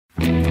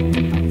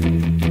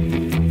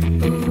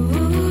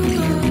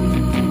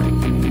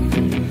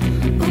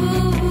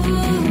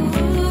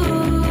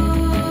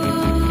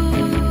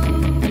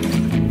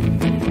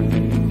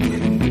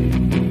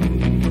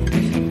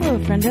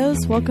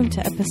kiddos. Welcome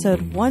to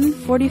episode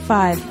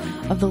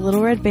 145 of the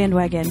Little Red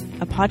Bandwagon,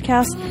 a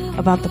podcast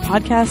about the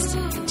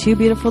podcast Too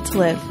Beautiful to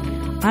Live.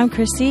 I'm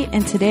Christy,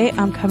 and today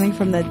I'm coming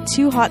from the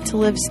Too Hot to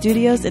Live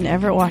studios in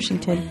Everett,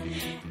 Washington.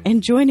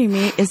 And joining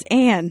me is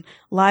Anne,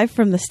 live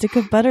from the Stick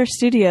of Butter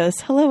studios.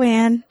 Hello,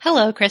 Anne.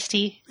 Hello,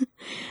 Christy.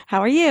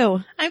 How are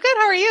you? I'm good.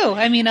 How are you?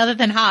 I mean, other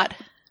than hot.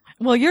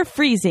 Well, you're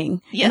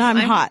freezing, yes, and I'm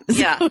hot.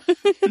 Yeah.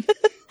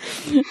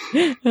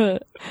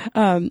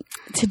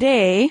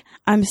 Today,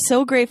 I'm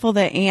so grateful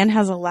that Anne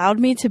has allowed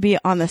me to be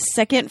on the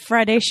second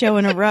Friday show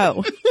in a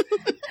row.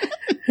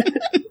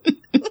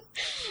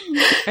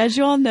 As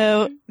you all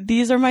know,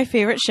 these are my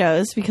favorite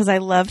shows because I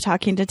love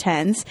talking to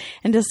tens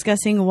and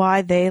discussing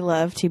why they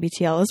love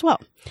TBTL as well.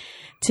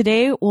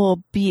 Today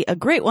will be a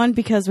great one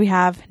because we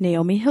have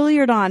Naomi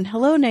Hilliard on.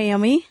 Hello,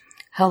 Naomi.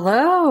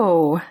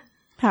 Hello.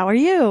 How are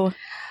you?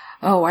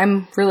 Oh,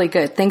 I'm really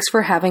good. Thanks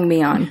for having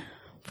me on.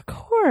 Of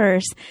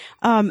course.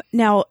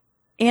 Now,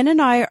 Anne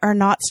and I are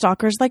not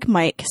stalkers like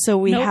Mike, so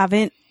we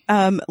haven't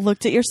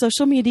looked at your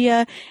social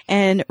media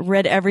and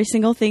read every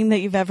single thing that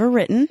you've ever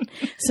written.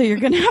 So you're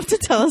going to have to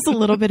tell us a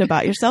little bit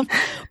about yourself.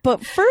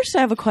 But first, I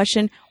have a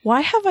question.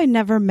 Why have I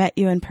never met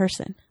you in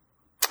person?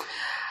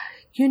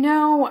 You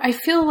know, I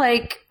feel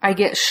like I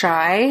get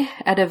shy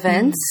at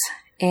events.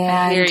 And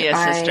I hear you,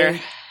 sister.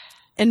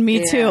 And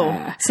me too.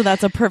 So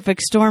that's a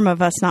perfect storm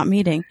of us not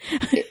meeting.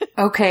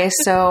 Okay,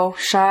 so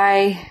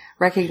shy,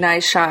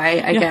 recognize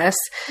shy, I guess.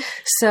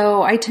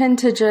 So I tend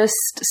to just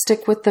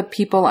stick with the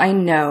people I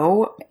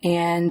know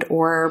and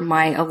or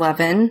my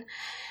 11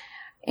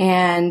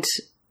 and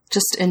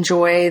just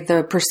enjoy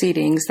the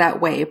proceedings that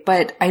way.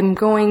 But I'm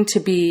going to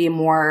be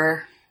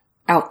more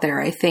out there,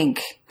 I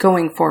think,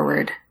 going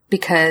forward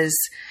because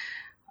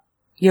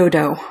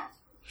Yodo.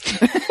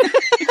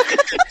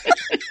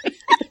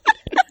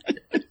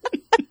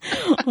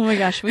 Oh my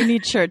gosh, we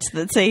need shirts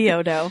that say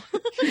Yodo.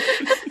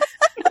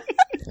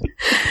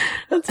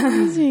 That's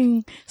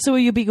amazing. So will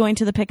you be going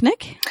to the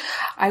picnic?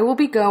 I will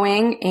be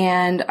going,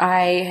 and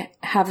I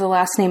have the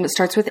last name that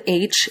starts with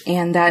H,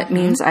 and that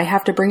means I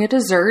have to bring a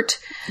dessert.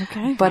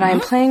 Okay. But I'm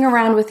playing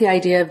around with the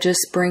idea of just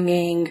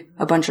bringing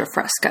a bunch of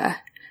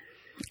Fresca.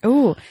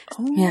 Oh,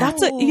 yeah.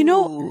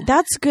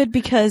 That's good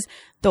because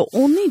the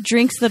only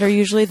drinks that are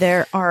usually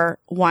there are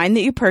wine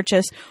that you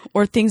purchase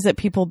or things that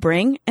people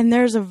bring, and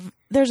there's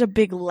a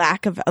big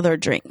lack of other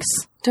drinks.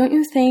 Don't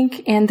you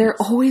think? And they're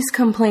always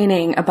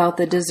complaining about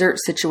the dessert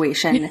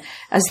situation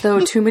as though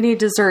too many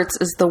desserts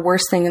is the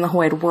worst thing in the whole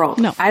wide world.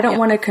 No, I don't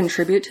want to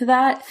contribute to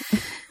that.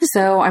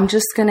 So I'm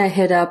just going to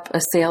hit up a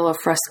sale of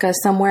Fresca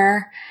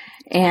somewhere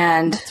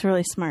and that's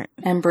really smart.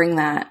 And bring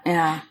that.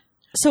 Yeah.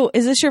 So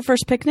is this your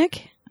first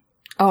picnic?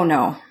 Oh,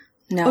 no.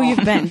 No. Oh,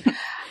 you've been.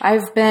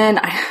 I've been,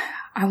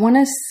 I want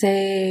to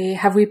say,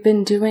 have we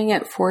been doing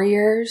it 4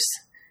 years?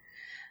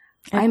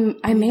 I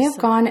may have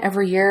gone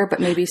every year,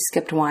 but maybe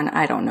skipped one.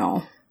 I don't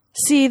know.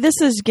 See,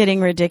 this is getting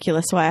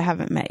ridiculous why I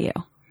haven't met you.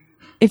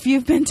 If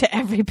you've been to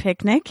every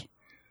picnic.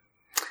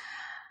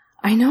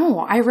 I know.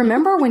 I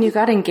remember when you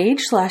got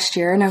engaged last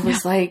year and I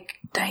was like,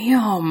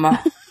 damn.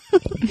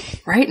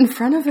 Right in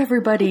front of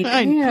everybody.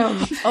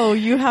 Damn. Oh,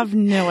 you have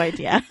no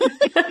idea.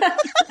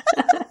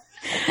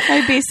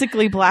 I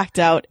basically blacked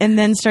out and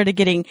then started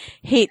getting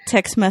hate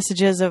text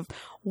messages of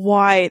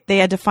why they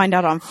had to find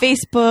out on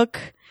Facebook.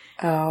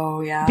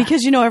 Oh, yeah.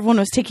 Because, everyone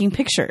was taking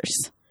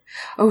pictures.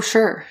 Oh,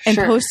 sure. And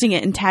posting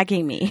it and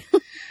tagging me.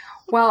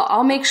 Well,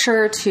 I'll make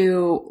sure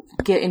to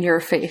get in your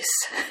face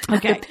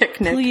at the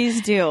picnic.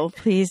 Please do.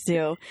 Please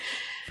do.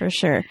 For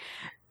sure.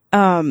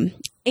 And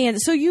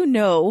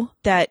so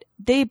that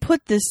they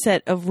put this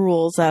set of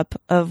rules up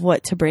of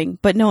what to bring,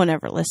 but no one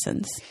ever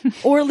listens.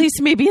 Or at least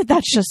maybe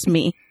that's just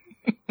me.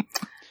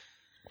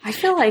 I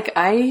feel like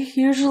I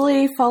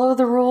usually follow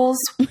the rules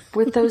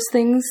with those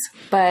things,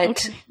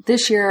 but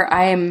this year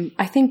I'm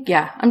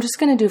just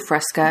going to do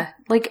Fresca.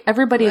 Like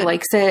everybody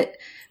likes it.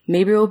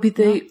 Maybe it will be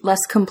the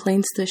less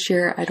complaints this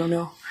year. I don't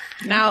know.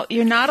 Now,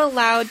 you're not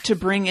allowed to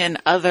bring in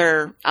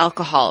other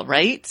alcohol,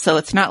 right? So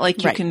it's not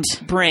like you can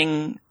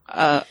bring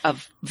a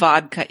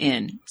vodka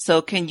in.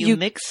 So can you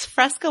mix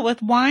Fresca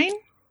with wine?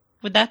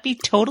 Would that be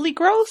totally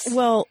gross?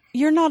 Well,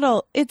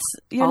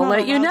 I'll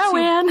let you know,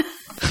 Anne.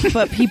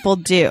 But people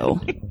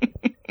do.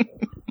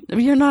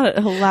 You're not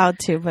allowed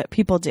to, but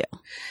people do.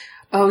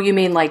 Oh, you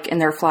mean like in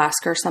their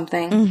flask or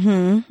something?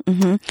 Mm-hmm.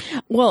 Mm-hmm.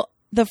 Well,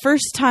 the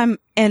first time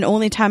and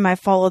only time I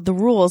followed the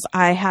rules,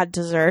 I had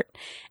dessert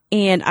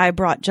and I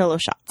brought Jell-O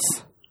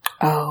shots.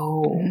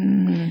 Oh.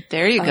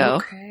 There you go.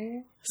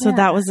 Okay. So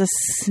that was a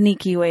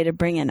sneaky way to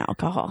bring in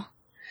alcohol.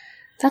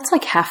 That's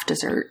like half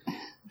dessert.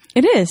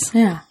 It is.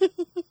 Yeah.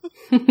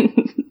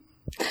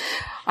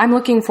 I'm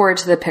looking forward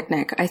to the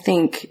picnic. I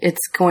think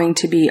it's going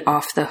to be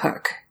off the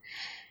hook.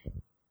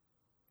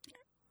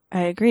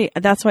 I agree.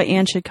 That's why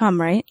Anne should come,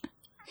 right?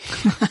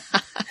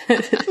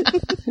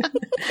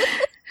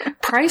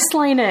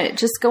 Priceline it.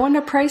 Just go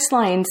into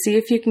Priceline. See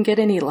if you can get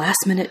any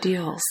last minute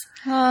deals.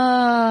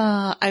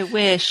 I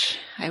wish.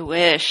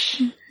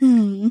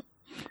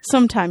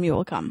 Sometime you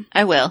will come.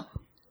 I will.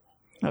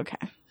 Okay.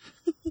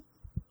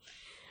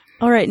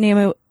 All right,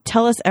 Naomi,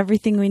 tell us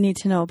everything we need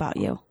to know about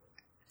you.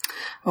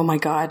 Oh my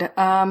God.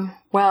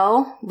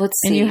 Well, let's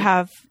see. And you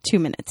have 2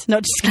 minutes.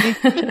 No, just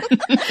kidding.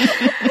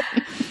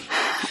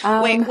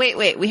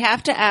 Wait. We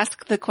have to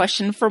ask the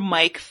question for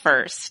Mike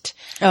first.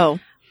 Oh.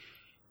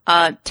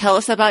 Tell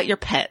us about your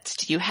pets.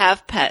 Do you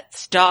have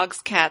pets? Dogs,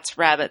 cats,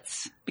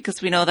 rabbits?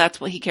 Because we know that's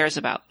what he cares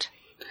about.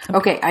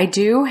 Okay, I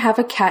do have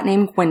a cat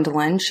named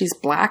Gwendolyn. She's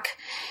black,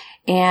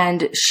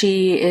 and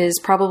she is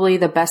probably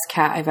the best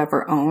cat I've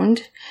ever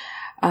owned.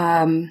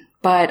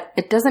 But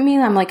it doesn't mean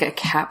I'm like a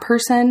cat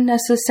person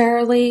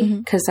necessarily,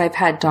 because I've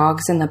had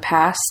dogs in the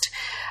past.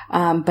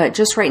 But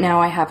just right now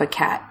I have a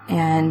cat,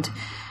 and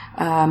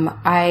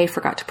I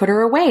forgot to put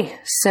her away.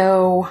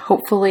 So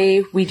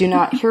hopefully we do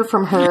not hear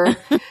from her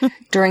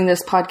during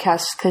this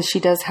podcast, because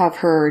she does have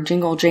her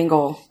jingle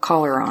jangle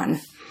collar on.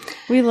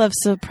 We love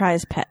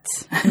surprise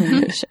pets.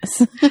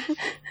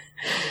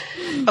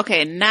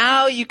 Okay,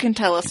 now you can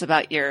tell us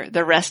about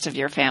the rest of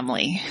your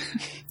family.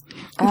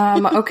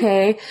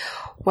 Okay.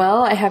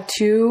 Well, I have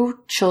 2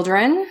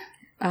 children.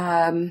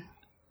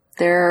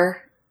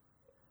 They're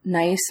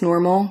nice,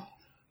 normal,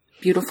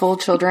 beautiful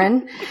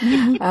children.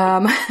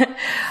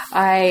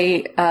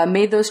 I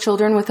made those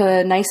children with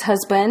a nice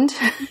husband,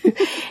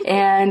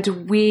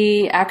 and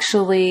we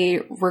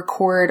actually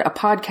record a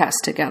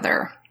podcast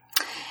together.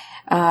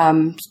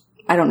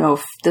 I don't know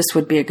if this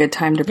would be a good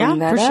time to bring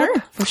that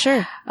up. For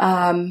sure.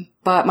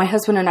 But my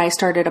husband and I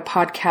started a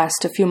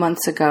podcast a few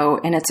months ago,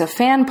 and it's a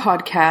fan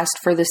podcast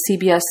for the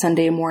CBS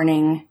Sunday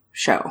Morning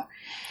show.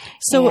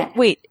 So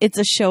wait, it's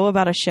a show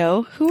about a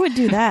show? Who would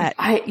do that?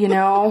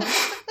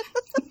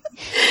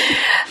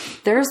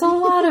 There's a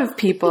lot of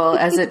people,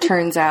 as it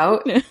turns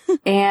out.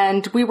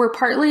 And we were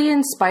partly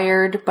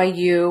inspired by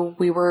you.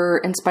 We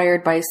were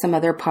inspired by some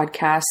other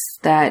podcasts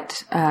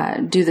that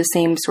do the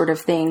same sort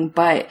of thing,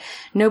 but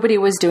nobody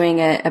was doing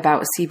it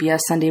about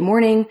CBS Sunday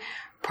Morning,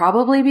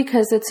 probably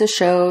because it's a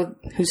show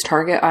whose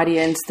target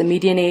audience, the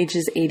median age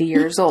is 80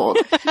 years old.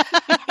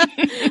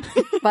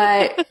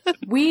 But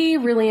we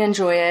really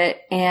enjoy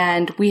it,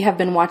 and we have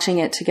been watching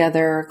it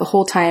together the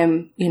whole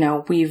time,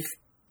 we've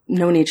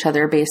known each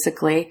other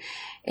basically.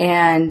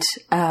 And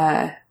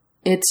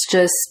it's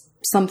just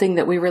something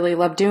that we really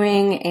love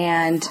doing.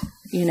 And,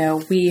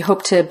 we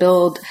hope to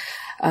build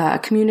a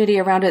community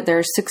around it. There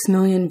are 6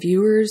 million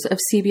viewers of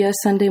CBS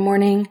Sunday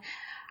Morning.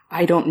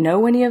 I don't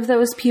know any of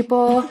those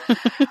people,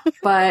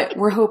 but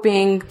we're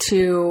hoping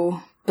to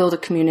build a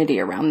community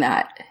around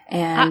that.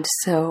 And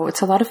so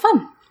it's a lot of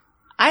fun.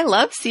 I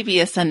love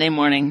CBS Sunday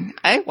Morning.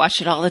 I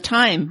watch it all the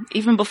time,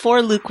 even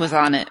before Luke was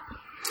on it.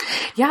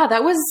 Yeah,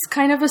 that was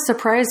kind of a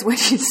surprise when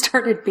she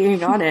started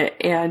being on it.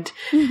 And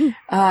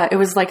it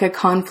was like a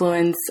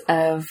confluence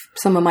of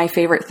some of my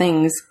favorite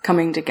things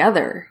coming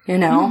together,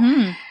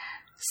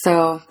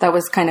 So that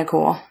was kind of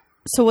cool.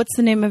 So what's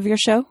the name of your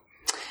show?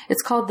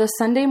 It's called The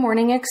Sunday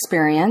Morning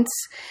Experience.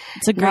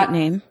 It's a great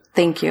name.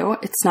 Thank you.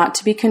 It's not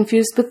to be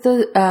confused with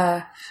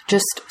the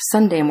just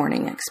Sunday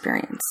Morning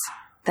Experience.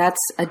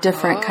 That's a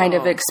different kind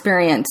of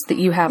experience that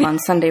you have on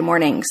Sunday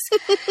mornings.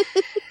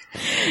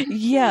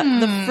 Yeah,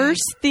 the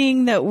first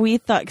thing that we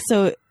thought,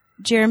 so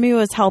Jeremy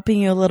was helping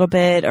you a little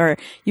bit, or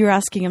you were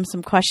asking him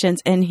some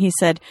questions, and he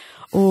said,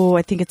 "Oh,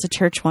 I think it's a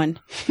church one,"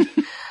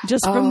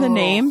 just from the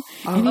name.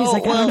 And he's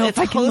like, "I don't know if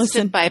I can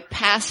listen." By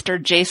Pastor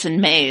Jason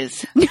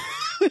Mays.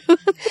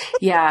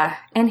 Yeah,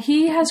 and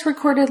he has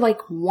recorded like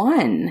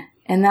 1,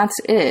 and that's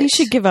it. He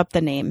should give up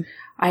the name.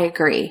 I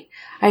agree.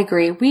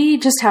 We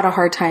just had a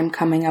hard time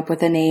coming up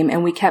with a name,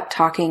 and we kept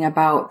talking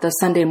about the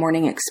Sunday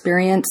Morning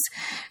Experience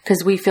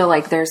because we feel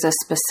like there's a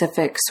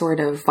specific sort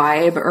of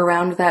vibe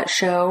around that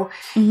show,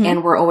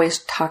 and we're always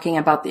talking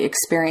about the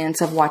experience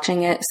of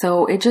watching it.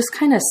 So it just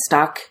kind of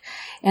stuck.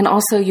 And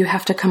also you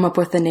have to come up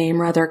with a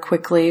name rather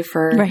quickly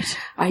for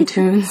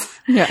iTunes.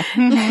 Yeah.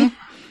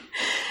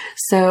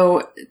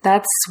 So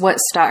that's what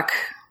stuck.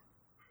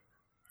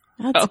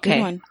 That's okay. A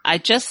good one. I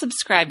just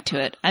subscribed to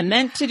it. I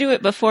meant to do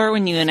it before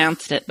when you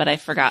announced it, but I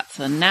forgot.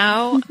 So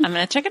now I'm going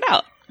to check it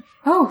out.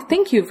 Oh,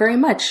 thank you very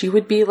much. You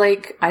would be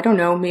like, I don't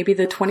know, maybe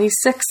the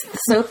 26th.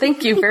 So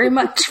thank you very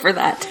much for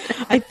that.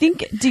 I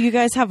think, do you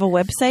guys have a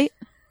website?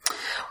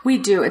 We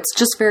do. It's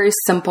just very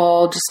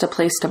simple, just a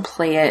place to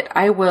play it.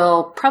 I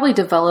will probably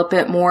develop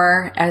it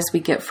more as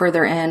we get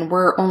further in.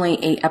 We're only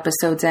 8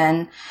 episodes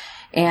in.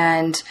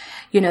 And,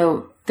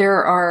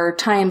 there are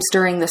times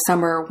during the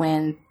summer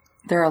when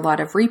there are a lot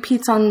of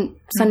repeats on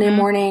Sunday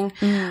morning.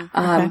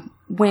 Okay.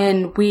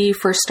 When we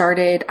first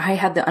started, I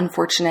had the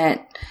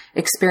unfortunate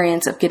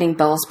experience of getting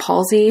Bell's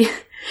palsy,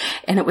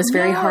 and it was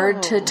very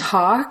hard to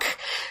talk.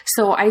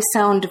 So I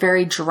sound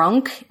very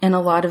drunk in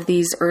a lot of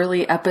these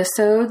early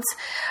episodes.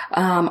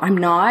 I'm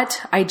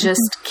not. I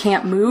just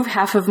can't move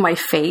half of my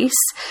face.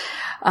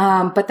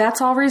 But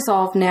that's all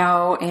resolved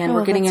now, and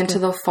we're getting into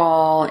the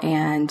fall,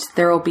 and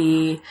there will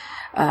be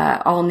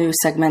all new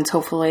segments,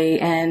 hopefully.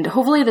 And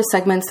hopefully the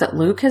segments that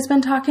Luke has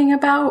been talking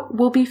about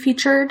will be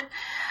featured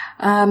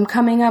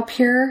coming up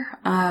here,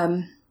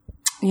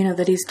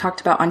 that he's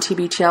talked about on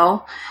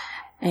TBTL.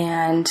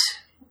 And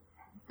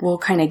we'll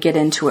kind of get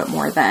into it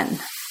more then.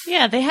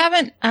 Yeah, they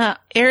haven't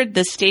aired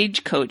the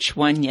Stagecoach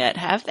one yet,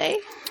 have they?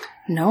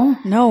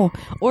 No.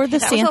 Or the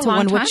Santa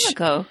one, which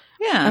ago.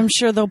 Yeah. I'm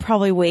sure they'll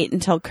probably wait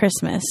until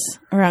Christmas,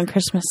 around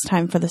Christmas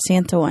time for the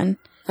Santa one.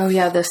 Oh,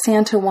 yeah, the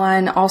Santa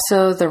one.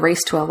 Also, the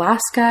Race to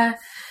Alaska.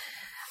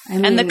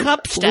 And the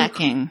cup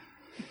stacking.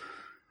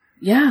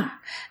 Yeah.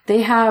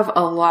 They have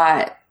a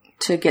lot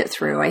to get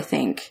through, I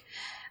think.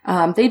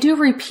 They do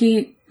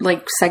repeat,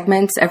 like,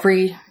 segments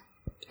every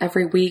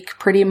week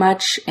pretty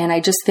much. And I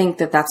just think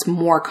that that's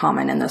more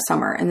common in the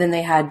summer. And then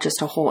they had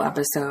just a whole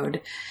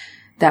episode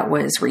that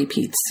was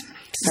repeats.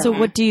 So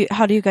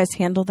how do you guys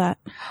handle that?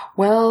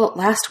 Well,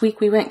 last week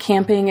we went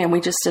camping and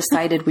we just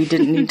decided we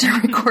didn't need to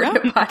record a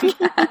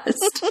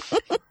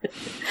podcast.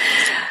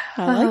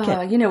 I like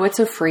it. You know, it's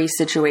a free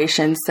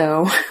situation,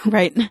 so.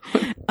 Right.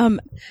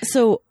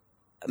 So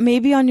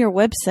maybe on your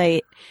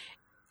website,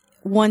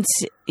 once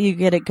you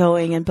get it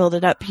going and build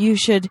it up, you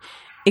should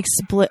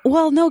explain.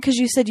 Well, no, because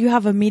you said you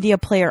have a media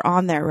player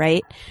on there,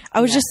 right?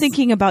 I was just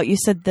thinking about, you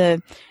said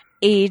the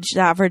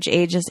average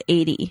age is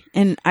 80.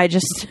 And I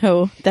just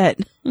know that,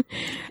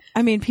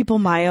 I mean, people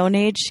my own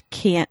age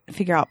can't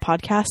figure out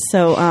podcasts.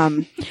 So,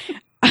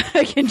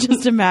 I can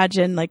just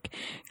imagine like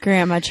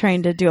grandma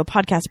trying to do a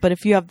podcast, but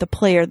if you have the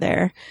player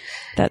there,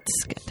 that's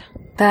good.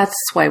 That's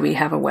why we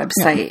have a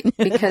website,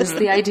 because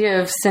the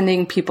idea of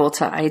sending people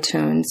to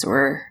iTunes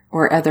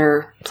or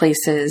other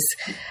places,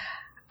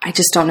 I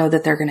just don't know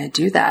that they're going to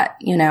do that,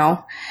 you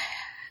know?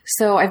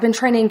 So I've been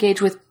trying to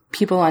engage with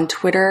people on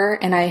Twitter,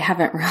 and I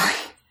haven't really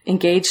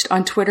engaged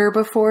on Twitter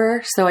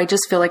before. So I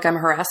just feel like I'm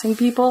harassing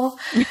people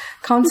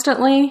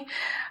constantly.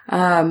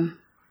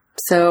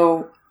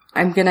 So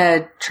I'm going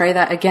to try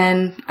that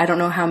again. I don't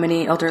know how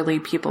many elderly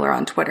people are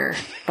on Twitter,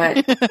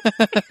 but I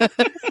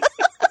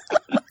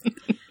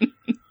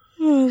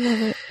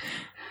love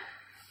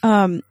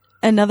it.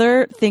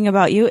 Another thing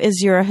about you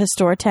is you're a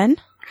Histor-10.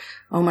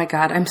 Oh my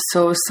God, I'm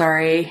so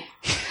sorry.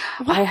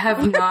 I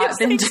have not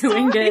been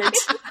doing it.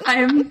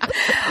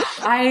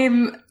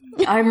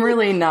 I'm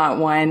really not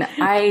one.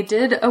 I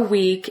did a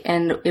week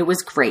and it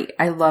was great.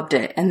 I loved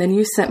it. And then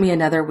you sent me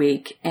another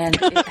week, and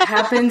it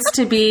happens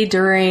to be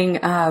during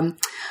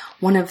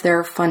one of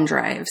their fun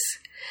drives.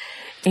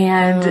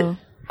 And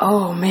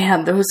oh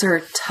man, those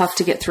are tough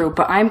to get through,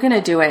 but I'm going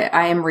to do it.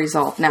 I am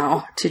resolved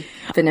now to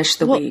finish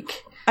the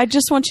week. I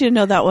just want you to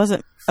know that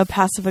wasn't a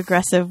passive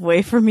aggressive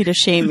way for me to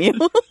shame you.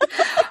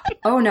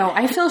 Oh no,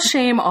 I feel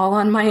shame all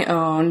on my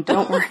own.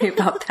 Don't worry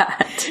about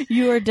that.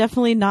 You are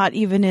definitely not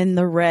even in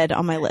the red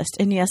on my list.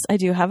 And yes, I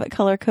do have it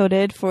color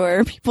coded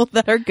for people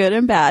that are good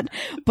and bad,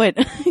 but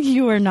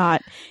you are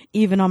not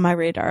even on my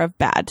radar of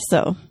bad.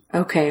 So.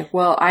 Okay.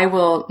 Well, I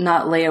will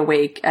not lay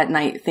awake at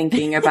night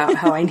thinking about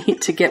how I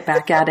need to get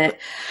back at it.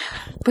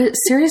 But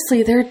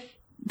seriously, the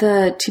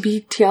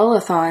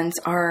TBTL-a-thons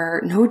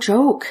are no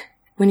joke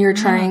when you're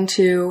trying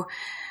to,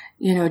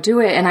 you know,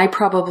 do it. And I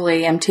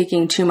probably am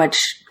taking too much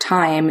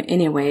time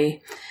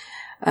anyway,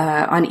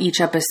 on each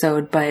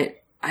episode, but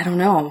I don't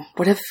know.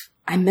 What if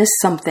I miss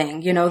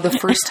something? You know, the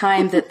first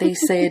time that they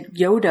said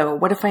Yodo,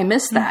 what if I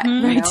miss that?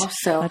 Mm-hmm. You know?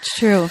 So that's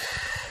true.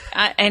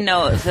 I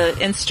know the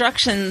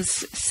instructions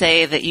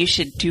say that you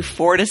should do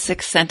 4 to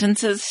 6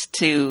 sentences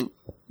to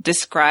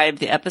describe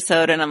the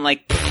episode. And I'm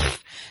like,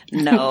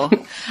 no,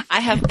 I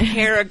have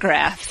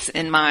paragraphs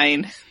in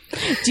mine.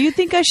 Do you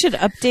think I should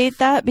update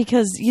that?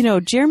 Because, you know,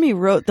 Jeremy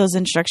wrote those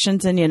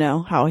instructions, and you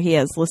know how he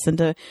has listened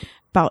to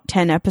about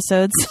 10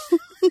 episodes.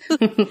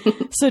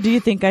 So do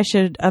you think I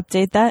should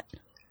update that?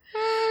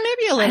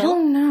 Maybe a little. I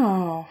don't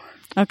know.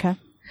 Okay.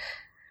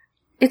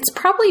 It's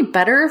probably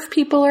better if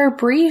people are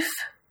brief,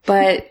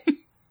 but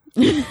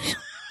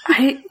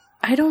I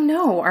don't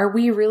know. Are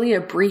we really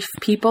a brief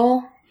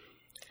people?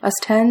 Us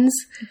 10s?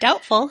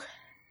 Doubtful.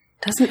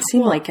 Doesn't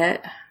seem like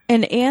it.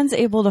 And Anne's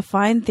able to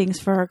find things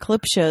for her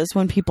clip shows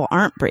when people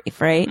aren't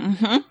brief, right?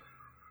 Mm-hmm.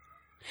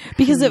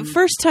 Because at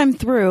first time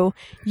through,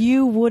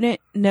 you wouldn't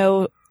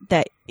know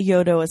that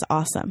Yodo is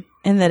awesome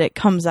and that it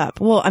comes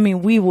up. Well, I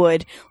mean, we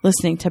would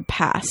listening to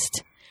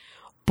past,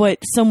 but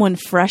someone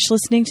fresh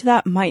listening to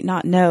that might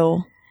not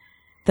know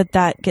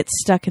that gets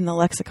stuck in the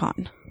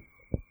lexicon.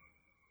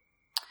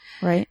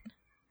 Right?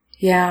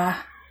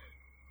 Yeah.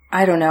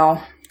 I don't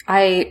know.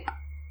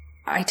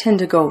 I tend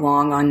to go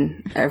long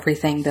on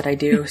everything that I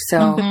do, so.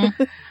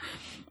 Mm-hmm.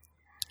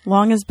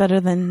 Long is better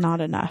than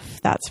not enough,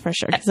 that's for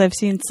sure. Because I've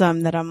seen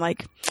some that I'm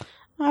like,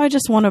 I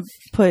just want to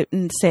put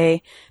and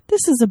say,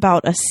 this is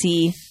about a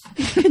C.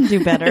 You can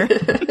do better.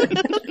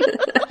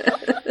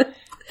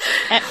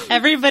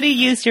 Everybody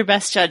use your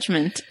best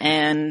judgment,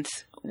 and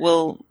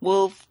we'll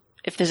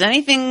if there's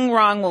anything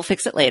wrong, we'll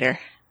fix it later.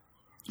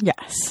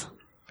 Yes,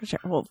 for sure.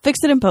 We'll fix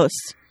it in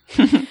post.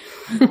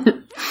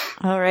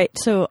 All right.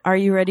 So are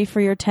you ready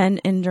for your 10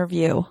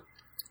 interview?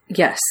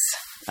 Yes.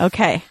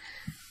 Okay.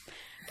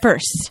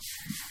 First,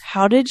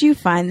 how did you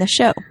find the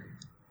show?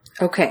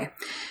 Okay.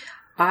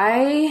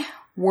 I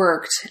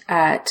worked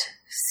at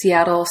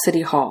Seattle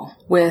City Hall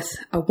with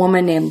a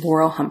woman named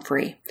Laurel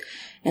Humphrey,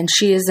 and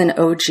she is an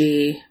OG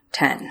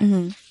 10.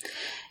 Mm-hmm.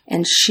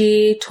 And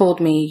she told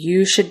me,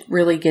 you should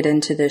really get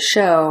into this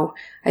show.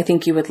 I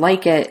think you would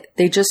like it.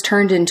 They just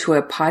turned into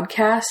a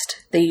podcast.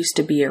 They used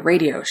to be a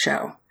radio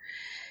show.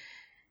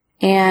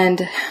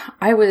 And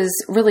I was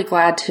really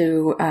glad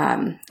to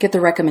get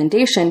the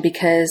recommendation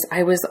because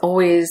I was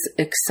always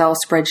Excel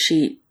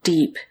spreadsheet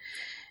deep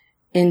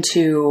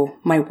into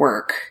my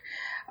work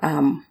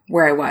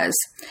where I was.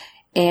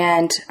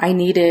 And I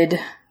needed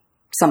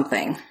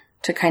something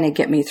to kind of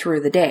get me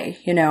through the day,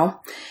 you know?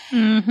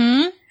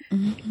 Mm-hmm.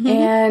 Mm-hmm.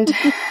 And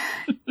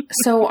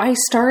so I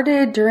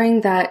started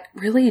during that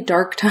really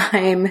dark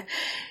time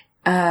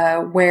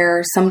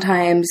where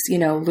sometimes, you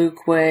know,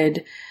 Luke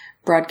would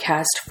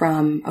broadcast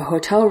from a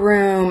hotel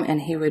room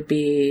and he would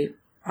be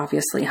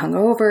obviously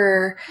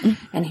hungover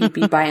and he'd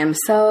be by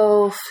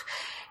himself.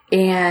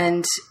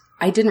 And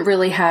I didn't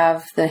really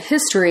have the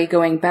history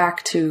going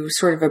back to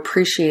sort of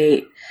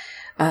appreciate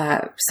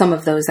some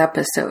of those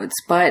episodes,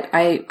 but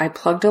I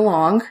plugged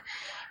along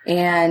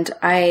and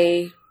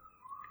I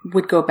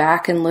would go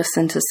back and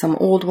listen to some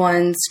old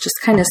ones, just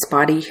kind of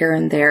spotty here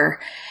and there.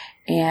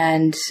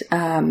 And,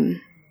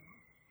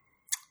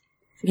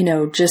 you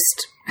know,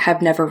 just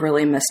have never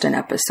really missed an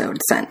episode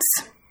since.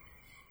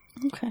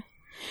 Okay.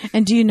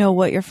 And do you know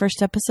what your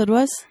first episode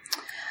was?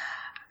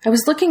 I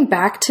was looking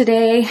back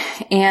today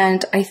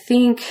and I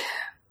think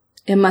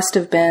it must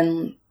have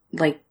been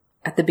like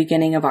at the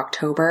beginning of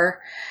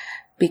October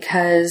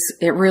because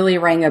it really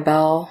rang a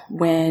bell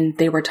when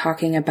they were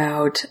talking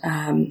about,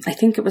 I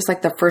think it was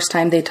like the first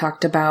time they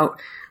talked about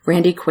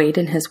Randy Quaid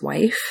and his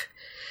wife.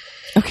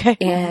 Okay.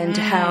 And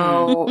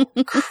how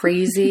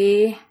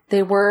crazy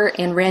they were.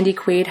 And Randy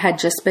Quaid had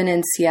just been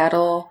in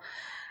Seattle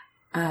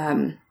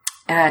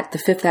at the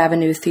Fifth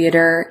Avenue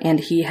Theater, and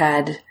he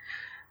had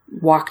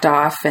walked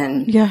off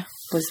and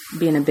was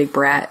being a big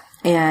brat.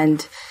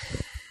 And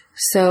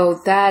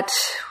so that,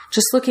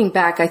 just looking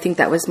back, I think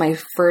that was my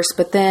first.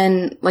 But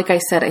then, like I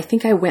said, I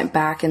think I went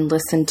back and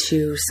listened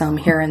to some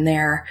here and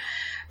there,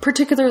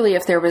 particularly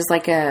if there was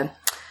like a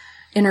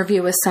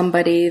interview with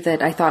somebody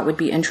that I thought would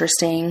be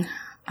interesting.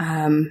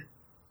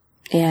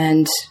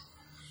 And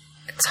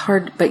it's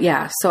hard, but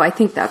yeah, so I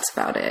think that's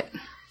about it.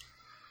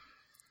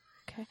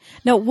 Okay.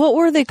 Now, what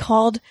were they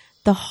called?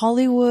 The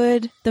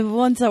Hollywood, the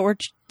ones that were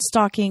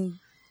stalking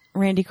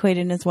Randy Quaid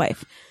and his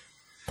wife.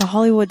 The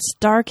Hollywood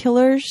Star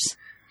Killers?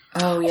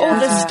 Oh, yeah. Oh,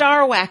 the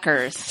Star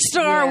Whackers.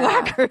 Star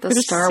Whackers. The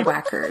Star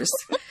Whackers.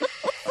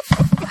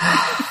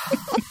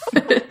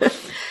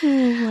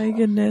 Oh, my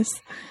goodness.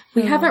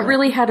 We haven't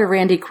really had a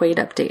Randy Quaid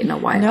update in a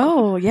while.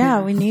 No,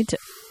 yeah, we need to.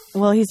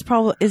 Well,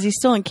 is he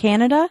still in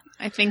Canada?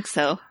 I think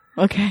so.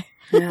 Okay.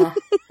 Yeah.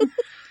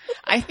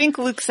 I think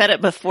Luke said it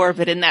before,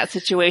 but in that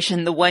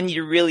situation, the one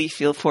you really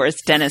feel for is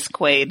Dennis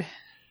Quaid.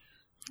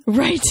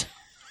 Right.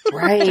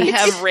 Right. To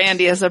have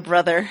Randy as a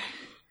brother.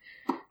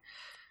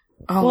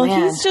 Oh, well,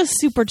 man. he's just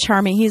super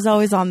charming. He's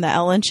always on the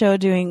Ellen Show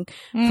doing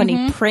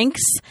funny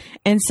pranks.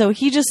 And so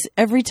he just,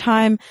 every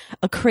time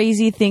a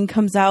crazy thing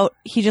comes out,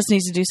 he just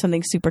needs to do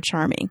something super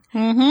charming.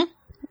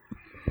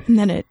 Mm-hmm.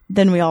 And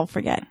then we all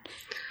forget.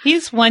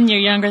 He's 1 year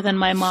younger than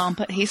my mom,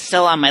 but he's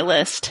still on my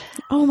list.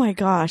 Oh my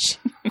gosh.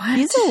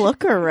 He's a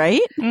looker,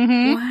 right?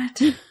 Mm-hmm.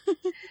 What?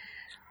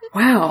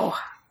 Wow.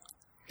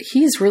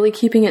 He's really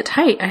keeping it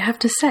tight, I have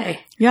to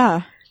say.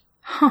 Yeah.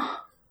 Huh.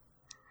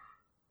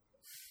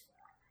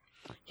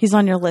 He's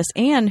on your list.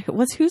 And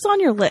who's on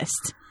your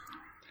list?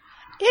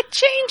 It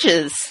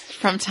changes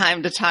from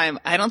time to time.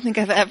 I don't think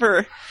I've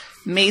ever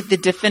made the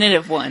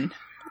definitive one.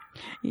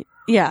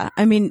 Yeah.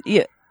 I mean,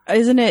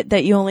 isn't it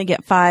that you only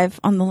get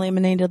 5 on the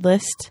laminated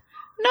list?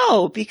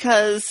 No,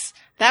 because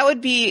that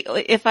would be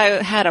if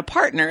I had a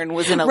partner and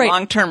was in a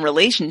long-term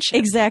relationship.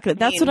 Exactly.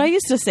 That's what I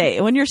used to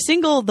say. When you're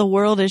single, the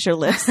world is your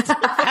list.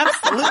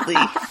 Absolutely.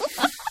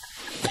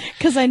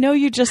 Because I know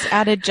you just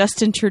added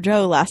Justin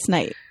Trudeau last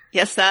night.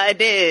 Yes, I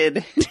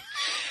did.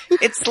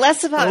 It's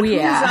less about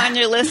who's on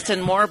your list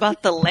and more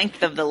about the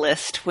length of the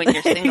list when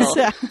you're single.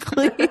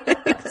 Exactly.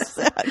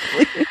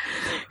 Exactly.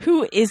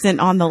 Who isn't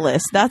on the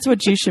list? That's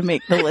what you should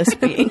make the list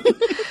be.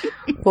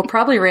 Well,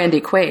 probably Randy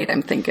Quaid,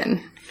 I'm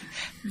thinking.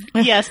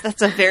 Yes,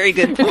 that's a very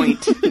good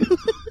point.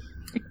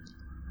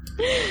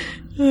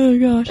 Oh,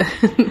 gosh.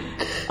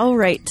 All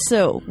right.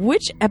 So,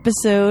 which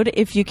episode,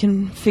 if you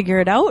can figure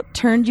it out,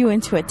 turned you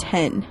into a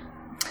 10?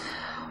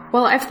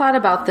 Well, I've thought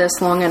about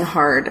this long and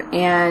hard,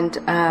 and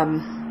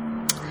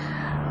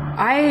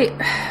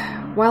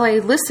while I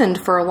listened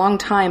for a long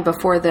time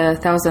before the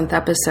 1000th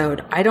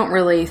episode, I don't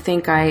really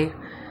think I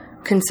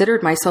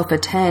considered myself a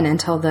 10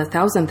 until the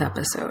 1000th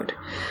episode,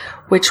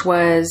 which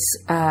was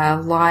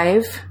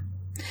live.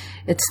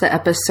 It's the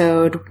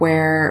episode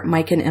where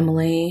Mike and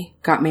Emily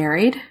got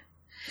married.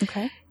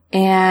 Okay.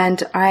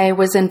 And I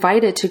was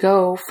invited to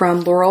go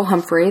from Laurel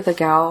Humphrey, the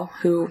gal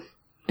who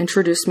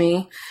introduced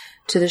me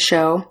to the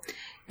show,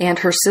 and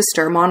her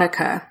sister,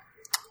 Monica.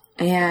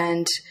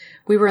 And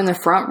we were in the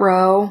front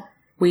row.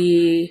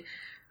 We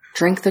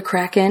drank the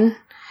Kraken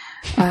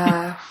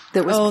that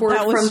was poured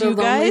from the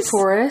Lonely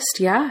Forest.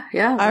 Yeah,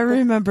 yeah. I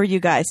remember you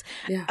guys.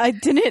 Yeah.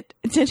 Didn't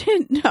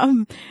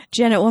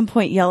Jen at one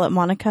point yell at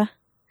Monica?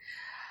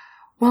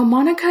 Well,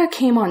 Monica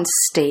came on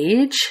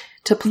stage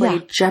to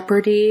play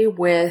Jeopardy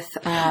with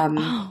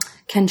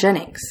Ken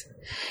Jennings.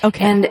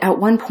 Okay. And at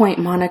one point,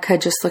 Monica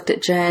just looked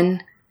at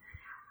Jen.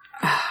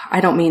 I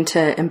don't mean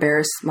to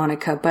embarrass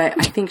Monica, but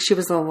I think she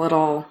was a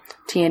little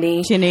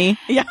teeny.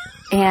 Yeah.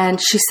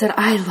 And she said,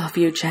 "I love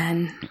you,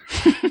 Jen."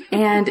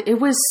 And it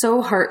was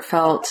so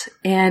heartfelt,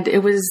 and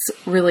it was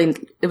really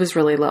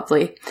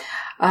lovely.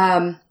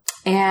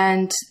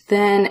 And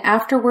then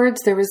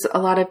afterwards, there was a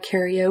lot of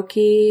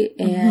karaoke,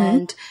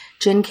 and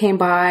Jen came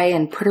by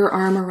and put her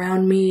arm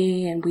around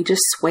me, and we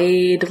just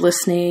swayed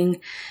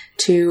listening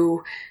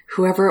to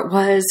whoever it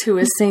was who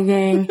was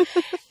singing.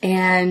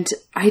 And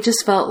I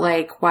just felt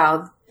like,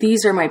 wow,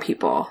 these are my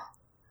people.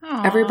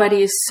 Aww.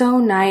 Everybody is so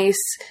nice.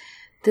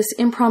 This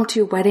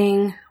impromptu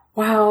wedding,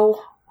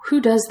 wow, who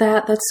does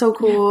that? That's so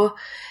cool.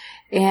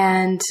 Yeah.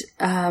 And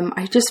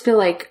I just feel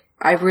like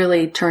I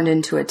really turned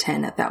into a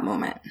 10 at that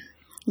moment.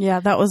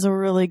 Yeah, that was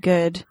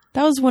that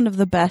was one of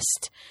the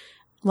best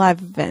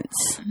live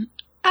events.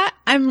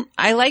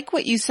 I like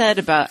what you said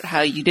about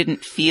how you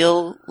didn't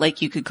feel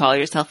like you could call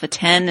yourself a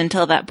 10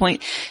 until that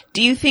point.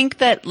 Do you think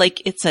that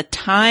like it's a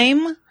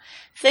time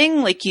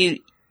thing? Like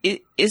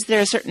is there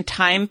a certain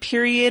time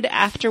period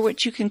after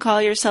which you can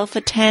call yourself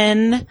a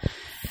 10?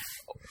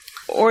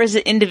 Or is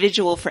it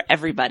individual for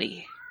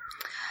everybody?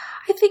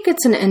 I think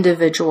it's an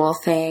individual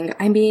thing.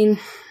 I mean,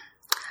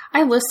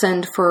 I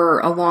listened for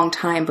a long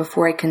time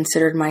before I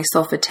considered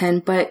myself a 10,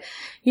 but,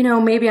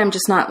 maybe I'm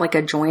just not like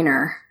a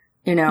joiner,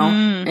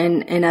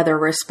 in other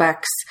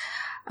respects.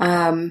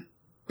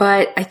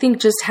 But I think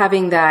just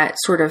having that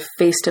sort of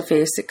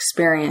face-to-face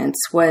experience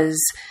was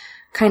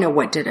kind of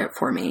what did it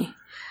for me.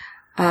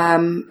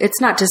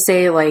 It's not to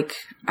say like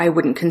I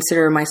wouldn't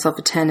consider myself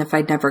a 10 if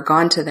I'd never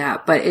gone to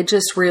that, but it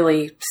just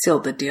really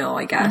sealed the deal,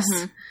 I guess.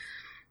 Mm-hmm.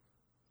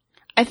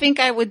 I think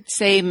I would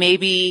say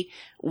maybe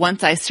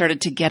once I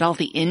started to get all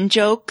the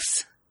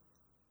in-jokes,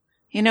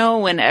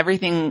 when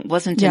everything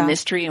wasn't a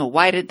mystery,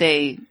 why did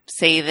they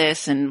say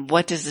this and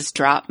what does this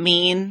drop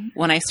mean?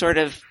 When I sort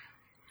of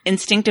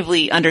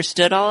instinctively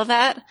understood all of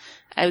that,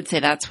 I would say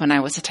that's when I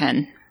was a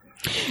 10.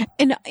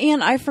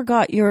 And I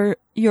forgot your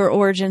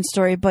origin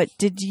story, but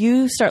did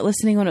you start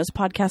listening when it was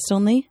podcast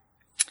only?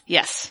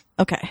 Yes.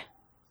 Okay.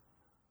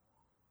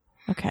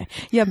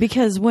 Yeah,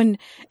 because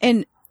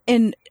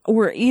and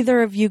were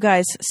either of you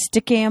guys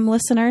Stickam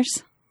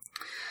listeners?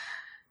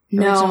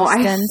 No,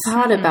 I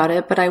thought about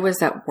it, but I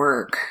was at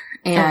work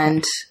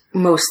and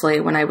mostly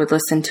when I would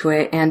listen to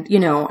it. And,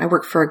 I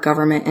work for a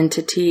government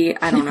entity.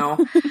 I don't know.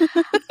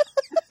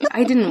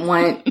 I didn't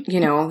want,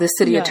 the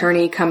city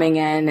attorney coming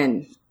in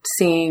and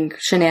seeing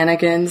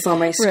shenanigans on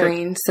my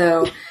screen. Right.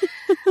 So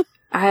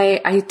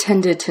I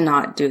tended to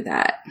not do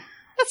that.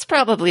 That's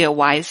probably a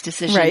wise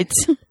decision.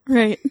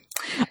 Right.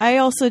 I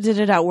also did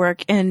it at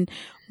work, and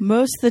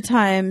most of the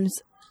times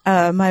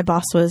my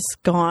boss was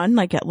gone,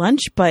 like at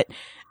lunch, but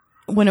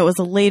when it was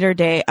a later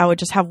day, I would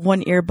just have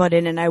one earbud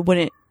in and I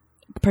wouldn't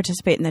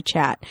participate in the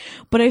chat.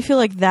 But I feel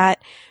like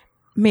that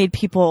made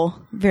people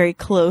very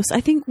close.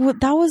 I think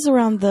that was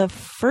around the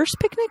first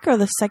picnic or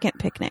the second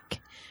picnic,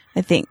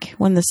 I think,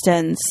 when the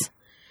Stens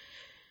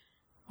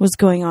was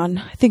going on.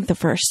 I think the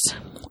first.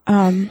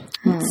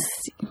 Let's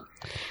see.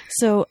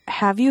 So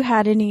have you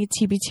had any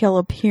TBTL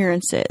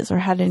appearances or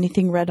had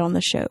anything read on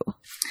the show?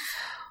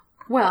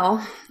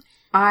 Well,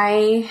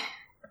 I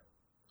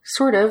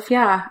sort of,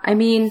 yeah. I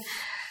mean,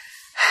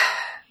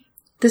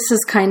 this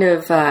is kind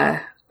of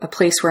a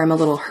place where I'm a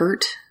little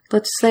hurt,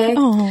 let's say.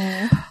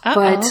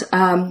 But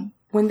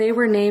when they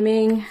were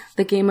naming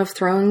the Game of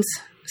Thrones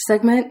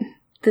segment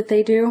that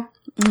they do,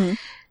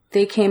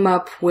 they came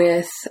up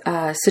with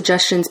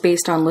suggestions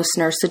based on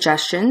listener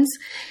suggestions.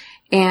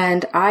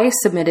 And I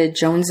submitted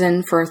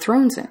Jonesin for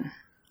Thronesin.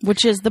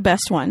 Which is the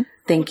best one.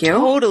 Thank you.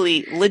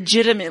 Totally,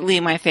 legitimately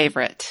my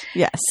favorite.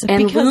 Yes.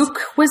 And Luke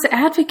was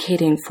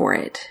advocating for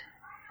it.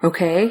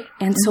 Okay?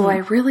 And so I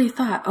really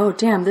thought, oh,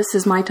 damn, this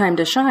is my time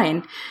to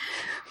shine.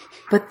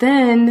 But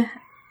then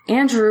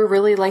Andrew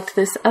really liked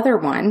this other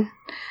one.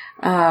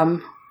 I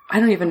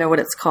don't even know what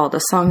it's called.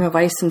 A Song of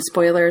Ice and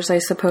Spoilers, I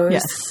suppose.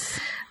 Yes.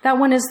 That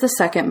one is the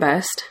second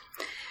best.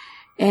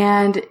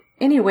 And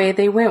anyway,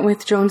 they went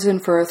with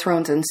Jonesin for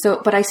Thronesin.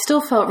 But I still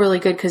felt really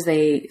good because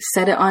they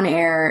said it on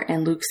air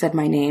and Luke said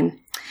my name.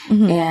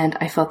 And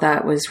I felt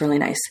that was really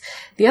nice.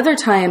 The other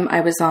time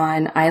I was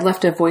on, I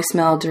left a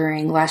voicemail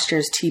during last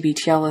year's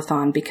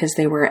TBTL-a-thon because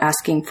they were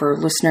asking for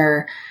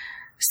listener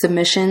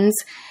submissions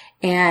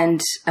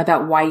and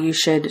about why you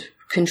should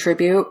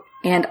contribute.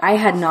 And I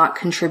had not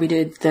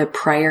contributed the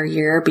prior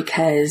year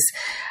because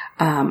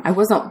I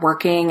wasn't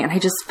working and I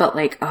just felt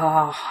like,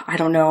 I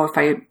don't know if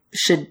I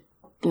should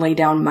lay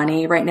down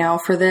money right now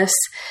for this.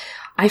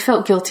 I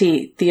felt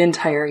guilty the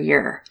entire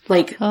year,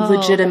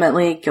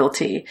 legitimately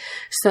guilty.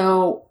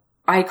 So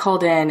I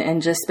called in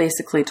and just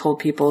basically told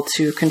people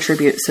to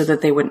contribute so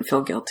that they wouldn't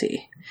feel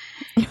guilty.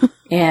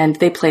 And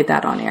they played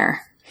that on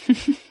air.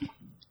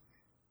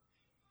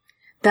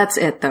 That's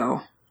it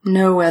though.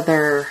 No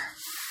other,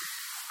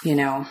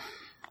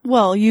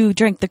 Well, you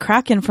drank the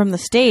Kraken from the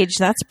stage.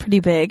 That's pretty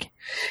big.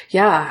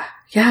 Yeah,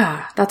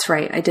 that's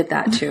right. I did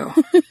that too.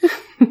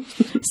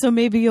 So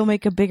maybe you'll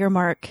make a bigger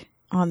mark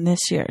on this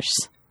year's.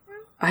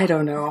 I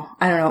don't know.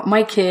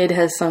 My kid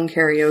has sung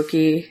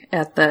karaoke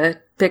at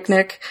the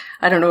picnic.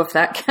 I don't know if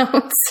that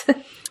counts.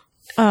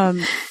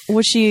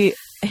 Was she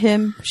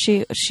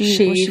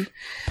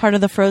part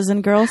of the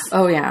Frozen girls?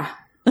 Oh yeah.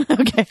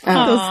 Okay.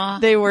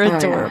 They were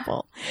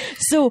adorable. Yeah.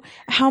 So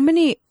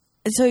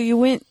so you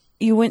went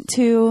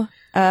to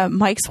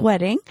Mike's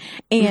wedding,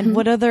 and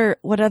what other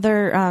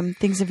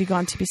things have you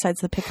gone to besides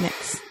the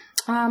picnics?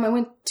 I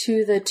went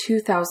to the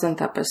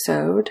 2000th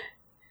episode,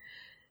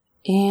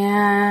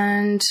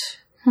 and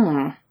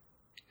that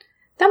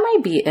might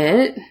be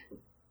it.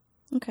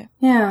 Okay.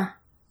 Yeah.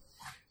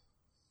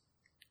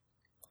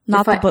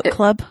 Not the book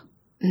club?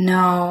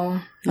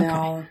 No.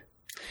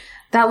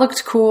 That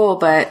looked cool,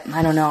 but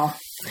I don't know.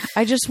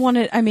 I just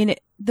wanted,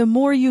 the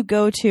more you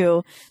go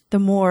to, the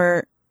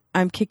more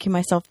I'm kicking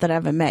myself that I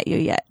haven't met you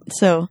yet.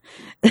 So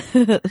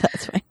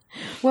that's fine.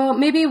 Well,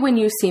 maybe when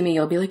you see me,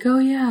 you'll be like, oh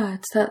yeah,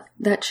 it's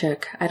that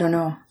chick. I don't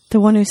know. The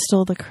one who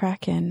stole the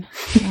Kraken.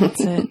 That's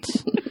it.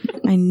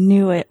 I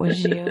knew it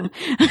was you.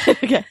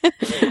 Okay.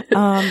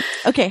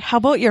 Okay. How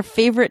about your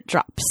favorite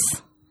drops?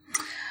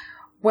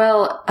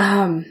 Well,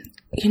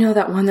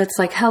 that one that's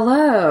like,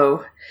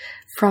 hello,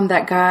 from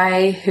that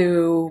guy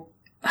who,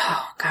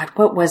 oh God,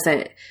 what was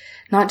it?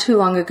 Not too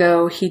long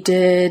ago, he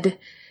did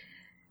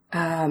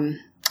a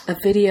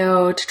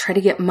video to try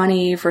to get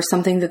money for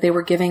something that they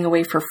were giving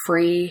away for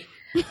free.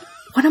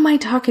 What am I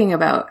talking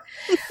about?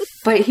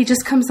 But he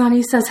just comes on,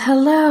 he says,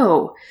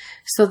 hello.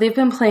 So they've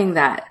been playing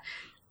that.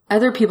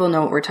 Other people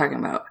know what we're talking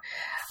about.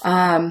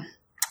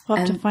 We'll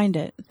have to find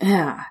it.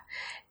 Yeah.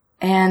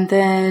 And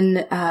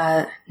then,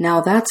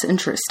 now that's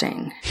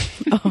interesting.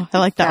 Oh, I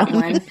like that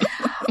one.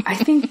 I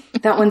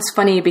think that one's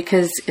funny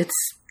because it's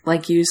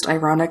like used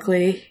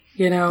ironically,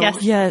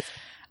 Yes. Yes.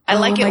 I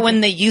like it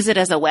when they use it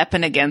as a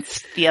weapon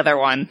against the other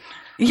one.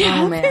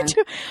 Yeah, oh, man.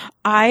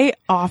 I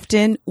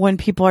often, when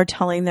people are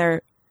telling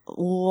their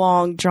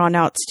long,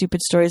 drawn-out,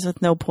 stupid stories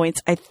with no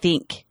points, I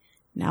think,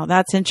 now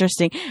that's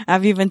interesting.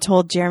 I've even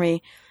told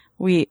Jeremy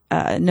we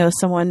know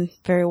someone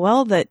very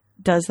well that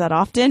does that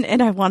often,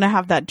 and I want to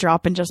have that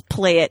drop and just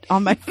play it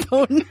on my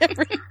phone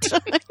every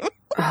time.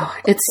 Oh,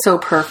 it's so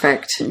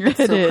perfect.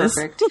 It's so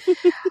perfect.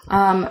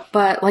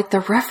 But like the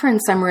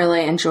reference I'm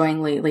really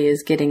enjoying lately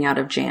is getting out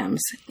of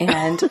jams.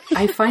 And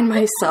I find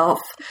myself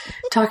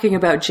talking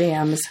about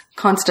jams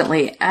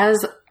constantly,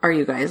 as are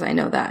you guys. I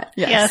know that.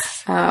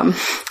 Yes.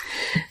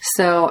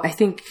 So I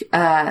think,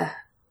 that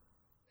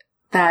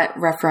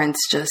reference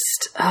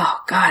just,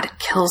 oh God, it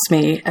kills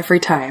me every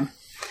time.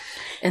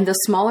 And the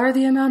smaller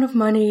the amount of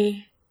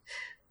money,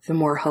 the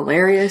more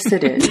hilarious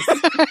it is.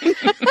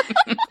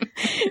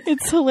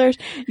 It's hilarious.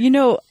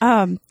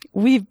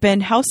 We've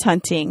been house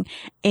hunting,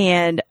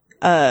 and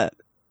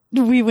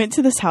we went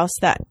to this house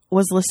that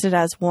was listed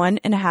as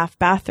 1.5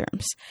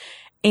 bathrooms.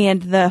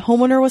 And the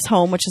homeowner was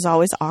home, which is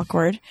always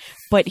awkward,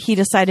 but he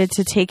decided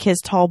to take his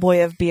tall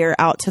boy of beer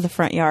out to the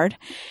front yard.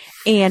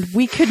 And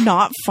we could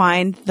not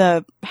find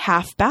the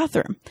half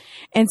bathroom.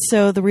 And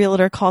so the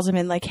realtor calls him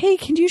in like, hey,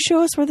 can you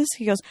show us where this?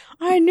 He goes,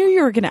 I knew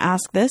you were going to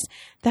ask this.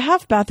 The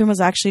half bathroom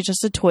was actually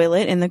just a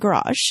toilet in the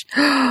garage.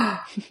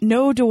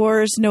 No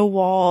doors, no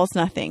walls,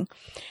 nothing.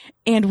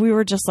 And we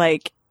were just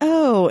like,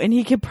 oh, and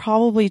he could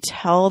probably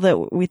tell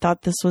that we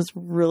thought this was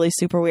really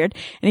super weird.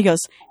 And he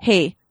goes,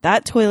 hey,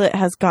 that toilet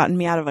has gotten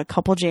me out of a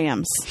couple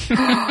jams.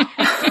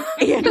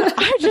 And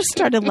I just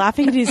started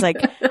laughing, and he's like,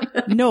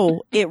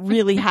 no, it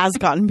really has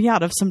gotten me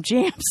out of some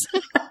jams.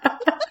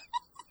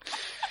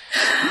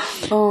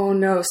 Oh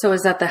no. So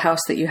is that the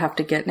house that you have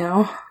to get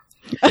now?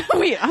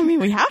 We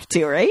have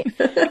to, right?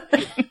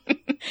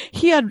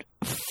 He had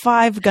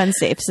 5 gun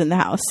safes in the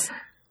house.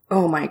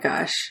 Oh my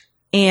gosh.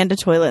 And a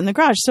toilet in the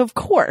garage. So of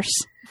course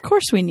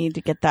we need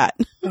to get that.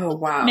 Oh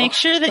wow. Make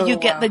sure that you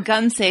get the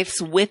gun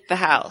safes with the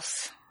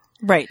house.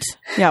 Right.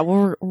 Yeah,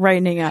 we're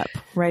writing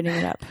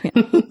it up. Yeah.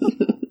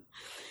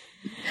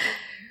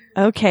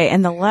 Okay,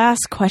 and the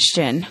last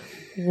question.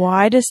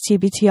 Why does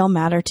TBTL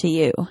matter to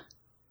you?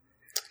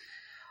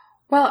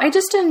 Well, I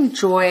just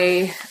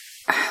enjoy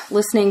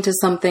listening to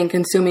something,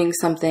 consuming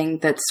something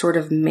that's sort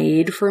of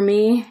made for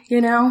me,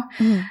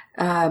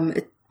 Mm-hmm.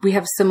 We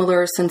have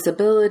similar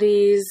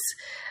sensibilities,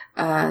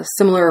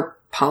 similar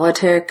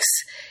politics,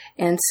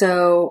 and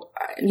so,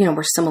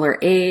 we're similar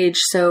age,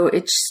 so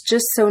it's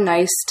just so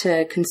nice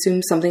to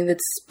consume something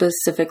that's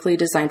specifically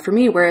designed for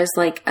me, whereas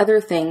like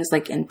other things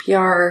like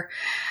NPR,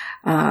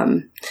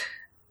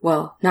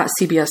 well, not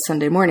CBS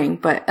Sunday Morning,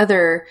 but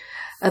other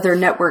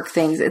network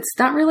things. It's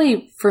not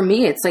really for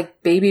me. It's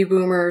like baby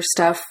boomer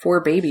stuff for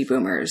baby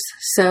boomers.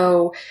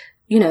 So,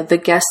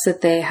 the guests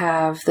that they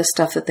have, the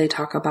stuff that they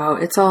talk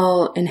about, it's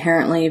all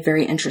inherently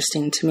very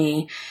interesting to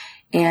me.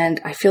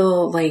 And I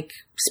feel like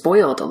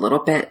spoiled a little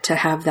bit to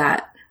have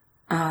that.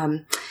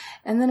 And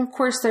then of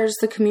course there's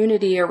the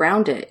community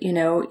around it,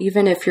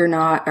 even if you're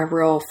not a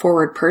real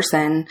forward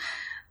person,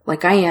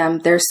 like I am,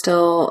 there's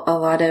still a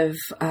lot of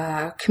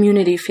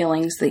community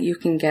feelings that you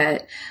can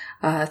get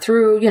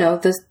through,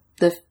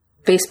 the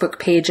Facebook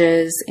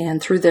pages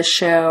and through this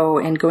show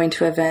and going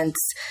to events.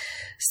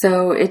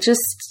 So it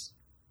just,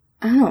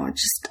 I don't know,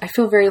 I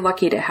feel very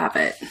lucky to have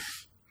it.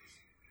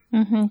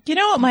 Mm-hmm. You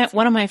know what?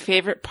 One of my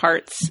favorite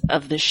parts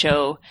of the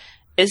show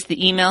is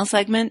the email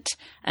segment,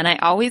 and I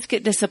always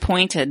get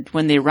disappointed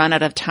when they run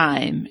out of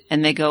time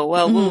and they go,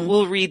 "Well,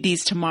 we'll read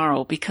these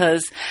tomorrow,"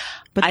 because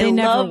I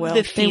love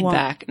the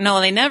feedback.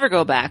 No, they never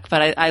go back,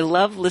 but I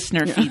love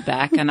listener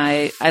feedback, and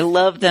I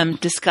love them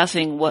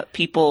discussing what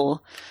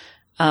people's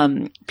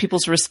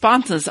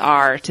responses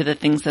are to the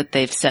things that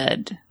they've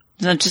said.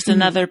 It's just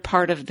another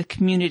part of the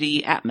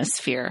community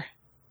atmosphere.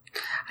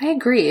 I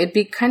agree. It'd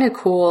be kind of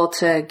cool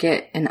to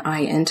get an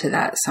eye into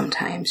that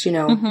sometimes,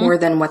 more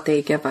than what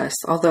they give us.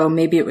 Although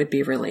maybe it would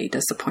be really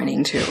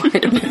disappointing too. I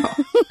don't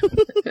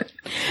know.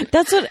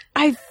 That's what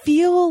I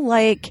feel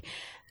like.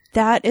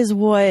 That is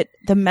what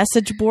the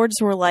message boards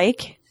were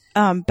like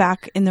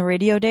back in the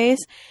radio days.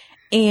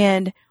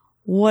 And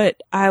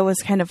what I was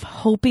kind of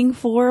hoping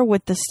for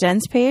with the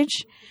Stens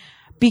page,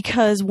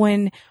 because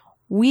when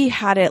we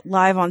had it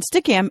live on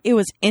Stickam, it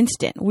was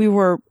instant. We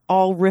were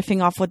all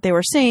riffing off what they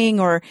were saying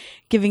or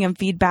giving them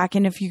feedback.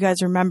 And if you guys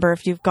remember,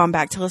 if you've gone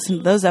back to listen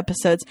to those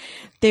episodes,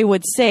 they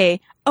would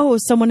say, "Oh,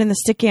 someone in the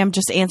Stickam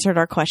just answered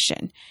our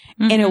question."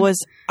 Mm-hmm. And it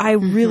was, I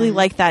really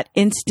like that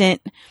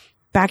instant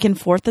back and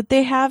forth that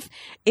they have.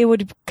 It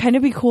would kind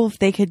of be cool if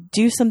they could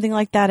do something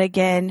like that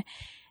again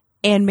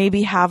and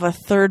maybe have a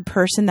third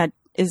person that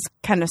is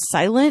kind of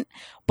silent,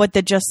 but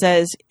that just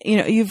says,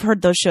 you've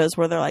heard those shows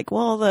where they're like,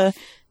 well, the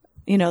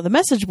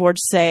message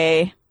boards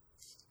say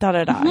da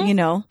da da,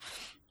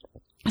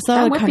 So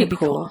that would kind of be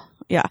cool.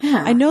 Yeah.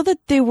 I know that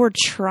they were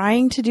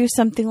trying to do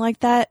something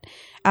like that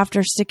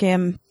after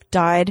Stickam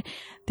died.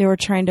 They were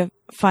trying to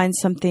find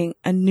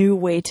a new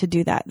way to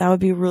do that. That would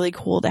be really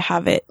cool to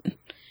have it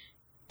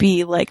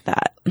be like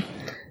that.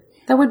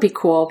 That would be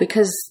cool,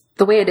 because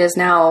the way it is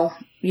now,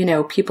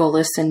 people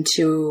listen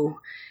to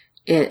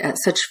it at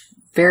such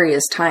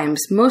various times,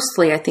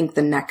 mostly I think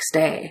the next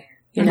day,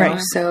 Right.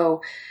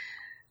 So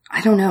I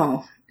don't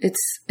know.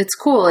 It's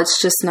cool.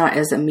 It's just not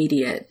as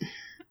immediate.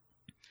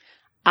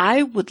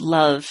 I would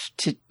love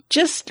to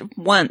just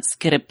once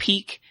get a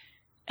peek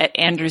at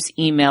Andrew's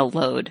email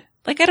load.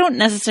 Like, I don't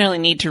necessarily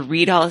need to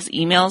read all his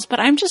emails, but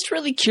I'm just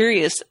really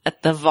curious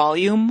at the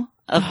volume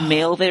of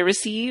mail they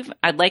receive.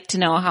 I'd like to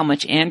know how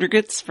much Andrew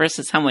gets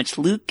versus how much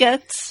Luke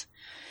gets.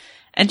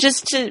 And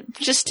just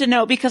to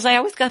know, because I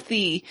always got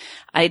the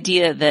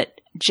idea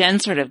that Jen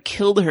sort of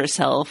killed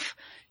herself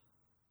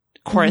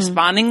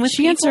corresponding with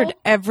She people. answered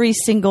every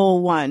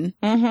single one.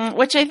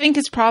 Which I think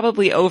is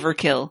probably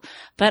overkill.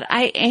 But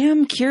I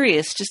am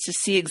curious just to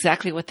see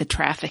exactly what the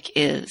traffic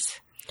is.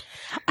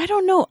 I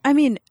don't know. I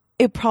mean,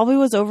 it probably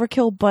was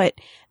overkill, but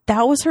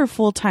that was her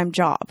full-time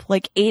job.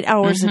 Like 8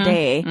 hours a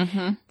day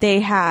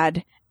they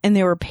had, and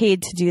they were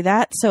paid to do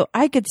that. So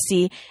I could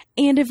see,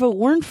 and if it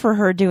weren't for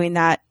her doing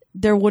that,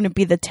 there wouldn't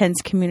be the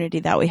TENS community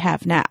that we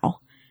have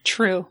now.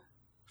 True.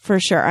 For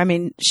sure. I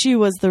mean, she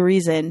was the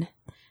reason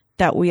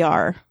that we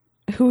are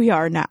who we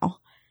are now.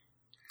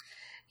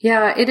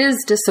 Yeah, it is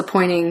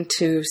disappointing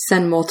to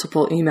send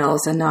multiple emails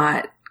and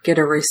not get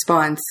a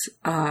response.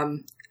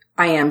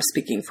 I am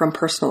speaking from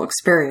personal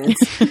experience.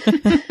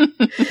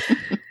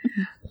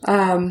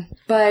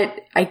 But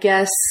I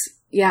guess,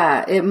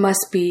 yeah, it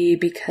must be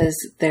because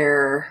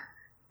their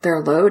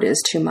load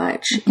is too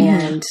much.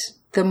 And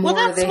the more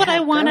that's what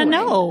I want to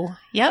know.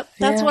 Yep.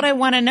 That's what I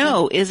want to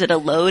know. Is it a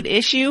load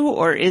issue,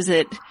 or is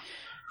it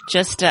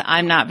just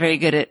I'm not very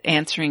good at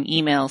answering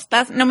emails?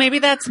 Maybe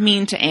that's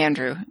mean to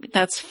Andrew.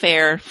 That's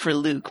fair for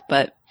Luke,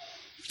 but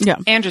yeah,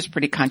 Andrew's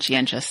pretty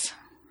conscientious.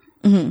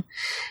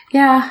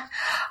 Yeah.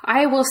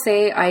 I will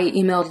say I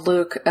emailed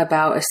Luke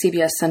about a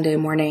CBS Sunday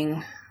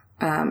Morning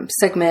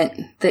segment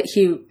that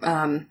he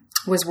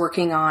was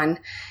working on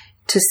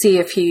to see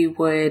if he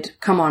would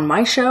come on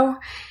my show.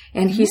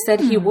 And he said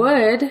he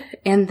would.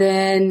 And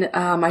then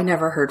I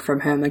never heard from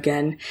him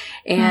again.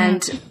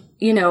 And,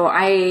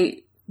 I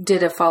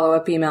did a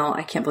follow-up email.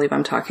 I can't believe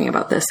I'm talking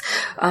about this.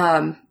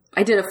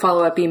 I did a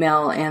follow-up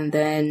email, and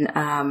then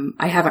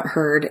I haven't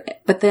heard.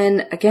 But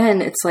then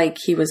again, it's like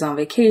he was on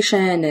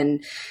vacation,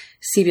 and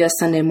CBS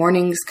Sunday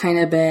Morning's kind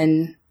of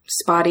been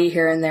spotty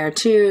here and there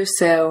too.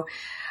 So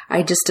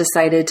I just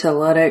decided to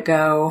let it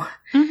go,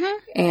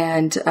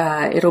 and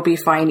it'll be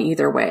fine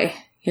either way.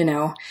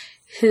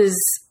 His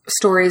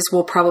stories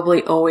will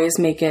probably always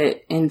make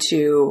it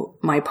into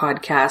my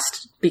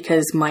podcast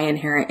because my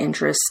inherent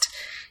interest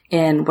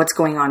in what's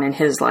going on in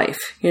his life,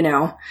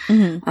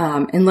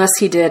 unless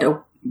he did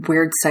a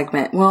weird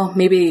segment. Well,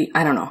 maybe,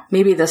 I don't know,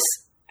 maybe this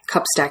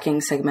cup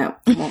stacking segment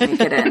won't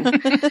make it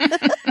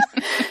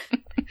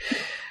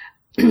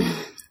in.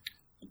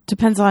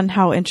 Depends on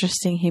how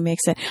interesting he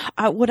makes it.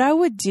 What I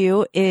would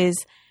do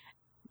is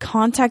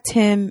contact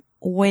him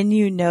when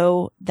you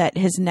know that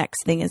his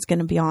next thing is going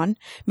to be on.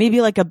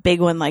 Maybe like a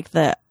big one like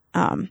the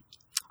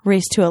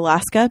Race to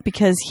Alaska,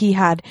 because he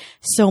had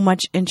so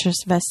much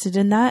interest vested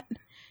in that.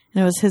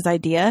 and it was his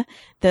idea,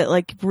 that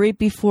like right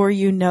before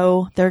you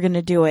know they're going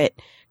to do it,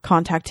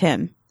 contact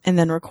him and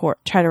then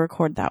try to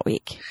record that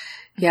week.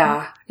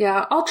 Yeah.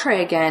 Yeah. I'll try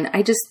again.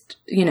 I just,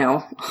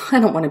 I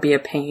don't want to be a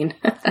pain.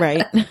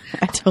 Right.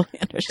 I totally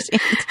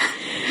understand.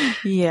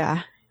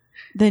 Yeah.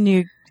 Then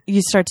you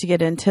start to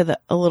get into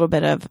a little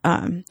bit of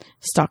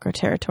stalker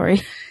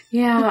territory.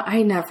 Yeah.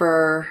 I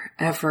never,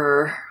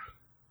 ever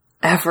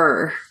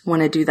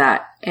want to do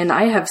that. And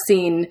I have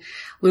seen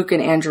Luke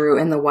and Andrew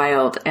in the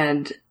wild,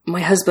 and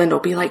my husband will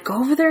be like, go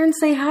over there and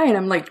say hi. And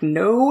I'm like,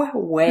 no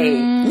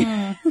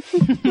way.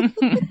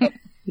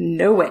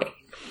 No way.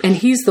 And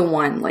he's the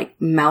one like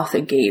mouth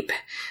agape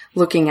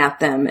looking at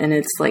them. And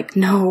it's like,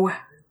 no,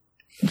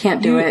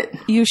 can't do it.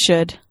 You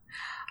should.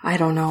 I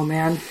don't know,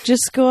 man.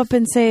 Just go up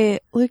and say,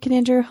 Luke and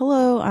Andrew,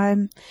 hello,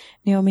 I'm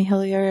Naomi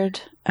Hilliard.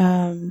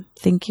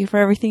 Thank you for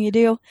everything you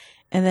do.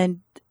 And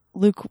then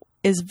Luke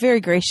is very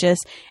gracious,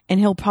 and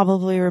he'll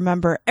probably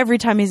remember every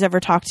time he's ever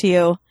talked to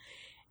you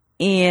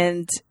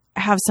and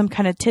have some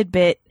kind of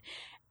tidbit,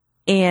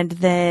 and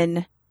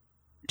then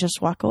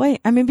just walk away.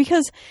 I mean,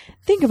 because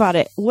think about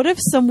it. What if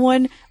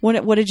someone,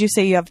 what did you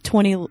say? You have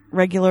 20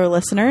 regular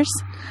listeners.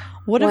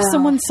 What if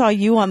someone saw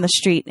you on the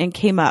street and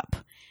came up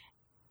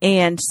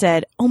and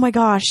said, oh my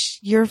gosh,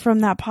 you're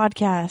from that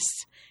podcast?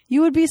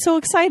 You would be so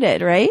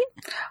excited, right?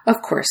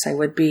 Of course I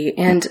would be.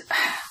 And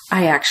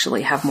I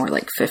actually have more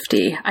like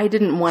 50. I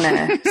didn't want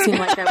to seem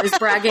like I was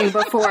bragging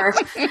before.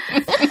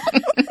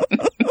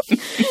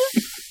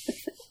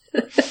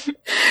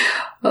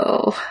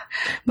 Oh,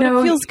 but no.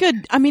 It feels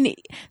good. I mean,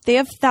 they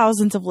have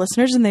thousands of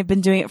listeners and they've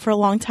been doing it for a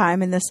long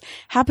time, and this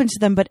happened to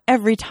them, but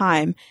every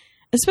time,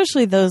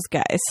 especially those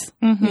guys,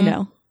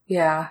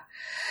 Yeah.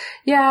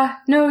 Yeah.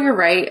 No, you're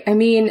right. I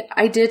mean,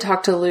 I did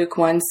talk to Luke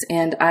once,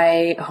 and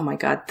oh my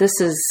God,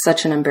 this is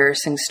such an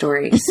embarrassing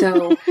story.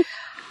 So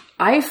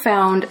I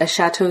found a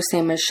Chateau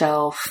Ste.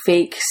 Michelle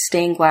fake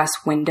stained glass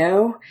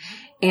window,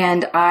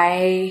 and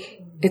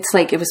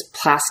it was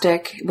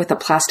plastic with a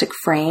plastic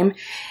frame,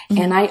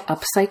 and I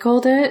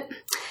upcycled it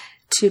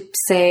to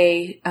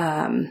say,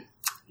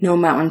 no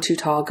mountain too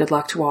tall, good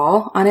luck to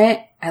all on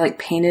it. I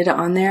painted it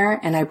on there,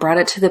 and I brought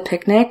it to the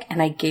picnic,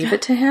 and I gave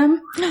it to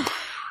him.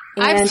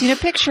 I've seen a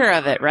picture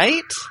of it,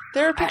 right?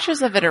 There are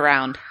pictures of it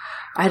around.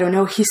 I don't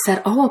know. He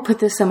said, oh, I'll put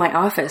this in my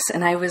office.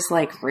 And I was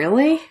like,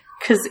 really?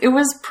 Because it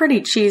was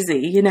pretty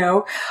cheesy,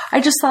 I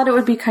just thought it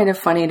would be kind of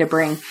funny to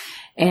bring.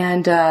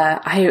 And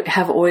I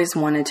have always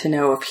wanted to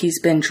know if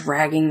he's been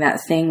dragging that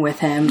thing with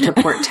him to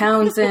Port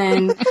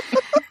Townsend,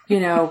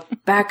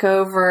 back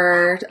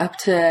over up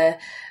to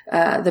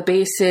the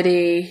Bay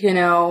City,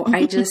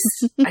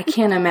 I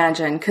can't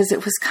imagine, because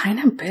it was kind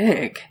of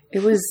big.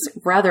 It was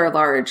rather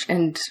large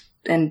and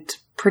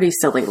pretty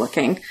silly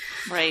looking.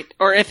 Right.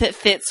 Or if it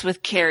fits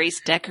with Carrie's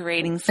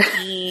decorating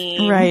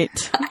scheme. Right.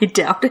 I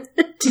doubt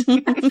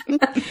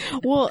it.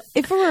 Well,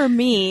 if it were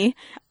me,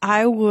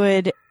 I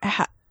would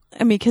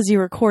because he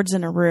records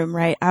in a room,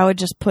 right? I would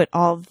just put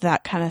all of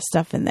that kind of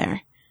stuff in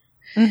there.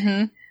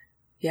 Mm-hmm.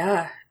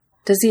 Yeah.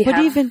 Does he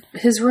have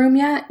his room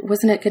yet?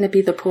 Wasn't it going to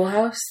be the pool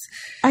house?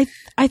 I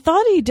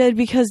thought he did,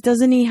 because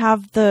doesn't he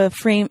have the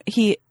frame?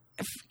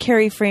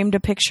 Carrie framed a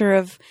picture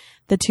of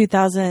the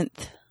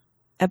 2000th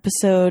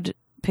episode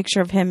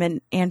picture of him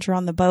and Andrew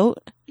on the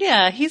boat.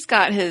 Yeah, he's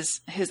got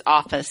his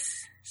office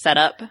set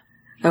up.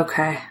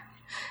 Okay.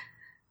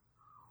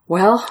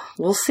 Well,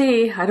 we'll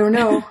see. I don't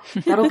know.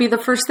 That'll be the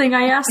first thing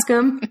I ask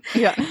him.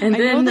 Yeah. And I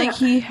know that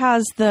he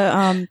has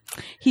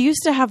he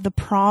used to have the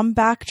prom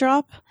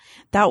backdrop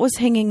that was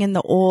hanging in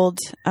the old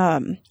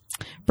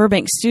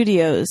Burbank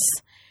studios,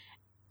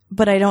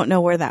 but I don't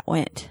know where that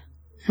went.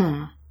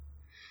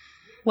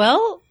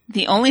 Well,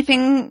 the only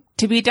thing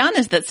to be done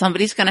is that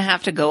somebody's going to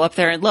have to go up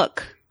there and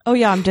look. Oh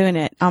yeah, I'm doing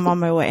it. I'm on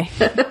my way.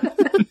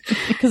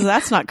 Because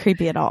that's not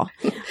creepy at all.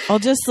 I'll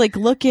just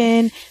look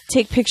in,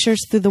 take pictures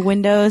through the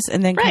windows,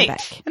 and then come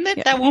back. And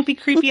that won't be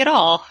creepy at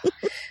all.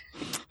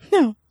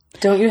 No.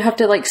 Don't you have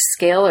to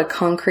scale a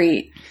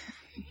concrete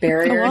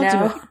barrier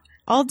now?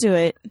 I'll do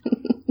it.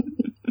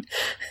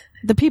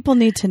 The people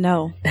need to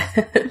know.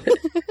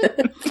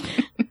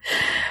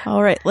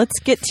 All right, let's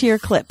get to your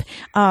clip.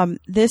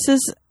 This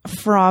is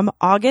from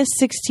August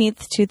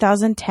 16th,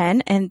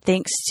 2010, and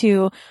thanks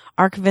to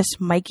archivist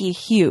Mikey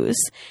Hughes.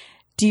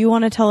 Do you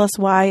want to tell us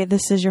why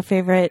this is your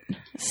favorite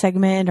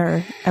segment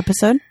or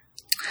episode?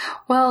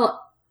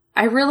 Well,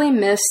 I really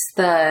miss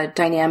the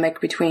dynamic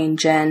between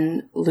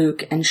Jen,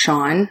 Luke, and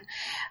Sean.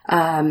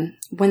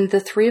 When the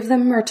three of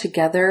them are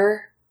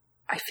together,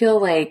 I feel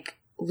like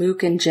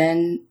Luke and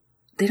Jen,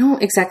 they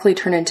don't exactly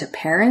turn into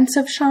parents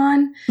of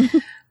Sean,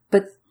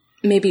 but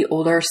maybe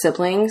older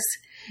siblings.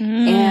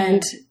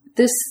 And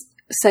this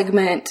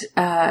segment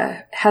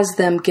has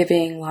them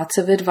giving lots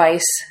of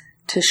advice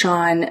to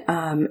Sean,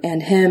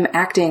 and him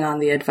acting on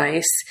the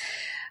advice.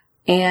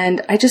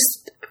 And I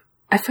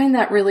find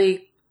that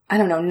really, I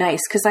don't know,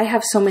 nice, because I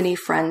have so many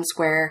friends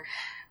where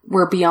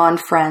we're beyond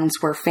friends,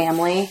 we're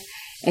family,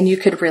 and you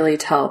could really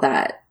tell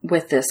that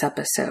with this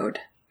episode.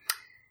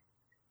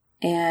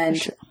 And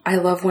I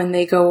love when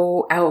they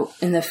go out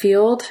in the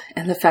field,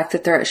 and the fact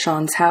that they're at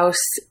Sean's house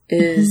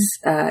is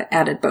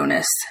added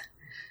bonus.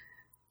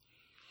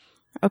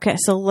 Okay,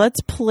 so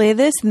let's play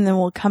this, and then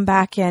we'll come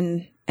back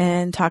and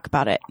talk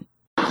about it.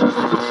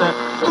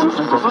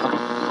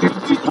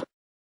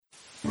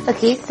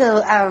 Okay,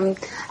 so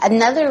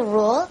another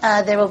rule,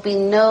 there will be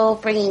no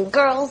bringing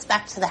girls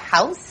back to the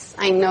house.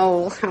 I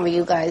know how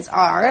you guys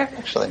are.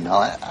 Actually, no,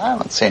 I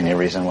don't see any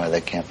reason why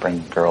they can't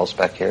bring girls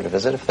back here to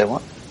visit if they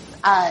want.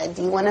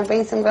 Do you want to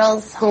bring some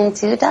girls home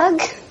too,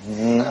 Doug?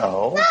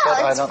 No, it's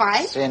I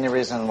don't see any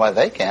reason why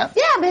they can't.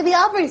 Yeah, maybe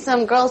I'll bring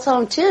some girls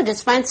home too.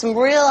 Just find some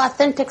real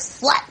authentic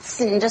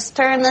sluts and just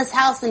turn this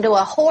house into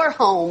a whore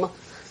home.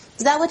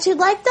 Is that what you'd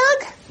like,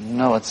 Doug?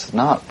 No, it's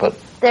not, but...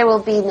 There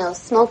will be no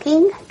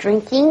smoking,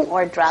 drinking,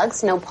 or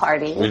drugs, no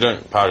partying. We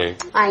don't party.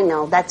 I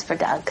know, that's for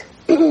Doug.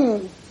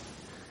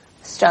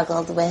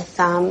 Struggled with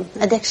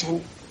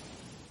addiction.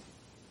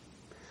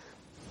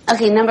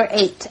 Okay, number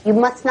 8. You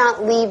must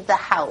not leave the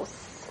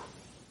house.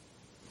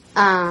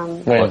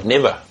 What?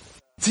 Never.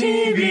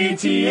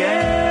 TBTL.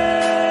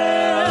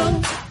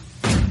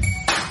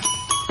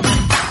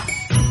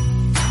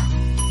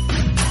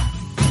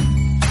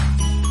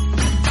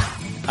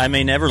 I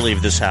may never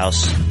leave this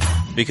house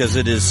because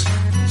it is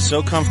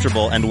so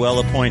comfortable and well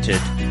appointed.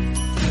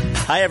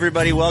 Hi,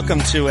 everybody. Welcome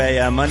to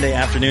a Monday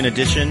afternoon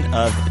edition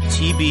of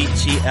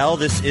TBTL.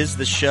 This is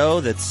the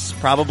show that's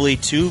probably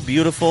too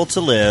beautiful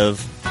to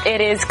live.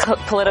 It is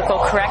political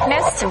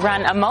correctness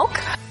run amok.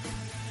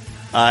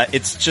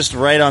 It's just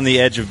right on the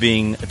edge of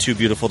being too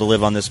beautiful to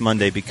live on this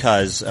Monday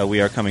because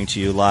we are coming to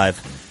you live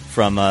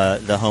from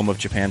the home of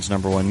Japan's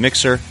 #1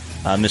 mixer,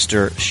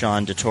 Mr.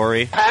 Sean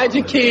Dettori. Hide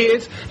your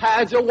kids,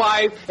 hide your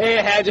wife,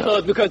 and hide your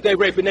husband because they're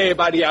raping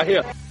everybody out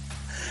here.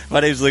 My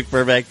name is Luke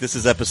Burbank. This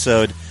is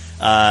episode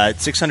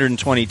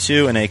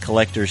 622 in a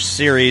collector's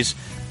series.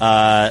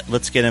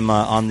 Let's get him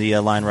on the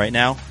line right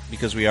now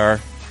because we are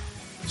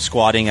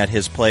squatting at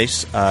his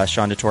place.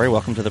 Sean Dettori,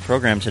 welcome to the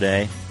program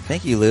today.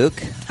 Thank you,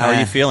 Luke. How are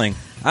you feeling?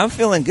 I'm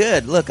feeling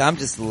good. Look, I'm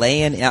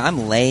laying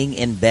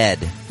in bed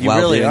while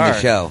really doing are. the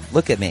show.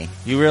 Look at me.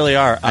 You really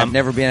are. I've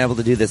never been able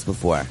to do this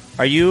before.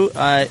 Are you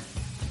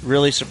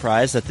really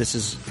surprised that this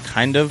is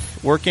kind of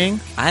working?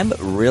 I'm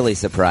really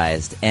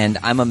surprised, and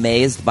I'm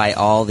amazed by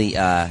all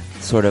the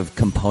sort of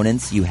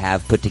components you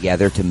have put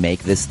together to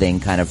make this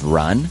thing kind of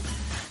run.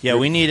 Yeah,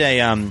 we need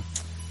a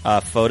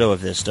photo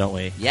of this, don't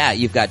we? Yeah,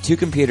 you've got 2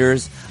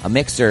 computers, a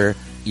mixer,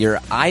 your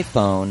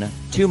iPhone,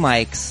 2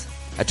 mics,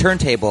 a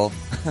turntable.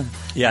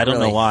 Yeah, I don't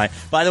know why.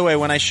 By the way,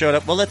 when I showed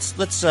up, well, let's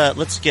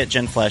get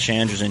Jen Flash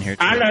Andrews in here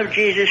too. I love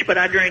Jesus, but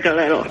I drink a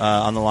little.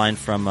 On the line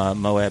from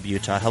Moab,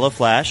 Utah. Hello,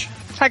 Flash.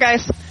 Hi,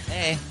 guys.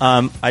 Hey.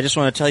 I just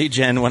want to tell you,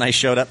 Jen, when I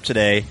showed up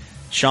today,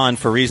 Sean,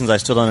 for reasons I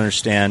still don't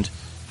understand,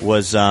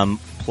 was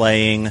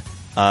playing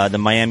the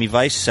Miami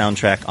Vice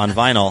soundtrack on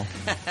vinyl.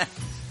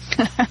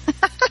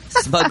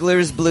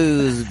 Smuggler's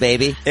Blues,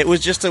 baby. It was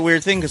just a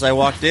weird thing because I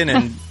walked in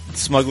and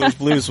Smuggler's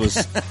Blues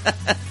was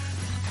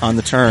on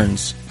the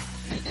turns.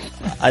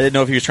 I didn't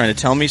know if he was trying to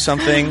tell me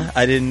something.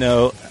 I didn't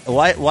know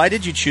why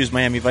did you choose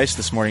Miami Vice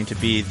this morning to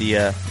be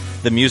the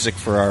music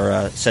for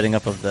our setting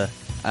up of the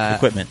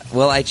equipment?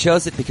 Well, I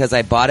chose it because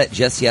I bought it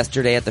just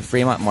yesterday at the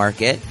Fremont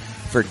Market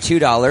for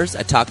 $2.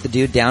 I talked the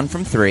dude down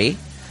from $3.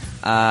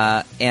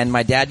 And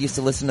my dad used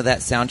to listen to that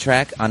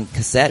soundtrack on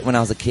cassette when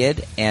I was a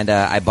kid, and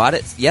I bought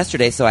it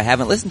yesterday, so I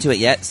haven't listened to it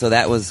yet. So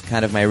that was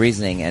kind of my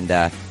reasoning,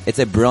 and it's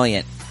a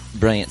brilliant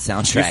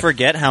soundtrack. You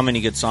forget how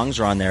many good songs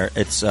are on there.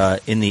 It's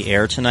In the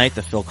Air Tonight,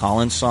 the Phil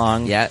Collins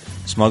song. Yeah.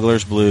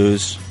 Smuggler's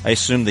Blues. I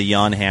assume the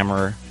Jan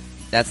Hammer.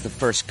 That's the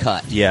first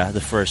cut. Yeah,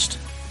 the first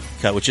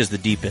cut, which is the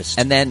deepest.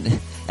 And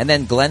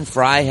then Glenn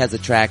Frey has a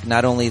track,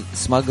 not only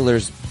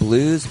Smuggler's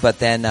Blues, but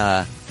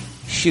then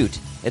Shoot.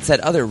 It's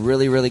that other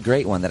really, really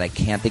great one that I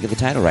can't think of the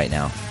title right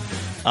now.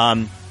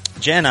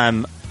 Jen,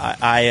 I'm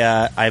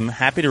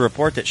happy to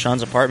report that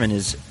Sean's apartment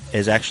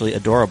is actually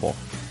adorable.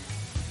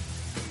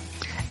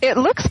 It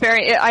looks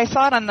I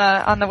saw it on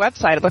the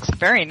website. It looks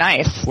very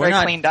nice. Very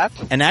cleaned up.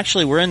 And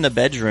actually, we're in the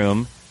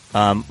bedroom.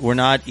 We're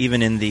not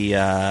even in the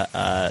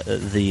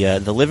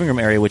living room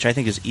area, which I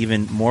think is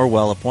even more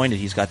well appointed.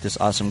 He's got this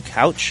awesome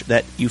couch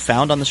that you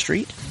found on the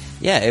street.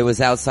 Yeah, it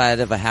was outside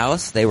of a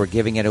house. They were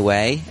giving it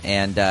away,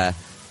 and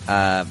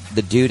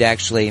the dude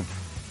actually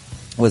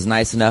was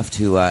nice enough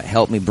to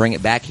help me bring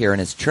it back here in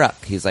his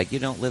truck. He's like, "You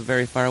don't live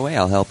very far away.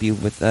 I'll help you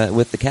with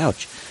the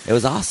couch." It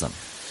was awesome.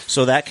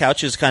 So that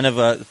couch is kind of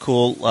a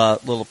cool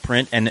little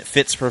print, and it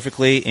fits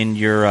perfectly in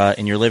your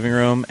living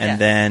room. And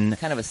then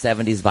kind of a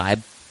 70s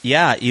vibe.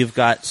 Yeah, you've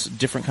got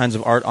different kinds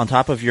of art on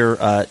top of your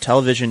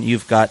television.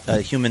 You've got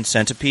a human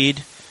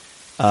centipede.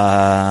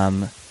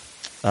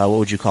 What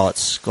would you call it?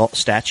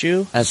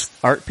 Statue?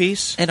 Art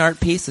piece? An art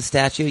piece, a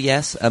statue.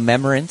 Yes, a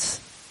memorance.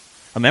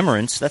 A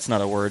memorance? That's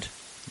not a word.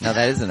 No,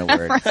 that isn't a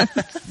word.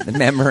 The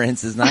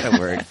memorance is not a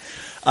word.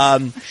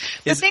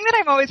 The thing that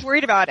I'm always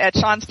worried about at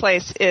Sean's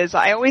place is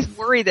I always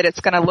worry that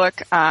it's going to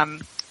look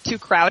too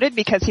crowded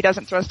because he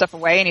doesn't throw stuff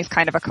away and he's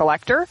kind of a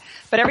collector.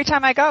 But every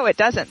time I go, it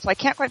doesn't. So I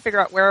can't quite figure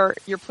out where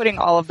you're putting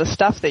all of the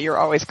stuff that you're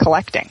always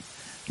collecting.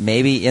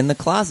 Maybe in the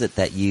closet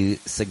that you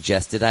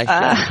suggested I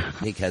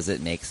should, because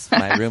it makes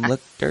my room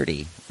look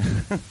dirty.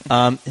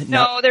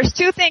 No, there's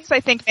two things I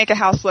think make a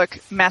house look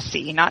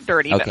messy, not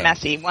dirty, but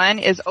messy. One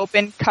is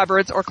open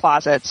cupboards or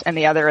closets, and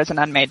the other is an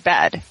unmade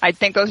bed. I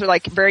think those are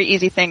like very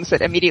easy things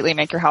that immediately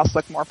make your house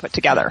look more put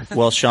together.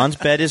 Well, Sean's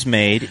bed is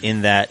made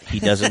in that he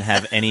doesn't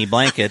have any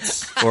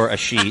blankets or a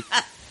sheet.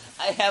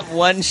 I have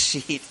one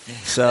sheet.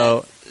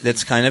 So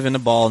that's kind of in a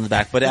ball in the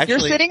back. But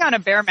actually, you're sitting on a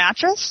bare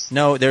mattress?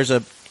 No, there's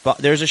a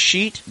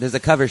sheet. There's a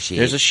cover sheet.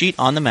 There's a sheet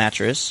on the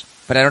mattress.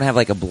 But I don't have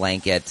like a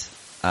blanket.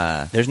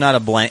 There's not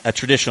a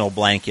traditional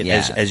blanket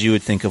as you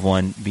would think of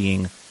one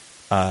being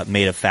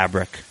made of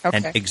fabric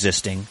and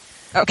existing.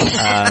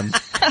 Okay.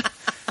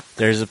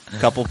 There's a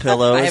couple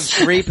pillows. I have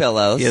 3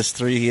 pillows. He has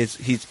 3.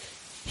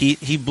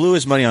 He blew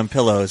his money on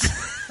pillows.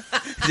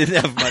 Didn't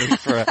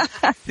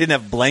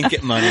have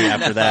blanket money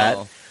after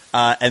that.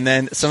 And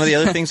then some of the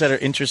other things that are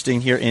interesting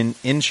here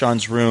in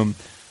Sean's room.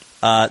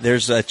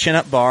 There's a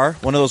chin-up bar,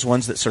 one of those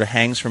ones that sort of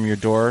hangs from your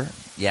door.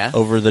 Yeah.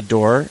 Over the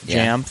door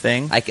jam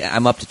thing.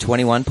 I'm up to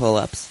 21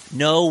 pull-ups.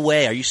 No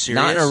way. Are you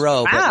serious? Not in a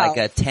row, but like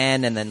a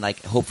 10 and then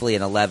like hopefully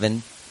an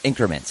 11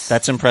 increments.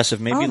 That's impressive.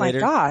 Maybe my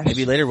gosh.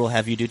 Maybe later we'll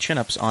have you do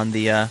chin-ups on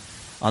the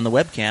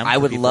webcam. I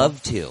would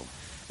love to.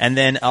 And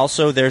then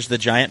also there's the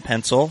giant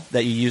pencil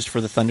that you used for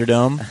the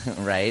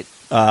Thunderdome. Right.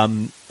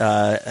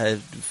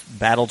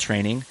 Battle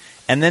training.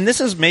 And then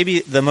this is maybe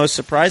the most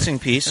surprising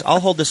piece. I'll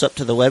hold this up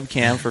to the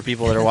webcam for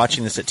people that are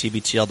watching this at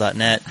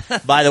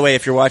tbtl.net. By the way,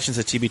 if you're watching this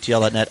at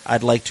tbtl.net,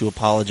 I'd like to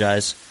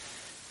apologize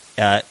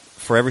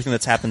for everything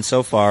that's happened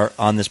so far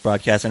on this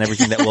broadcast and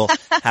everything that will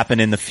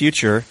happen in the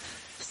future.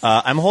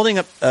 I'm holding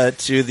up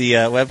to the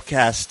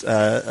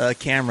webcast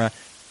camera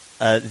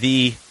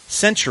the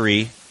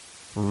Century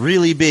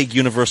really big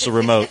universal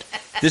remote.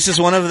 This is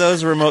one of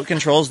those remote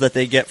controls that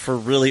they get for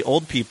really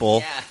old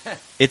people. Yeah.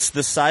 It's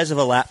the size of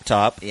a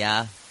laptop.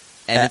 Yeah.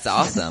 And it's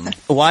awesome.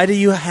 Why do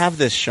you have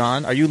this,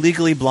 Sean? Are you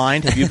legally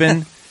blind? Have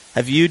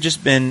you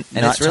just been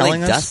and not it's really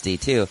telling us? Dusty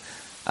too.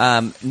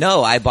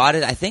 No, I bought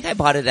it. I think I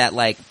bought it at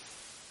like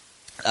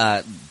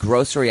a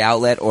grocery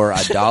outlet or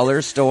a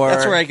dollar store.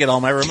 That's where I get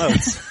all my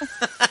remotes.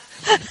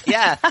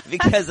 Yeah,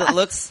 because it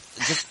looks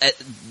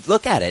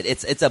look at it.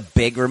 It's a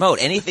big remote.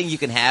 Anything you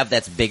can have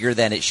that's bigger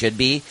than it should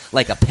be,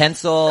 like a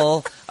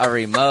pencil, a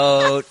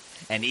remote,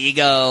 an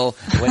Ego,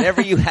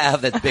 whatever you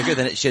have that's bigger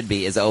than it should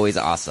be is always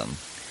awesome.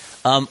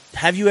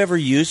 Have you ever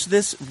used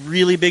this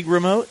really big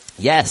remote?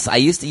 Yes, I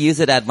used to use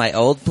it at my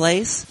old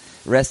place.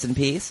 Rest in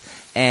peace.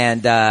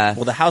 And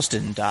well, the house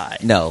didn't die.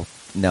 No,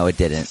 it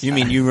didn't. You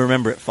mean you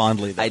remember it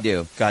fondly, though. I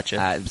do.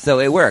 Gotcha. So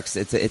it works.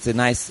 It's a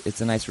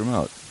nice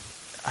remote.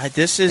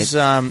 This is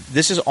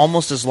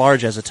almost as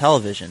large as a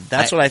television.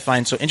 That's what I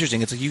find so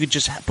interesting. It's like you could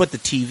just put the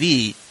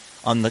TV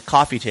on the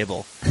coffee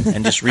table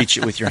and just reach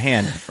it with your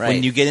hand. Right.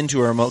 When you get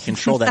into a remote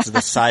control, that's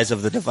the size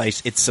of the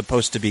device it's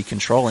supposed to be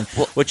controlling.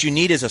 Well, what you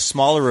need is a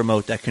smaller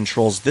remote that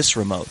controls this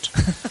remote.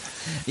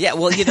 Yeah,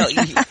 well,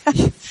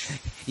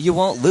 you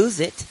won't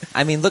lose it.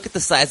 I mean, look at the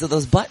size of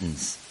those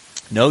buttons.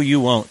 No, you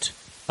won't.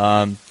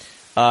 And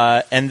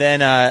then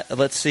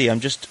let's see. I'm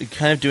just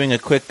kind of doing a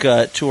quick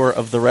tour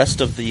of the rest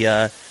of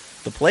the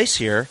place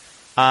here.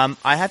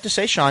 I have to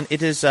say, Sean,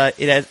 it is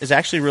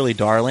actually really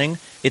darling.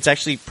 It's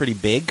actually pretty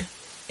big.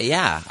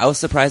 Yeah, I was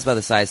surprised by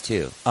the size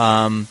too.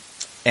 And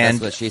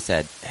that's what she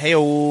said. Hey,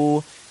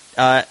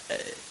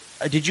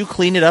 did you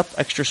clean it up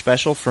extra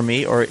special for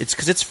me, or it's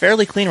because it's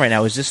fairly clean right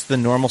now? Is this the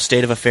normal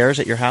state of affairs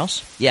at your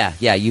house? Yeah.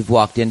 You've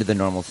walked into the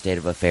normal state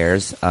of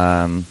affairs.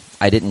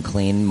 I didn't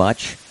clean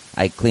much.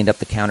 I cleaned up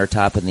the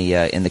countertop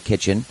in the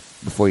kitchen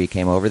before you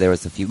came over. There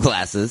was a few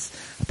glasses.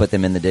 I put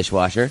them in the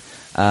dishwasher.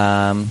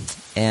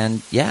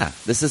 And yeah,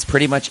 this is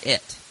pretty much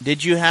it.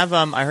 Did you have,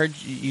 I heard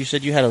you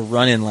said you had a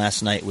run-in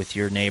last night with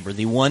your neighbor.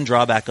 The one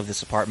drawback of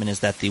this apartment is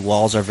that the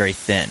walls are very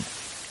thin.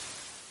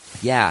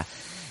 Yeah,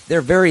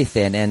 they're very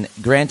thin. And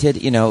granted,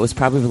 it was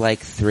probably like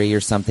 3 or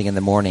something in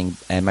the morning,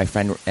 and my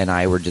friend and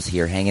I were just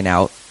here hanging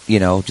out,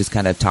 just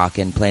kind of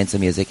talking, playing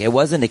some music. It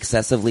wasn't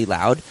excessively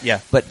loud.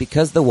 Yeah. But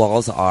because the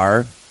walls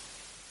are,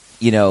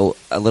 a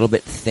little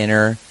bit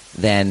thinner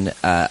than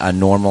a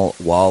normal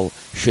wall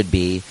should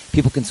be,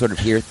 people can sort of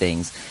hear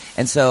things.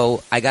 And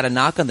so I got a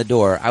knock on the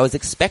door. I was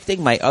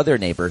expecting my other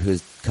neighbor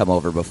who's come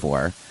over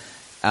before.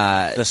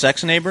 The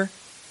sex neighbor?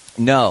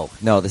 No,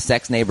 the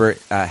sex neighbor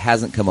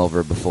hasn't come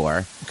over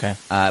before. Okay.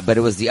 But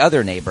it was the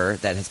other neighbor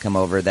that has come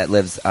over that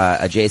lives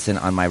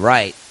adjacent on my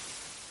right.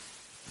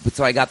 But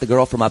so I got the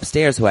girl from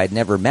upstairs who I'd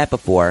never met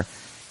before,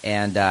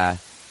 and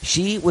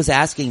she was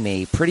asking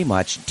me pretty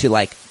much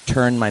to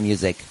turn my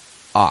music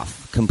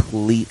off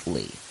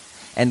completely.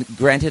 And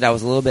granted, I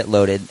was a little bit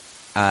loaded,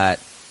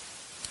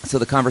 so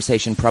the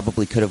conversation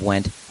probably could have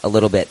went a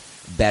little bit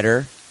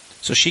better.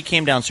 So she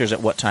came downstairs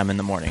at what time in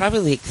the morning?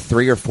 Probably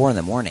 3 or 4 in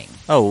the morning.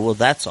 Oh, well,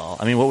 that's all.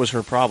 I mean, what was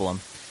her problem?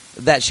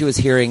 that she was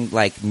hearing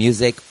like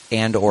music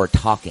and or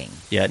talking.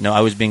 Yeah, no,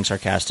 I was being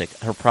sarcastic.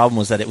 Her problem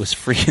was that it was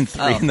freaking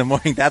 3 in the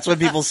morning. That's when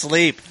people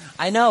sleep.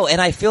 I know, and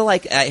I feel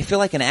like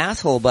an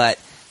asshole, but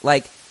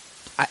like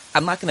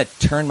I'm not going to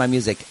turn my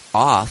music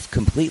off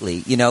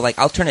completely. You know, like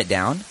I'll turn it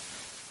down,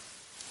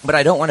 but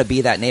I don't want to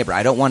be that neighbor.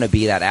 I don't want to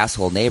be that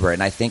asshole neighbor,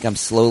 and I think I'm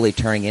slowly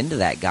turning into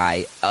that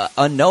guy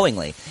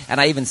unknowingly. And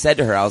I even said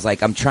to her, I was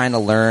like, I'm trying to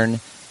learn,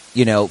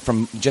 you know,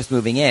 from just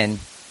moving in.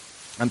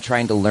 I'm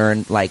trying to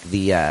learn like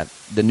the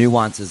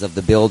nuances of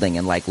the building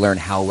and like learn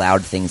how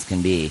loud things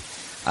can be.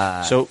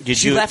 So did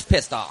she left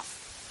pissed off.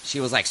 She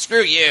was like,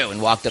 "Screw you,"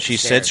 and walked up. She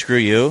said, "Screw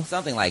you,"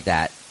 something like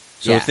that.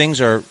 So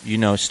things are, you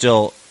know,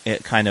 still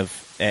kind of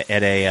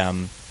at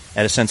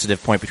a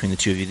sensitive point between the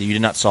two of you. That you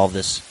did not solve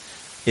this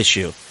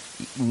issue.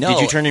 No. Did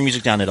you turn your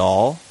music down at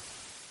all?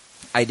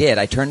 I did.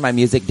 I turned my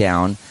music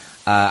down.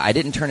 I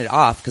didn't turn it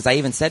off because I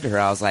even said to her,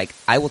 I was like,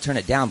 "I will turn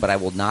it down, but I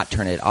will not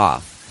turn it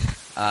off."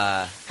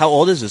 How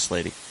old is this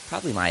lady?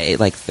 Probably my age,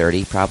 like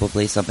 30,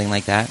 probably, something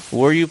like that.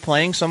 Were you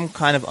playing some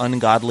kind of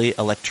ungodly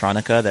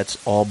electronica that's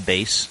all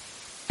bass?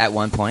 At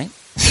one point.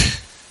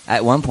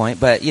 At one point.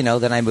 But, you know,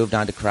 then I moved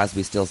on to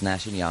Crosby, Stills,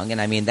 Nash & Young,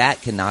 and I mean,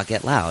 that cannot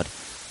get loud.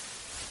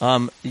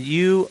 I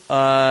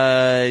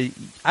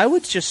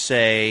would just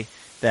say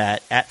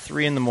that at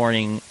 3 in the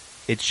morning,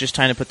 it's just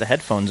time to put the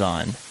headphones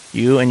on.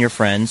 You and your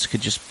friends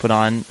could just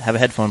have a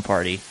headphone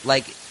party.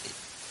 Like...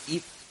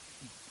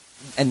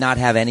 And not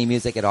have any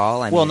music at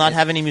all? Not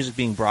have any music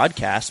being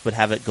broadcast, but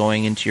have it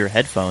going into your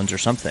headphones or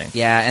something.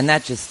 Yeah, and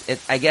that just...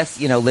 I guess,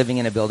 you know, living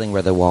in a building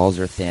where the walls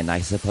are thin,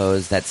 I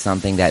suppose that's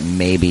something that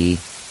maybe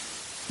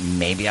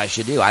I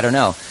should do. I don't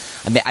know.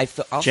 I mean,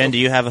 Jen, do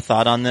you have a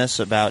thought on this?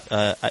 About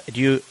I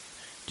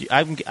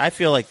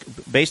feel like,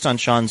 based on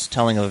Sean's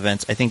telling of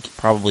events, I think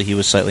probably he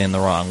was slightly in the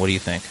wrong. What do you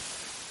think?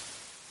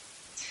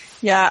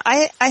 Yeah,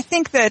 I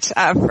think that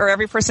for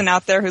every person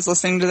out there who's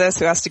listening to this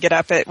who has to get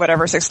up at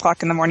whatever 6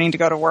 o'clock in the morning to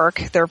go to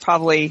work, they're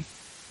probably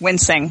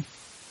wincing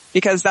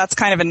because that's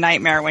kind of a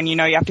nightmare when you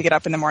know you have to get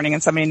up in the morning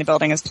and somebody in the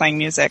building is playing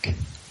music.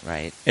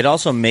 Right. It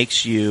also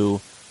makes you,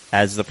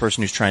 as the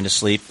person who's trying to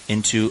sleep,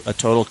 into a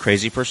total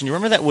crazy person. You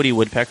remember that Woody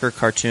Woodpecker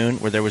cartoon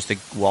where there was the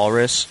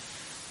walrus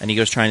and he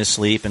goes trying to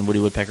sleep and Woody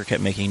Woodpecker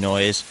kept making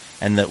noise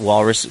and the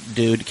walrus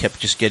dude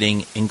kept just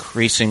getting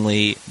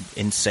increasingly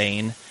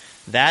insane?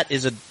 That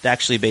is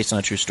actually based on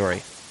a true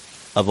story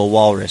of a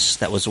walrus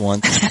that was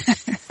once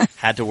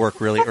had to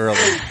work really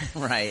early,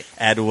 right?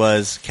 And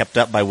was kept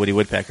up by Woody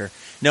Woodpecker.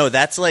 No,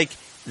 that's like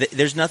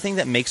there's nothing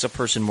that makes a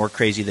person more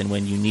crazy than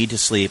when you need to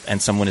sleep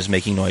and someone is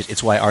making noise.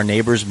 It's why our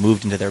neighbors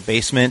moved into their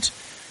basement.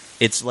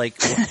 It's like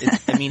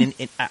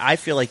I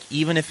feel like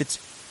even if it's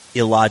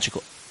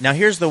illogical. Now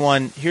here's the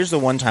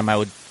one time I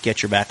would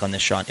get your back on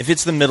this, Sean. If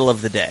it's the middle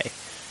of the day.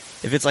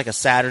 If it's like a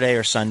Saturday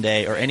or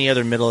Sunday or any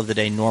other middle of the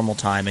day normal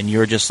time and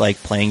you're just like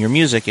playing your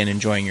music and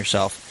enjoying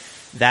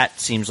yourself, that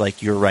seems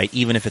like you're right,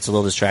 even if it's a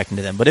little distracting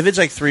to them. But if it's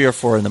like 3 or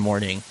 4 in the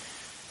morning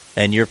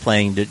and you're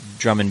playing the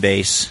drum and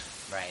bass,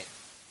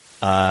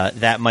 right,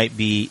 that might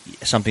be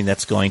something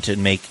that's going to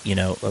make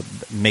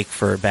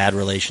for bad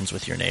relations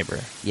with your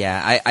neighbor.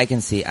 Yeah, I can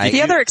see.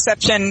 The other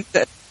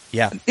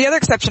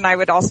exception I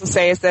would also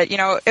say is that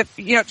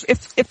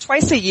if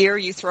twice a year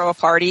you throw a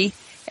party.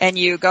 And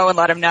you go and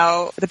let them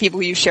know, the people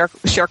who you share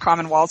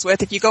common walls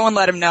with, if you go and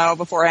let them know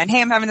beforehand,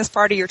 hey, I'm having this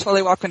party, you're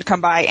totally welcome to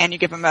come by, and you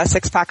give them a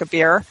 6-pack of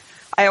beer,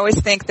 I always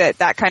think that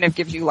kind of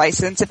gives you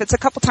license. If it's a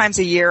couple times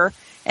a year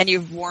and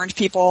you've warned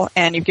people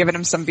and you've given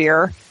them some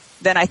beer,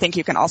 then I think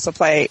you can also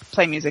play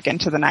music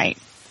into the night.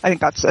 I think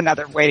that's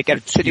another way to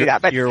do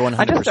that. But you're 100%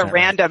 on just a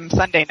random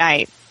Sunday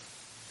night,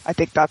 I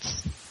think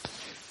that's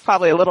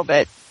probably a little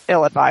bit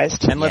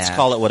ill-advised. And let's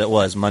call it what it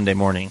was, Monday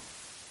morning.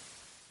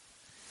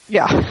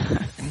 Yeah.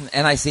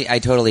 And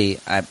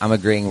I'm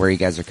agreeing where you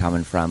guys are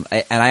coming from.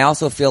 And I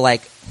also feel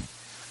like,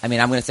 I'm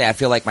going to say I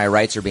feel like my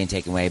rights are being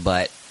taken away,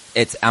 but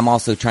I'm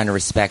also trying to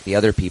respect the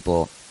other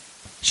people.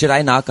 Should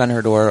I knock on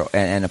her door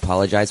and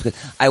apologize? Because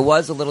I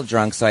was a little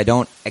drunk, so I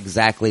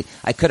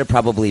could have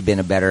probably been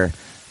a better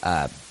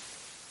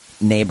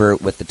neighbor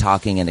with the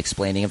talking and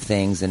explaining of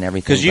things and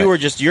everything.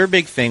 Because your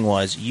big thing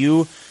was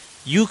you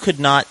could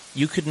not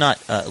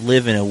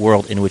live in a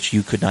world in which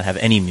you could not have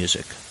any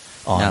music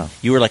on. No.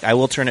 You were like, I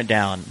will turn it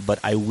down, but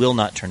I will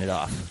not turn it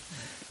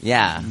off.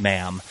 Yeah.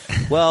 Ma'am.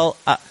 Well,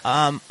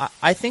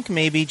 I think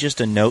maybe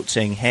just a note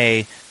saying,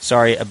 hey,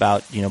 sorry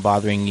about,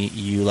 bothering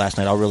you last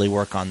night. I'll really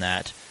work on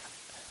that.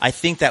 I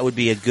think that would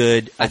be a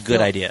good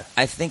idea.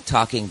 I think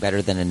talking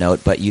better than a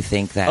note, but you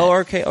think that... Oh,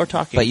 okay, or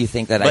talking. But you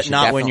think that but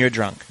not when you're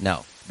drunk.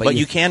 No. But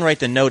you can write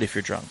the note if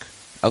you're drunk.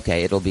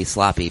 Okay, it'll be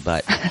sloppy,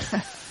 but...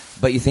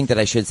 But you think that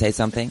I should say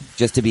something?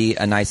 Just to be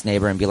a nice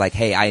neighbor and be like,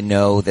 hey, I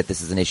know that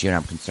this is an issue and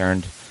I'm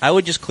concerned. I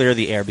would just clear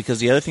the air, because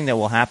the other thing that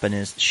will happen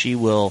is she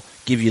will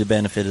give you the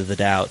benefit of the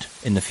doubt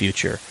in the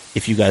future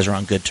if you guys are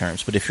on good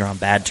terms. But if you're on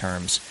bad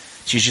terms,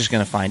 she's just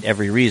going to find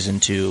every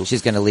reason to...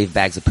 She's going to leave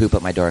bags of poop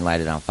at my door and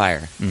light it on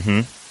fire.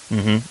 Mm-hmm.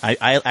 Mm-hmm.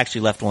 I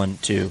actually left one,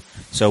 too.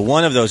 So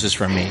one of those is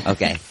from me.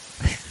 Okay.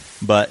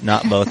 But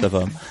not both of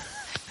them.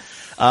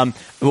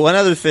 One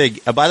other thing,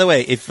 by the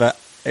way,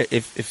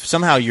 if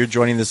somehow you're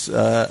joining this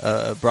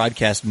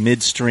broadcast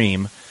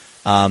midstream,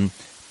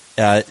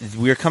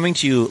 we are coming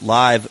to you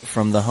live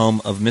from the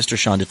home of Mr.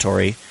 Sean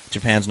Dettori,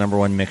 Japan's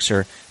 #1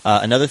 mixer.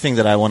 Another thing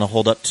that I want to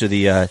hold up to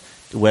the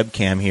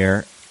webcam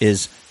here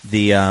is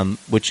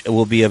which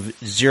will be of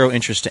zero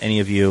interest to any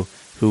of you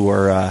who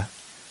are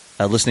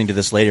listening to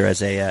this later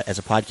as a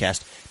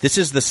podcast. This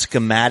is the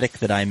schematic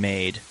that I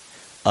made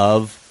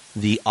of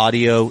the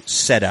audio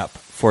setup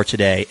for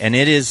today, and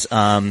it is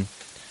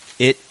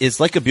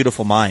like a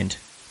beautiful mind,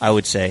 I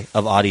would say,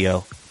 of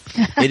audio.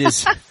 It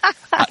is.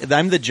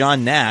 I'm the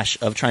John Nash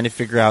of trying to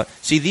figure out.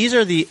 See,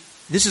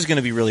 this is going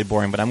to be really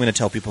boring, but I'm going to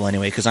tell people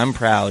anyway because I'm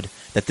proud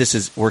that this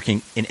is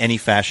working in any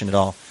fashion at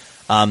all.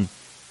 I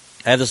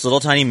have this little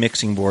tiny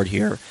mixing board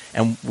here,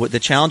 and what the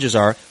challenges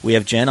are, we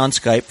have Jen on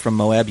Skype from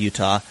Moab,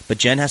 Utah, but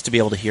Jen has to be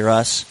able to hear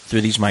us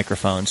through these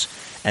microphones,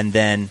 and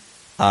then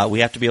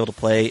we have to be able to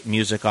play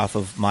music off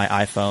of my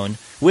iPhone,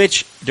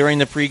 which, during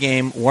the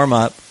pregame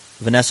warm-up,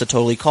 Vanessa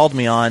totally called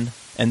me on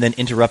and then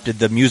interrupted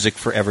the music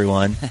for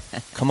everyone.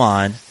 Come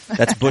on.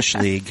 That's Bush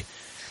League.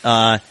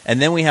 And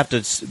then we have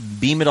to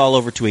beam it all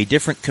over to a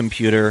different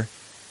computer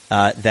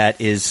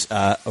that is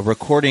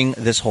recording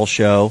this whole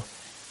show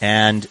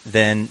and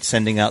then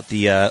sending out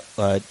the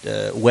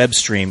web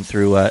stream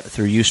through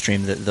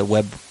Ustream, the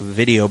web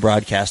video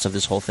broadcast of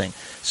this whole thing.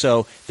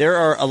 So there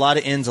are a lot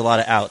of ins, a lot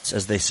of outs,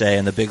 as they say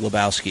in The Big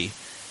Lebowski.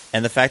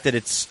 And the fact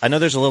that I know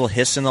there's a little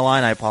hiss in the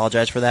line, I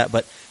apologize for that,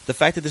 but the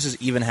fact that this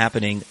is even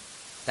happening...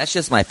 That's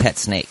just my pet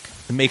snake.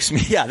 It makes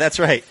me... Yeah, that's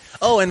right.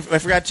 Oh, and I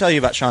forgot to tell you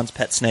about Sean's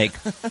pet snake.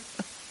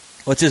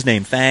 What's his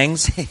name?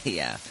 Fangs?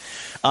 Yeah.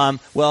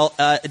 Well,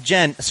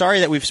 Jen,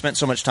 sorry that we've spent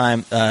so much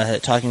time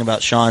talking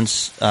about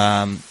Sean's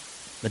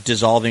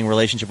dissolving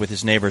relationship with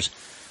his neighbors.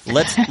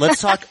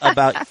 Let's talk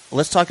about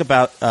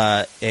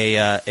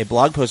a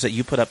blog post that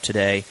you put up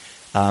today,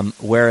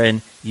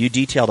 wherein you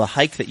detailed a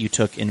hike that you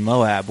took in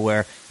Moab,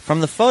 where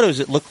from the photos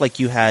it looked like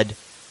you had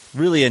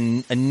really a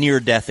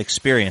near-death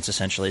experience.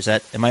 Essentially,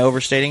 am I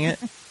overstating it?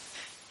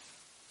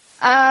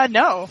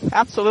 No,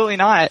 absolutely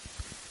not.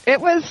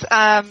 It was.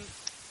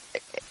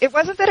 It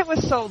wasn't that it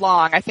was so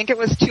long. I think it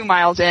was 2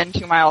 miles in,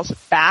 2 miles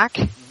back,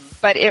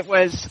 but it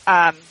was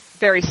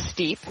very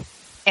steep,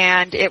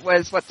 and it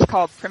was what's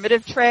called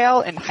primitive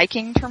trail in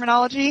hiking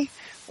terminology,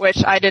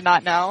 which I did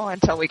not know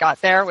until we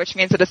got there, which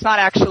means that it's not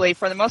actually,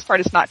 for the most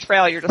part, it's not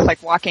trail. You're just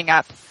like walking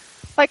up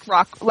like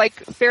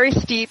very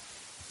steep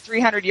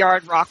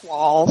 300-yard rock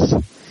walls.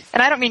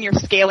 And I don't mean you're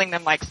scaling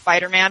them like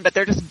Spider-Man, but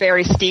they're just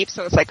very steep,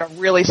 so it's like a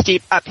really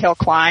steep uphill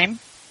climb.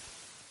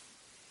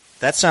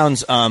 That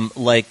sounds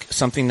like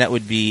something that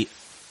would be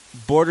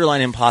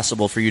borderline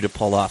impossible for you to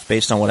pull off,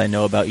 based on what I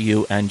know about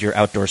you and your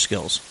outdoor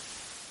skills.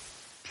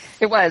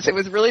 It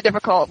was really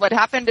difficult. What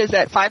happened is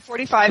at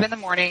 5:45 in the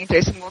morning,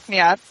 Jason woke me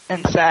up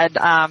and said,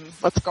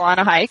 let's go on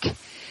a hike.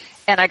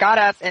 And I got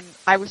up and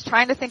I was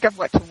trying to think of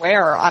what to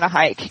wear on a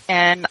hike,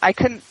 and I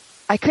couldn't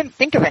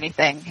think of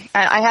anything.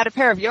 And I had a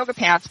pair of yoga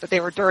pants, but they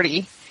were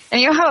dirty.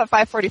 And you know how at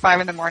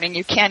 5:45 in the morning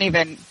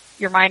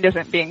your mind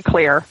isn't being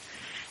clear.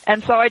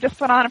 And so I just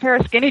put on a pair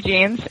of skinny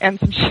jeans and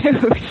some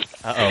shoes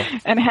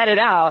and headed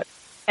out.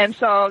 And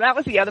so that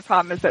was the other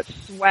problem, is that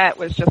sweat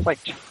was just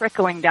like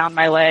trickling down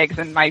my legs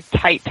and my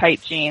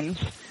tight jeans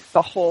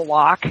the whole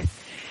walk.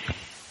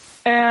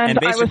 And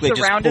basically I was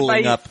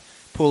surrounded just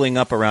pulling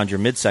up around your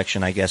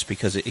midsection, I guess,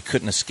 because it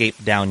couldn't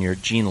escape down your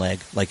jean leg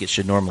like it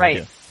should normally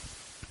do.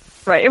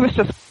 Right. It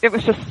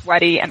was just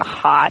sweaty and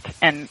hot,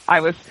 and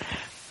I was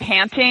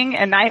panting,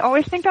 and I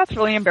always think that's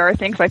really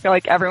embarrassing because I feel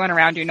like everyone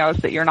around you knows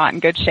that you're not in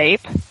good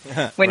shape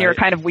when you're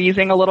kind of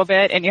wheezing a little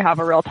bit and you have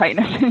a real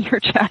tightness in your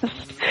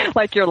chest,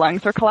 like your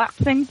lungs are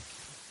collapsing.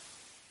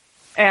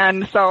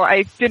 And so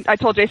I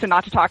told Jason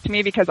not to talk to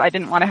me because I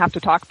didn't want to have to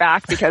talk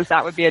back, because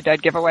that would be a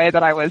dead giveaway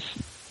that I was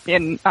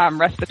in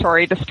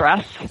respiratory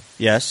distress.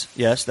 Yes,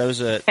 that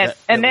was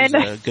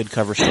a good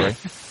cover story.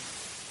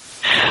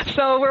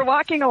 So we're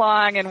walking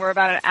along, and we're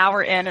about an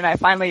hour in, and I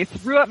finally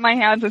threw up my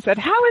hands and said,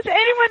 how is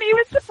anyone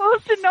even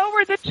supposed to know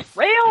where the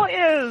trail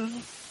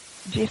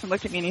is? Jason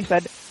looked at me and he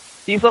said,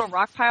 these little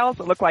rock piles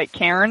that look like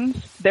cairns,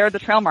 they're the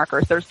trail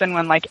markers. There's been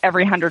one like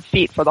every 100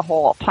 feet for the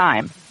whole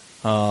time.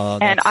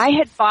 And I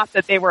had thought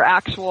that they were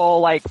actual,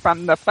 like,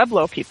 from the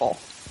Pueblo people.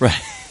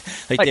 Right.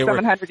 like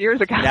 700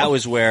 years ago. That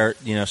was where,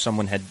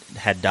 someone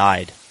had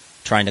died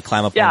trying to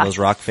climb up one of those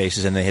rock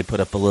faces, and they had put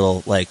up a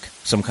little, like,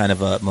 some kind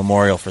of a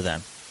memorial for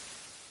them.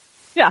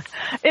 Yeah.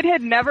 It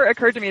had never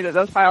occurred to me that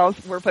those piles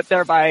were put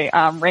there by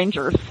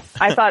rangers.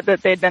 I thought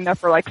that they'd been there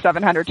for like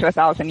 700 to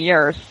 1,000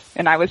 years,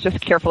 and I was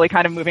just carefully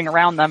kind of moving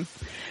around them.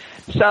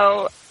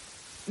 So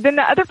then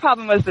the other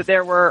problem was that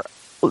there were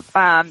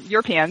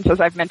Europeans,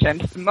 as I've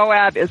mentioned.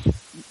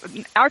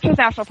 Arches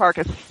National Park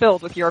is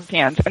filled with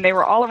Europeans, and they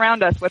were all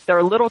around us with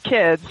their little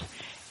kids,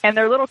 and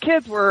their little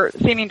kids were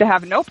seeming to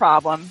have no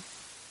problem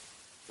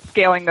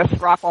scaling this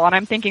rock wall. And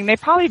I'm thinking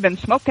they've probably been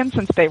smoking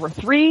since they were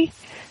 3.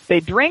 They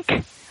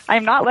drink.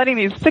 I'm not letting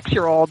these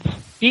 6-year-olds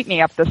beat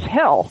me up this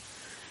hill.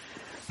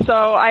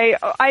 So I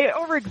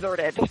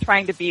overexerted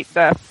trying to beat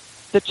the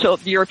the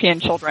European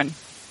children.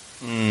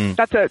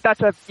 That's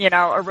a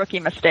a rookie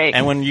mistake.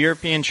 And when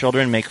European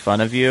children make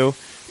fun of you,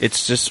 it's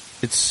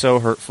so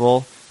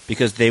hurtful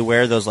because they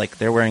wear those, like,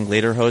 they're wearing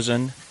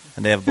lederhosen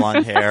and they have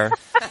blonde hair.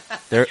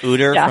 They're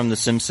Uter from The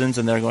Simpsons,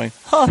 and they're going,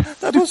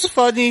 that was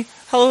funny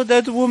how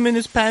that woman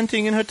is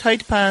panting in her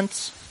tight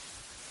pants.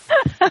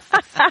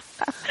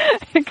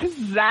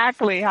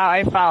 Exactly how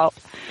I felt.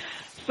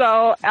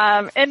 So,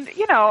 and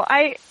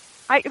I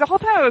the whole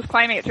time I was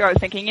climbing it through, I was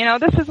thinking,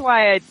 this is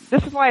why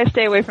I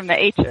stay away from the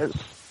H's.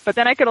 But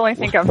then I could only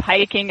think of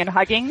hiking and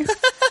hugging.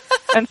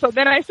 And so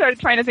then I started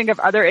trying to think of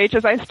other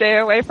H's I stay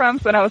away from.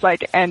 So then I was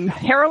like, and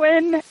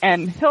heroin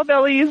and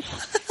hillbillies.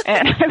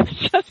 And I was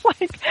just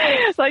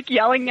like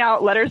yelling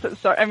out words that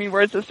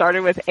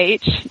started with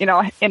H,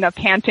 in a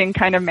panting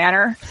kind of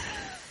manner.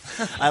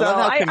 I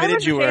love how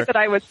committed you were. I would say that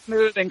I was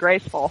smooth and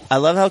graceful. I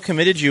love how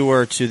committed you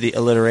were to the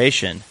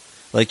alliteration.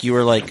 Like, you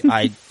were like,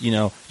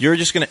 you're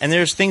just going to, and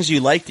there's things you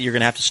like that you're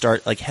going to have to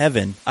start, like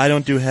heaven. I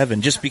don't do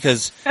heaven, just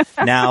because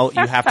now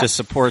you have to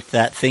support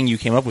that thing you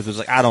came up with. It was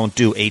like, I don't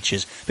do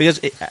H's. Because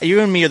you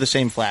and me are the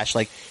same Flash.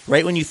 Like,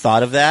 right when you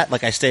thought of that,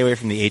 like, I stay away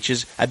from the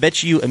H's, I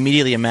bet you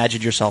immediately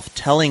imagined yourself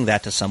telling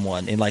that to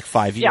someone in like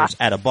 5 years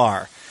at a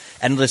bar.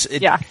 And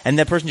and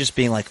that person just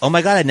being like, oh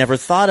my God, I never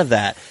thought of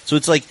that. So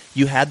it's like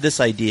you had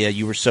this idea,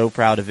 you were so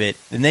proud of it,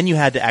 and then you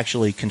had to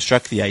actually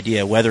construct the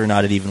idea, whether or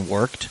not it even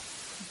worked.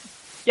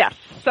 Yes.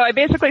 So I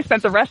basically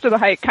spent the rest of the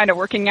hike kind of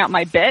working out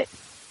my bit,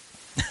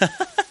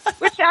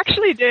 which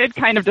actually did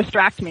kind of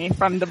distract me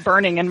from the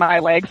burning in my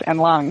legs and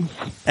lungs.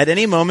 At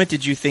any moment,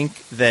 did you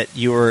think that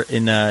you were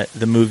in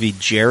the movie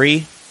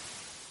Jerry?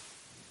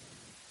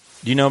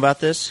 Do you know about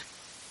this?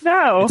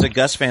 No. It's a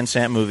Gus Van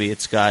Sant movie.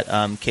 It's got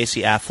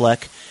Casey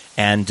Affleck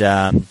and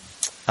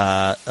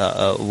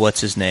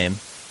what's his name?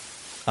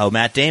 Oh,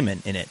 Matt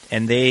Damon in it.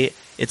 And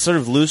it's sort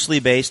of loosely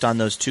based on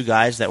those two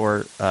guys that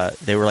were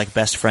they were like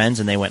best friends,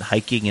 and they went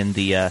hiking in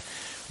the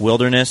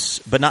wilderness,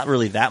 but not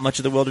really that much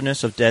of the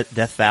wilderness of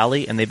Death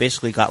Valley, and they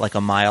basically got like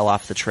a mile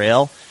off the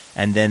trail,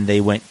 and then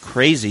they went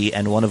crazy,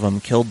 and one of them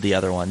killed the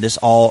other one. This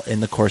all in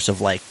the course of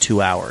like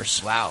 2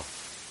 hours. Wow.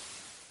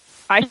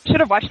 I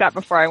should have watched that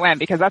before I went,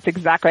 because that's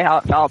exactly how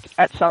it felt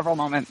at several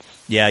moments.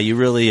 Yeah, you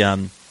really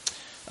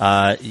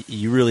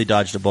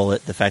dodged a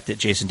bullet. The fact that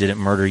Jason didn't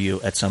murder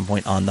you at some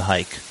point on the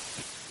hike.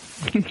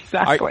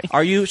 Exactly.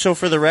 Are you, so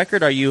for the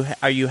record, are you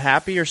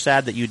happy or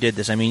sad that you did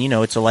this? I mean,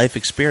 it's a life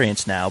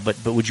experience now,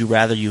 but would you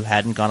rather you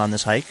hadn't gone on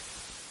this hike?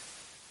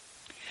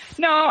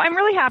 No, I'm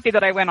really happy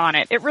that I went on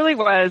it. It really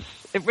was.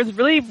 It was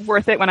really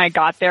worth it when I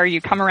got there.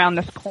 You come around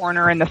this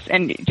corner, and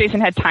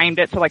Jason had timed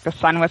it so like the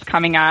sun was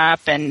coming up,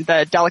 and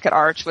the Delicate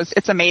Arch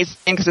it's amazing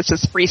because it's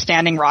this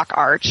freestanding rock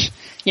arch,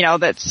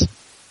 that's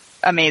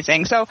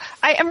amazing. So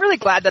I am really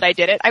glad that I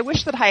did it. I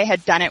wish that I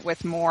had done it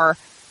with more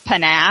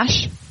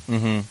panache.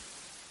 Mm-hmm.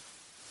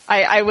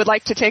 I would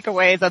like to take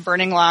away the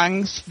burning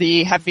lungs,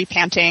 the heavy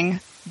panting,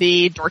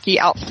 the dorky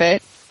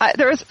outfit.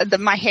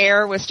 My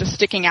hair was just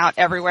sticking out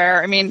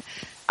everywhere. I mean,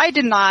 I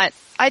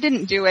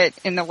didn't do it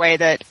in the way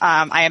that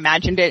I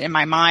imagined it in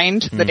my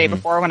mind the day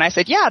before when I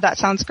said, yeah, that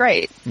sounds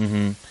great.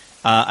 Mm-hmm.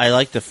 I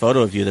like the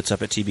photo of you that's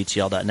up at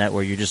tbtl.net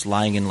where you're just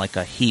lying in like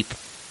a heap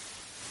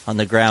on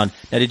the ground.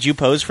 Now, did you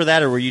pose for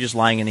that, or were you just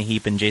lying in a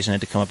heap and Jason had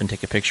to come up and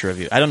take a picture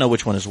of you? I don't know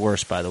which one is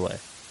worse, by the way.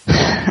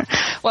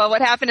 Well,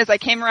 what happened is I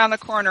came around the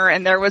corner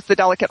and there was the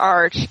Delicate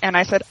Arch, and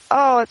I said,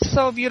 oh, it's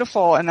so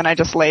beautiful, and then I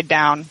just laid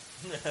down.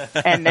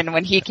 And then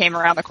when he came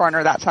around the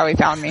corner, that's how he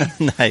found me.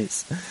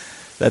 Nice.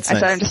 That's nice. I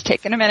said, I'm just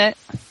taking a minute.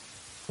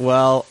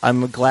 Well,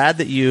 I'm glad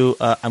that you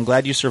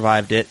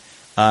survived it.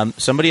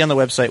 Somebody on the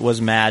website was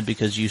mad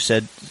because you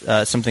said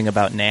something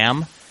about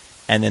Nam,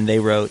 and then they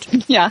wrote,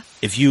 yeah,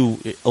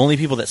 only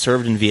people that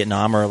served in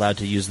Vietnam are allowed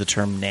to use the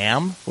term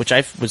Nam, which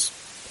I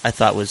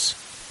thought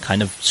was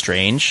kind of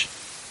strange.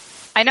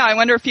 I know. I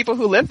wonder if people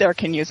who live there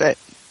can use it.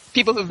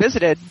 People who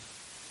visited.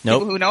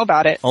 Nope. People who know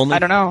about it. I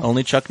don't know.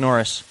 Only Chuck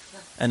Norris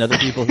and other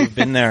people who've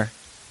been there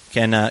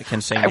can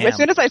say Nam. As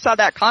soon as I saw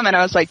that comment,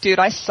 I was like, dude,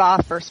 I saw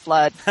First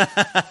Blood.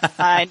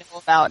 I know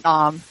about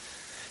Nam.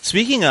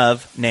 Speaking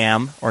of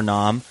Nam or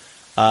Nam,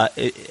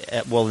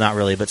 well, not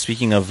really, but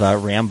speaking of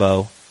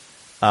Rambo,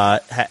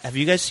 have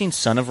you guys seen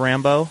Son of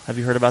Rambo? Have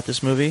you heard about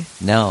this movie?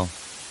 No.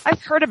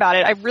 I've heard about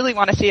it. I really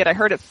want to see it. I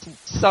heard it's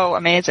so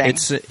amazing.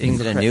 Is it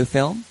a new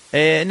film?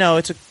 No,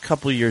 it's a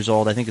couple years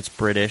old. I think it's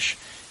British.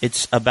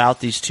 It's about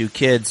these two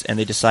kids, and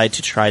they decide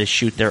to try to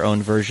shoot their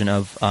own version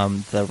of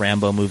the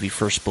Rambo movie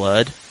First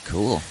Blood.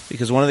 Cool.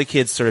 Because one of the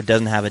kids sort of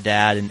doesn't have a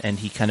dad, and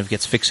he kind of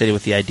gets fixated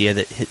with the idea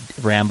that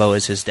Rambo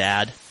is his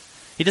dad.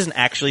 He doesn't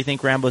actually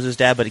think Rambo's his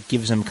dad, but it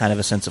gives him kind of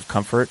a sense of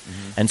comfort.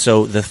 Mm-hmm. And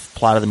so the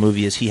plot of the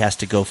movie is he has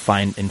to go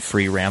find and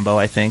free Rambo,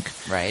 I think.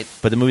 Right.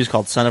 But the movie's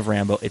called Son of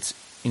Rambo. It's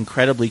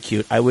incredibly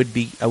cute. I would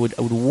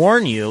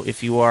warn you,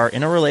 if you are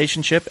in a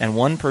relationship and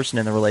one person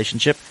in the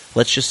relationship,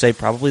 let's just say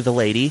probably the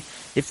lady,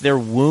 if their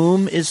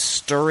womb is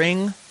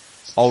stirring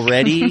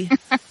already,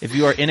 if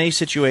you are in a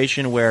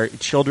situation where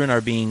children are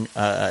being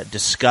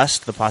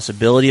discussed, the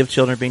possibility of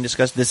children being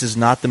discussed, this is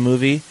not the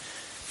movie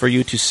for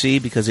you to see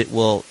because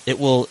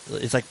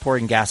it's like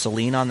pouring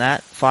gasoline on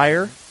that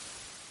fire.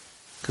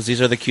 Because these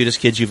are the cutest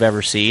kids you've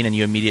ever seen, and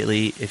you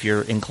immediately, if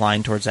you're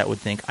inclined towards that, would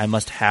think, I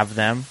must have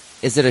them.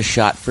 Is it a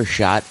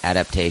shot-for-shot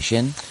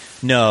adaptation?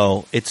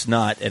 No, it's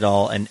not at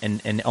all,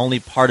 and only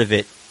part of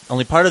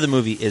the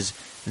movie is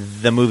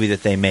the movie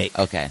that they make.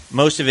 Okay.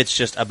 Most of it's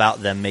just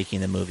about them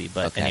making the movie,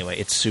 but anyway,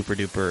 it's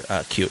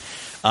super-duper cute.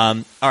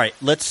 All right,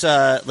 let's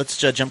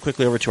jump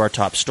quickly over to our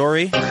top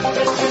story.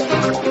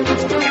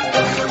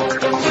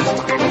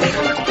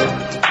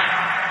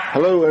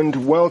 Hello,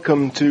 and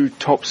welcome to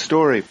Top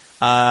Story.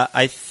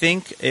 I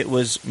think it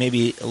was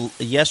maybe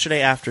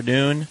yesterday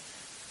afternoon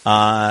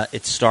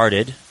it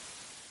started,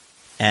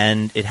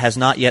 and it has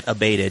not yet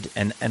abated,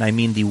 and I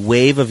mean the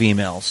wave of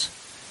emails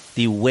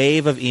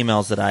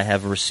that I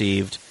have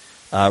received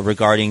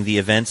regarding the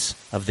events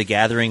of the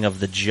gathering of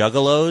the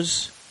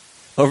Juggalos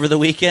over the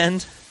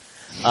weekend.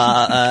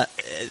 And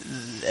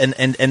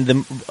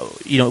the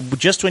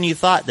just when you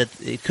thought that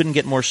it couldn't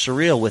get more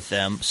surreal with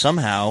them,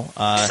 somehow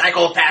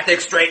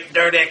psychopathic, straight,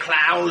 dirty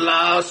clown,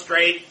 love,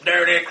 straight,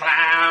 dirty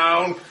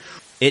clown.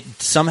 It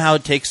somehow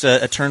takes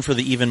a turn for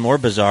the even more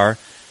bizarre.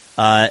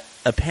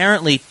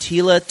 Apparently,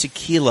 Tila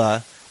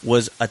Tequila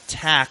was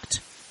attacked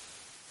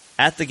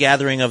at the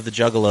gathering of the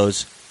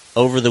Juggalos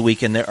over the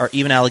weekend. There are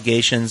even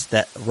allegations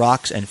that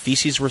rocks and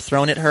feces were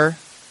thrown at her.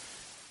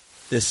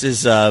 This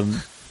is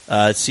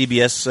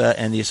CBS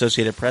and the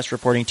Associated Press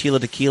reporting Tila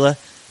Tequila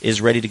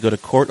is ready to go to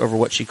court over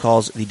what she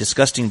calls the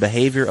disgusting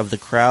behavior of the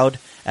crowd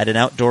at an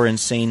outdoor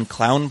insane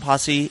clown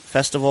posse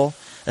festival.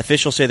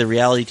 Officials say the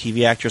reality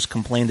TV actress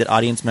complained that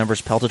audience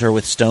members pelted her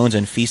with stones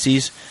and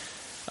feces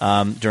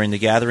during the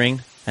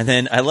gathering. And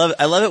then I love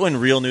it when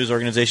real news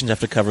organizations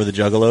have to cover the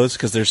Juggalos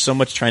because there's so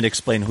much trying to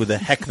explain who the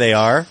heck they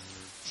are.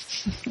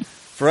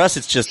 For us,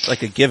 it's just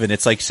like a given.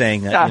 It's like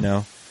saying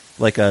that,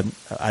 like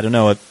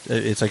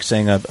it's like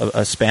saying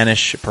a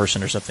Spanish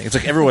person or something. It's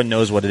like everyone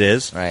knows what it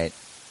is. Right.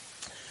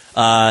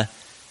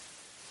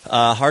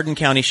 Hardin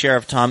County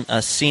Sheriff Tom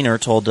Senior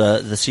told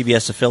the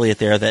CBS affiliate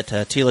there that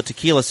Tila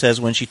Tequila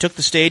says when she took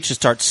the stage to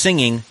start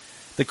singing,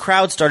 the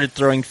crowd started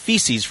throwing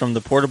feces from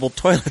the portable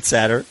toilets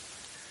at her.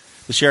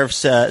 The sheriff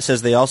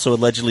says they also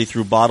allegedly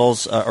threw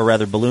bottles, or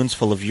rather balloons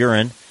full of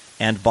urine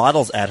and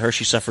bottles at her.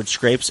 She suffered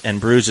scrapes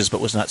and bruises but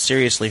was not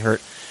seriously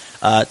hurt.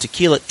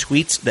 Tequila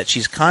tweets that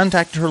she's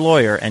contacted her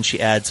lawyer, and she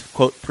adds,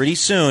 quote, pretty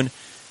soon,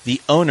 the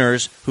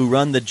owners who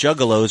run the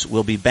Juggalos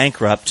will be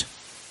bankrupt.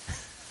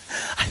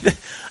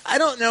 I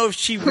don't know if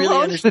she really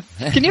understands.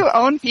 Can you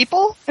own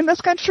people in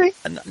this country?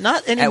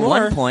 Not anymore.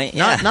 At one point,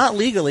 yeah. Not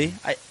legally.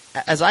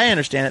 As I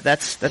understand it,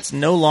 that's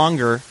no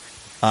longer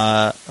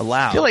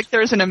allowed. I feel like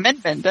there's an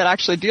amendment that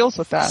actually deals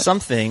with that.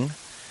 Something.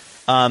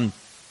 And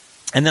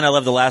then I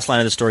love the last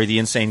line of the story. The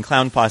insane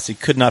clown posse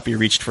could not be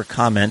reached for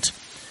comment.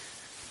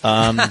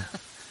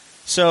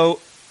 So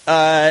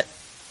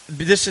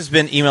this has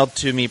been emailed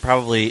to me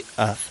probably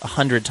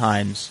 100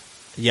 times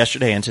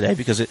yesterday and today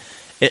because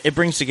it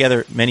brings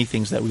together many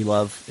things that we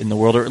love in the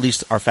world, or at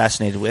least are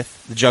fascinated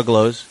with. The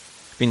Juggalos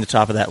being the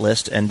top of that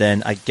list, and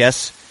then I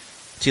guess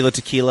Tila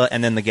Tequila,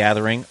 and then The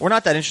Gathering. We're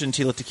not that interested in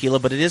Tila Tequila,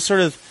 but it is sort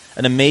of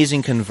an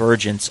amazing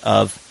convergence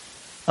of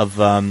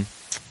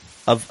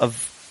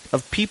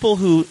people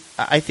who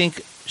I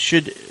think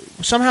should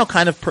somehow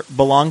kind of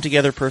belong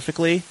together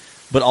perfectly,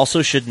 but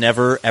also should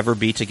never, ever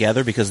be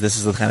together because this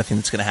is the kind of thing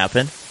that's going to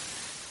happen.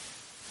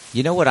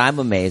 You know what I'm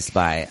amazed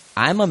by?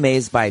 I'm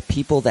amazed by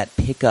people that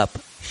pick up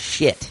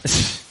shit.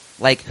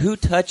 Like, who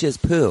touches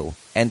poo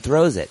and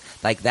throws it?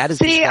 Like, that is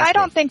disgusting. I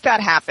don't think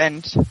that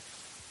happened.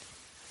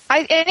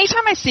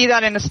 Anytime I see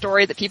that in a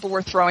story that people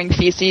were throwing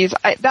feces,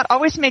 that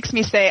always makes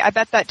me say, I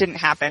bet that didn't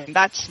happen.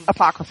 That's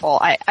apocryphal.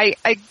 I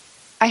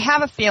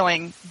have a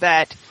feeling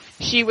that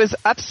she was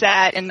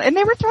upset and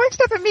they were throwing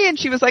stuff at me and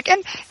she was like,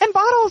 and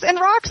bottles and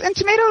rocks and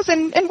tomatoes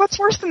and what's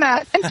worse than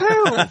that? And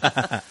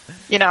poo.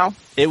 You know?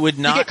 It would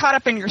not. You get caught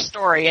up in your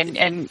story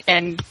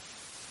and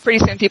pretty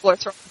soon people are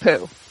throwing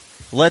poo.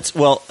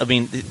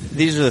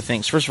 These are the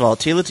things. First of all,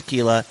 Tila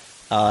Tequila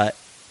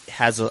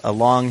has a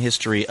long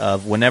history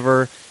of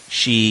whenever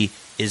she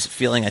is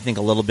feeling, I think,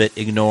 a little bit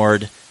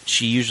ignored,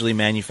 she usually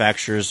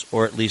manufactures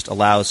or at least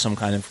allows some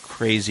kind of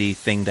crazy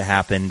thing to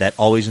happen that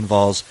always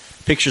involves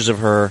pictures of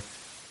her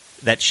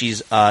that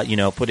she's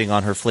putting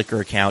on her Flickr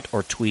account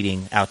or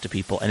tweeting out to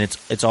people, and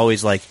it's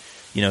always like,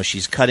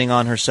 she's cutting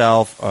on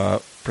herself,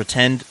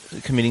 pretend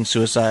committing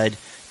suicide,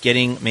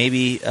 getting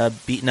maybe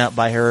beaten up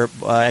by her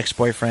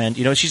ex-boyfriend.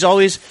 She's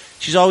always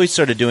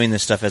sort of doing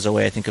this stuff as a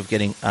way, I think, of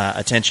getting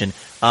attention.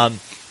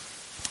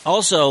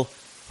 Also,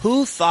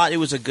 who thought it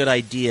was a good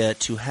idea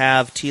to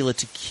have Tila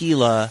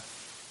Tequila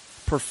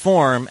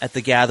perform at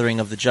the gathering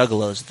of the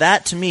Juggalos?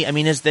 That, to me,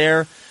 is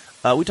there...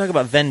 we talk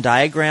about Venn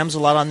diagrams a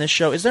lot on this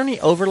show. Is there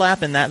any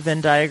overlap in that Venn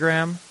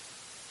diagram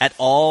at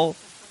all?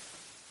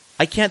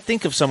 I can't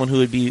think of someone who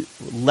would be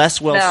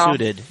less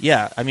well-suited. No.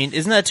 Yeah,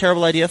 isn't that a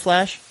terrible idea,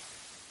 Flash?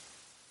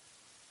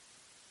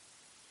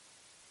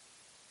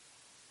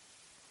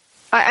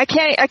 I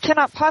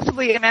cannot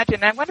possibly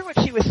imagine. I wonder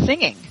what she was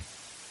singing.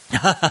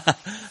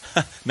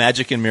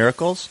 Magic and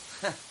Miracles.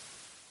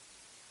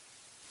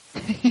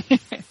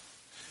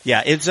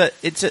 Yeah,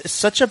 it's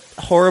such a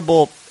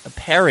horrible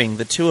pairing,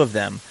 the two of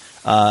them.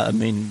 I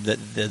mean,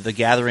 the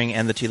Gathering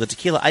and the Tila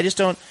Tequila. I just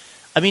don't.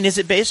 I mean, is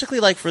it basically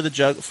like for the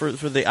for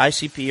the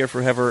ICP or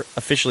for whoever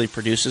officially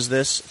produces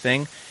this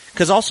thing?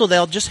 Because also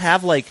they'll just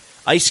have like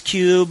Ice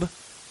Cube,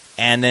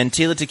 and then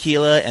Tila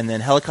Tequila, and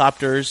then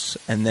helicopters,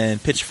 and then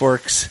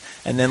pitchforks,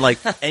 and then like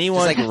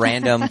anyone, just like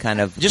random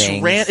kind of just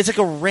things. It's like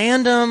a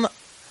random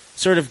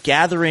sort of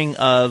gathering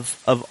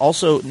of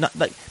also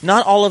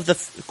not all of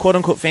the quote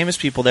unquote famous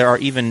people there are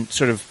even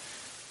sort of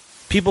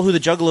people who the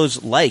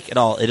Juggalos like at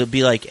all. It'll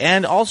be like,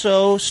 and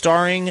also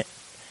starring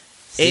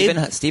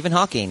Stephen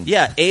Hawking.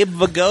 Yeah, Abe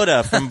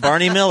Vigoda from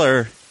Barney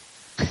Miller.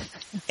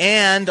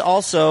 And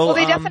also... Well,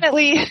 they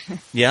definitely...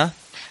 Yeah?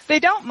 They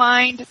don't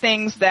mind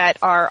things that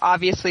are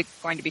obviously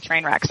going to be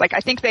train wrecks. Like, I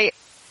think they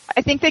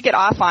get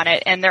off on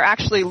it, and they're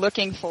actually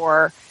looking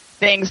for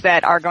things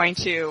that are going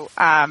to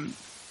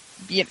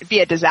be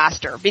a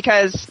disaster,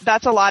 because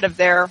that's a lot of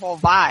their whole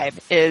vibe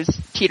is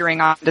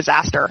teetering on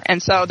disaster.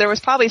 And so there was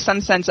probably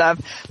some sense of,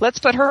 let's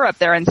put her up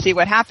there and see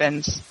what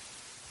happens.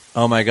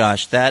 Oh my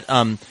gosh, that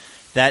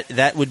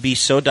would be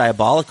so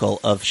diabolical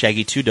of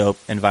Shaggy 2 Dope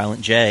and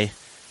Violent J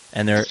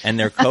and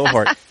their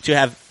cohort to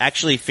have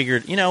actually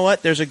figured, you know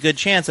what, there's a good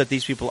chance that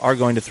these people are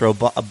going to throw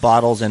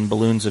bottles and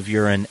balloons of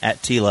urine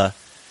at Tila,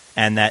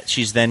 and that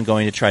she's then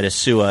going to try to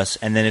sue us,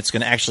 and then it's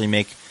going to actually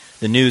make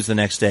the news the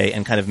next day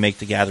and kind of make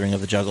the Gathering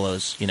of the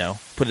Juggalos,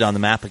 put it on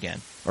the map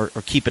again, or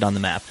keep it on the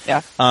map.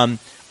 Yeah.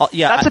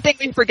 Yeah. That's the thing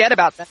we forget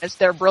about them, is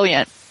they're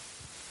brilliant.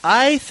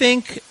 I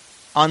think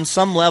on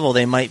some level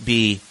they might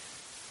be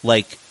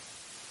like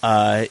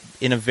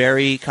in a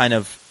very kind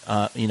of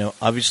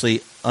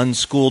obviously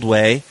unschooled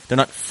way. They're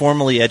not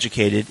formally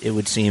educated, it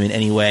would seem, in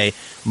any way,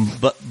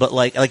 but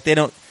like they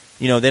don't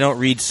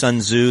read Sun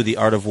Tzu, The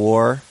Art of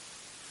War.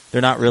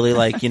 They're not really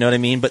like, you know what I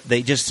mean? But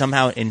they just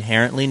somehow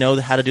inherently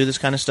know how to do this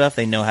kind of stuff.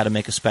 They know how to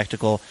make a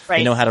spectacle. Right.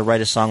 They know how to write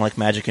a song like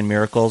Magic and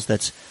Miracles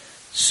that's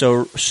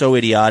so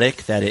idiotic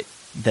that it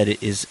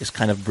is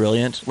kind of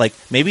brilliant. Like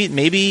maybe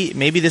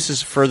this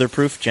is further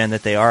proof, Jen,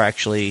 that they are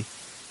actually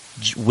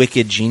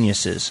wicked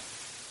geniuses.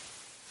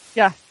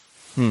 Yeah.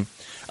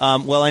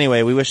 Well,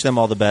 anyway, we wish them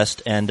all the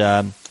best,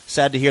 and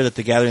sad to hear that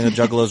the Gathering of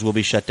the Juggalos will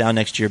be shut down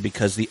next year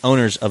because the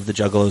owners of the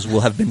Juggalos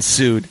will have been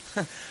sued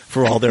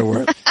for all their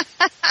work.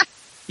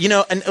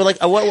 And like,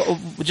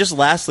 just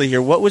lastly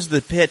here, what was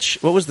the pitch?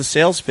 What was the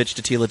sales pitch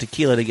to Tila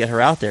Tequila to get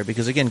her out there?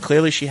 Because again,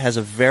 clearly she has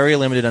a very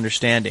limited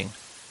understanding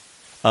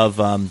of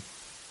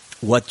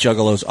what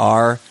Juggalos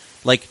are.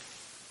 Like,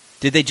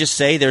 did they just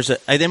say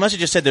they must have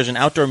just said there's an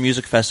outdoor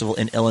music festival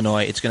in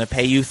Illinois. It's going to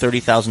pay you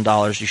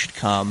 $30,000. You should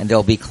come. And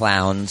there'll be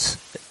clowns.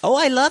 Oh,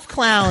 I love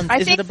clowns.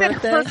 Is it a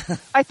birthday?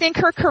 I think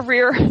her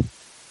career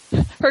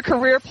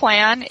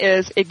plan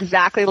is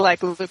exactly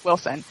like Luke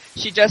Wilson.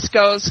 She just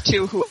goes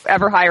to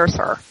whoever hires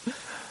her.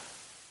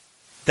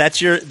 That's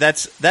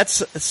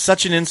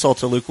such an insult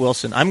to Luke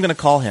Wilson. I'm going to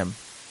call him.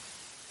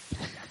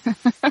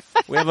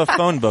 We have a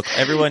phone book.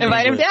 Everyone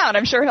invite him down.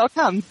 I'm sure he'll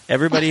come.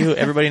 Everybody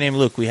named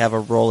Luke. We have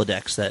a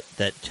Rolodex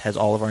that has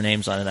all of our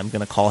names on it. I'm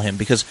going to call him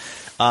because,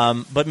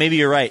 but maybe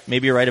you're right.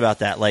 Maybe you're right about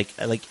that. Like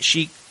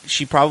she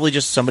probably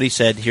just, somebody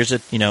said, here's a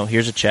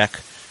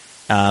check.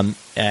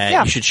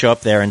 You should show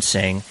up there and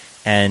sing.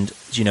 And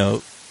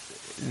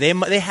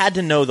they had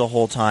to know the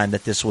whole time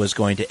that this was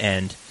going to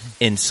end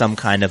in some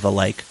kind of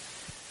a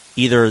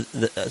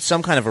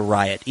some kind of a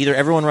riot, either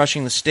everyone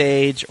rushing the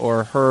stage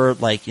or her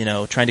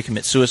trying to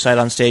commit suicide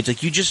on stage. Like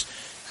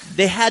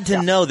they had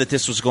to know that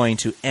this was going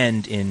to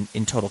end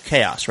in total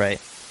chaos,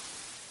 right?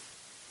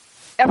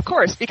 Of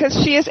course, because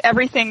she is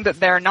everything that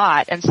they're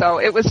not, and so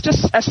it was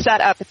just a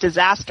set-up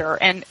disaster.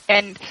 And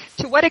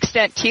to what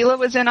extent Tila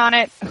was in on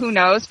it, who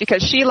knows?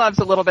 Because she loves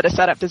a little bit of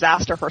set-up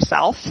disaster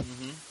herself.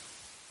 Mm-hmm.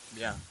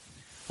 Yeah.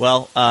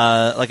 Well,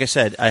 like I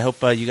said, I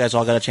hope you guys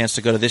all got a chance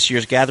to go to this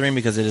year's gathering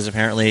because it is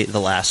apparently the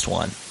last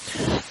one.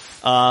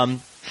 I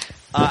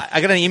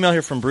got an email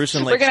here from Bruce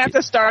and Lake. We're going to have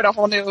to start a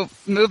whole new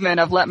movement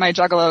of let my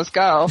Juggalos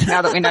go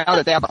now that we know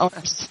that they have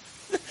owners.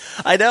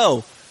 I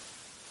know.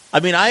 I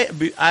mean, I'd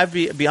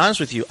be honest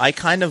with you. I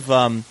kind of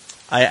I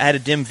had a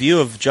dim view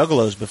of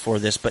Juggalos before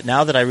this, but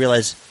now that I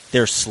realize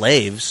they're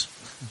slaves,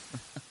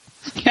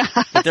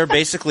 that they're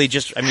basically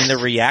just, they're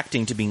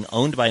reacting to being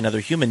owned by another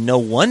human. No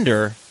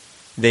wonder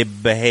they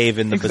behave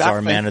in the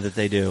bizarre manner that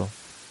they do.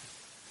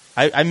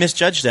 I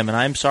misjudged them, and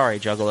I'm sorry,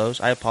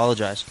 Juggalos. I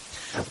apologize.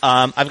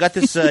 I've got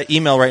this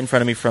email right in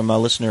front of me from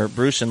listener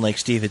Bruce in Lake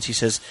Stevens. He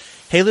says,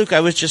 "Hey, Luke,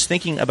 I was just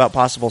thinking about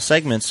possible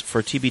segments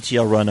for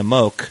TBTL Run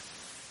Amok."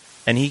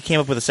 And he came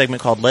up with a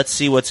segment called Let's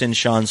See What's in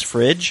Sean's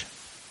Fridge.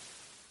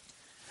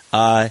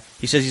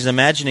 He says he's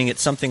imagining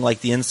it's something like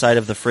the inside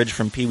of the fridge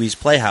from Pee-wee's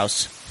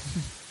Playhouse.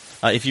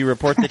 If you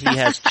report that he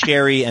has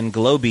Cherry and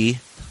Globy,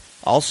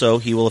 also,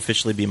 he will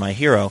officially be my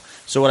hero.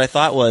 So what I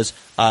thought was,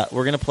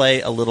 we're going to play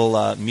a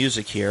little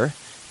music here,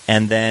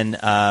 And then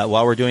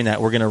while we're doing that,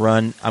 I'm going to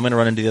run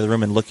into the other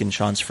room and look in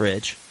Sean's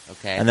fridge.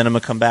 Okay. And then I'm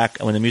going to come back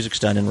when the music's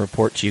done and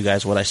report to you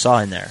guys what I saw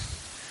in there.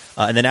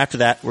 And then after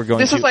that, we're going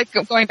This is like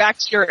going back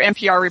to your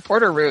NPR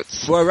reporter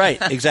roots. Well,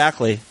 right,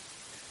 exactly.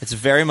 It's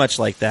very much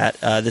like that.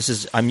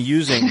 I'm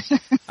using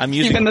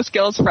keeping the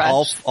skills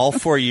fresh. All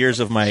 4 years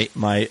of my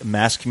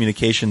mass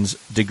communications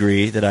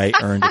degree that I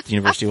earned at the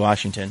University of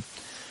Washington.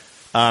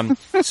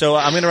 So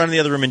I'm going to run in the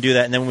other room and do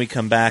that, and then when we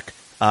come back,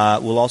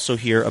 we'll also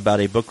hear about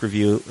a book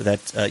review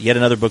yet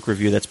another book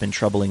review that's been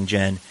troubling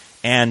Jen,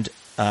 and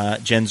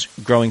Jen's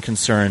growing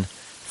concern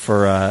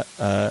for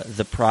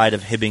the pride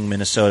of Hibbing,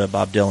 Minnesota,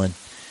 Bob Dylan.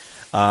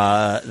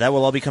 That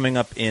will all be coming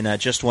up in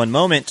just one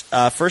moment.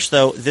 First,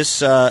 though,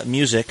 this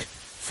music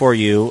for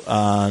you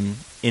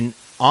in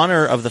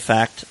honor of the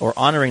fact, or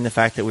honoring the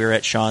fact that we were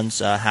at Sean's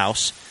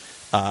house,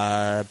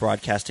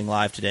 broadcasting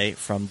live today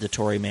from the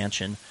Torrey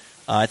Mansion.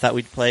 I thought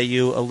we'd play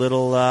you a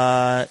little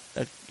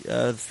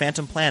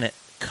Phantom Planet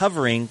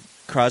covering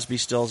Crosby,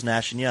 Stills,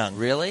 Nash & Young.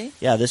 Really?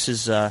 Yeah, this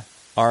is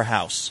Our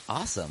House.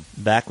 Awesome.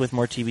 Back with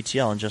more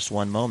TBTL in just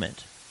one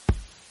moment.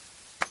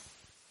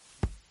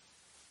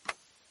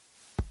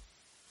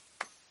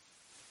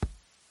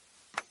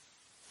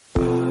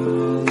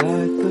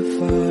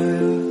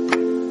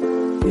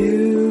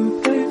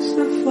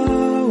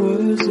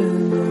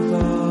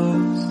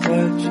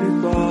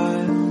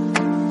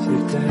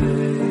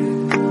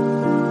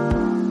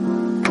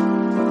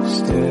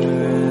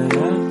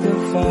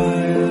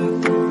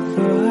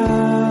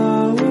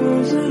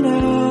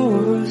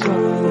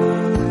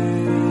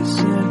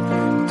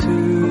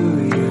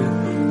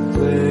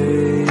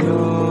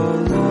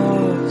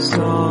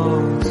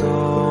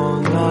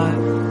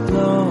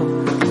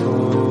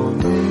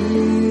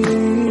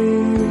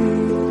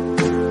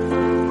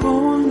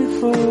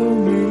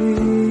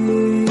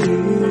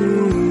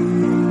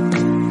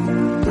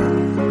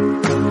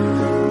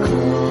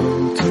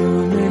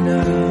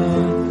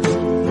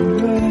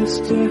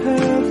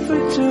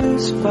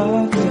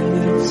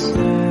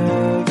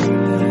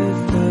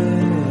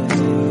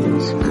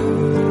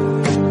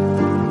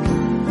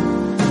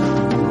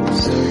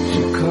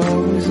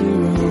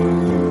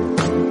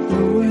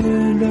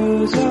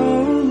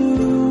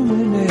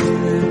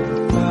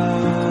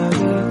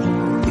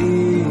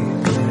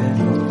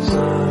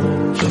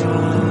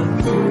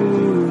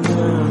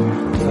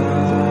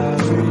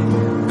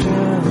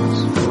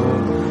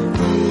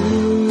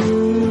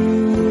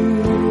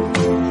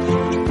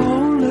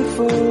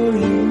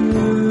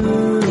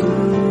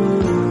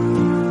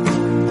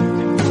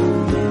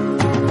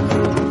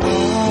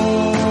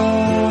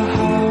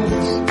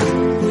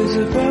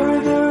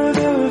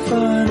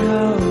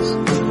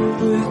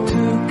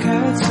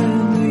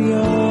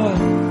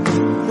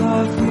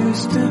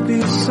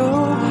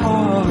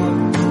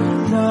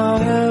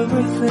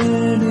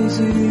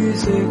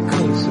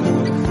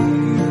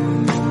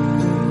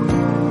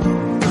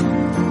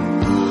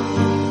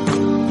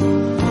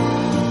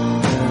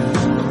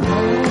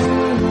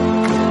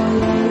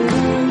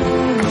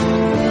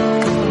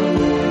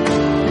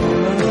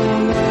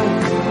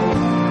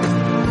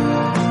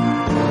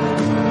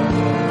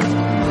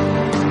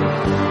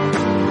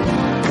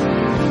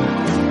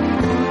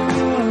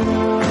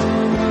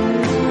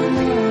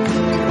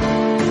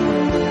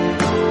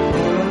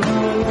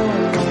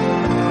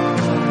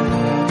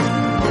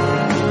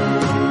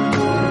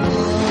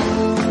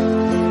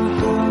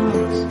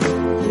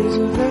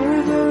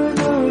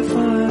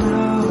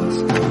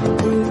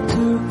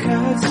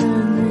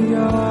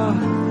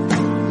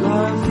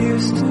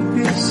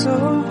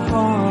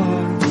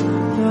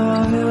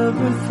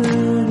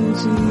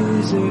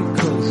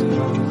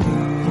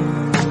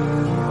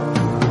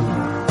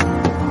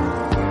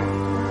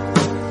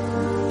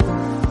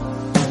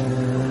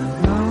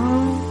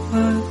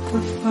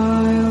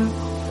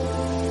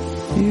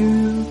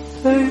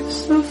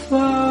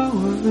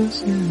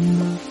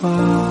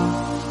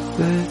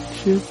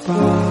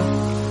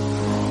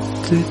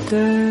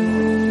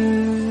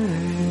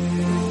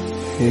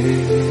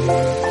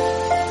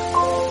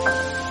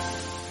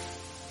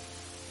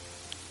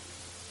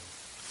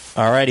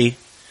 Alrighty.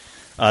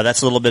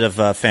 That's a little bit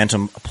of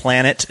Phantom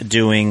Planet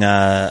doing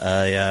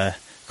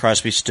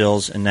Crosby,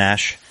 Stills, and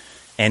Nash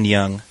and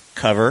Young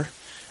cover.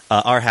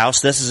 Our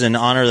House. This is in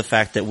honor of the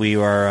fact that we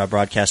are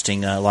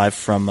broadcasting live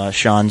from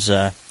Sean's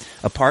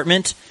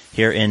apartment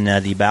here in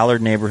the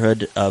Ballard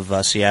neighborhood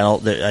of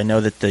Seattle. I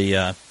know that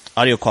the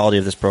audio quality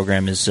of this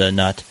program is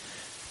not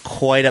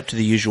quite up to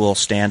the usual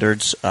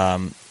standards,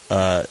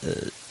 but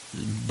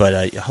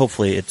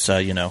hopefully it's,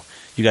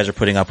 you guys are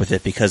putting up with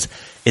it because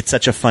it's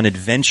such a fun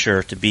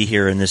adventure to be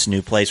here in this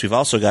new place. We've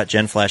also got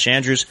Jen Flash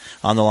Andrews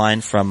on the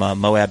line from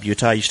Moab,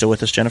 Utah. Are you still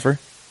with us, Jennifer?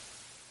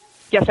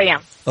 Yes, I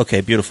am.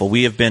 Okay, beautiful.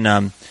 We have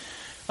been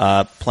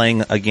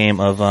playing a game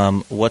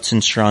of What's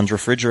in Sean's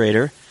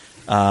Refrigerator.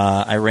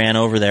 I ran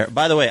over there.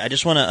 By the way, I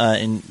just want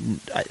to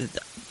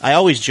I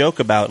always joke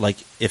about like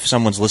if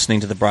someone's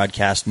listening to the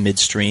broadcast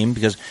midstream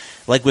because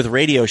like with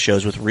radio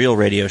shows, with real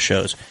radio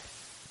shows,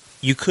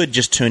 you could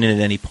just tune in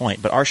at any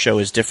point, but our show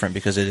is different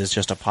because it is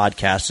just a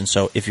podcast, and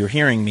so if you're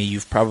hearing me,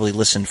 you've probably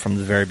listened from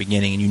the very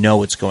beginning and you know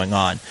what's going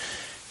on.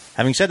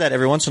 Having said that,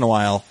 every once in a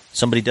while,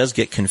 somebody does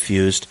get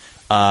confused.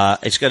 I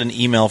just got an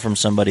email from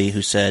somebody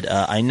who said,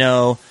 I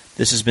know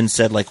this has been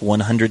said like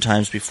 100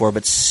 times before,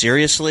 but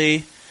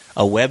seriously,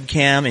 a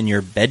webcam in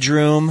your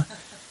bedroom?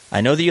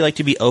 I know that you like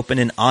to be open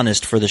and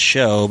honest for the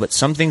show, but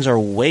some things are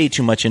way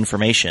too much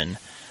information.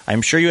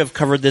 I'm sure you have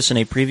covered this in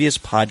a previous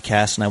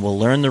podcast, and I will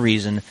learn the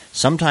reason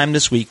sometime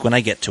this week when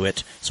I get to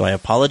it, so I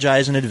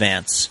apologize in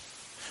advance.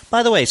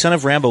 By the way, Son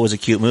of Rambo was a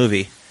cute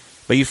movie,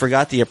 but you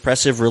forgot the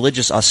oppressive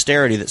religious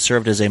austerity that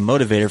served as a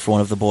motivator for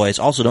one of the boys.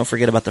 Also, don't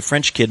forget about the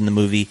French kid in the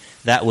movie.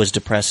 That was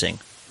depressing.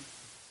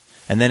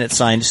 And then it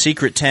signed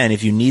Secret 10.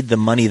 If you need the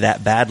money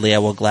that badly, I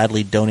will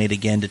gladly donate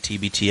again to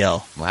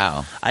TBTL.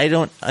 Wow. I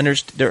don't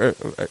understand. There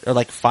are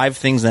like 5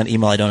 things in that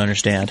email I don't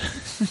understand.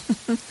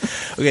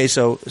 Okay,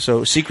 so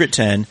Secret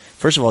 10.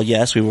 First of all,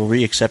 yes, we will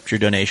re-accept your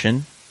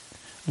donation.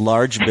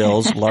 Large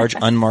bills, large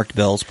unmarked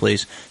bills,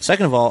 please.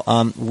 Second of all,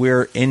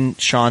 we're in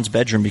Sean's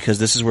bedroom because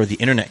this is where the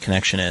internet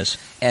connection is.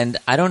 And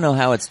I don't know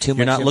how it's too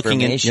much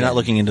information. You're not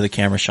looking into the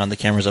camera, Sean. The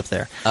camera's up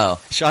there. Oh.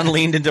 Sean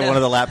leaned into one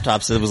of the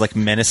laptops that was like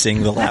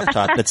menacing the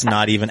laptop that's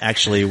not even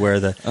actually where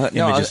the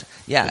image is.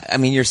 Yeah, I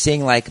mean, you're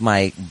seeing like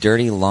my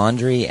dirty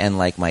laundry and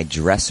like my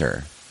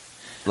dresser.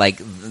 Like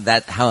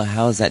that,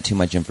 how is that too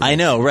much information? I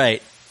know,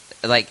 right.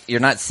 Like, you're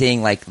not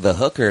seeing, like, the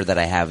hooker that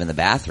I have in the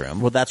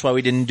bathroom. Well, that's why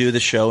we didn't do the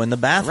show in the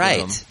bathroom.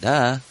 Right.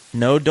 Duh.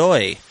 No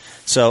doy.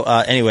 So,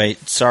 anyway,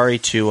 sorry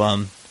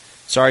to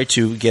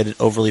get it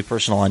overly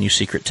personal on you,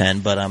 Secret 10,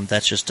 but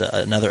that's just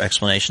another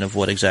explanation of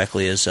what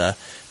exactly is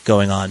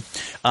going on.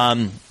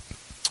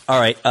 All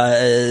right,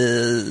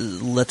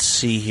 let's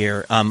see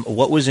here.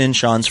 What was in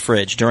Sean's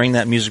fridge? During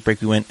that music break,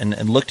 we went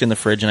and looked in the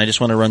fridge, and I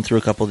just want to run through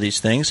a couple of these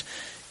things.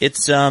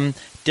 It's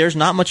there's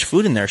not much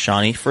food in there,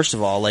 Shawnee. First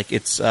of all, like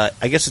it's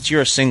I guess it's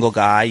you're a single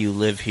guy, you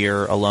live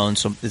here alone,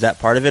 so is that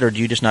part of it, or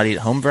do you just not eat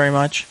at home very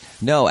much?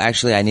 No,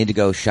 actually, I need to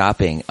go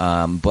shopping.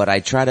 But I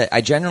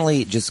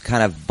generally just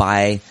kind of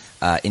buy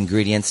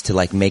ingredients to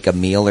like make a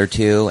meal or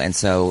two, and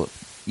so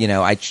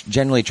I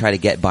generally try to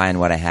get by on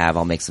what I have.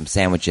 I'll make some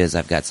sandwiches.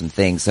 I've got some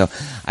things, so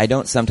I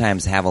don't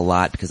sometimes have a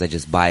lot because I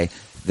just buy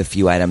the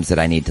few items that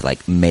I need to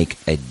like make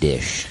a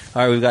dish.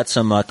 All right, we've got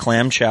some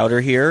clam chowder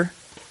here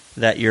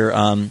that your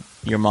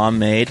mom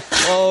made.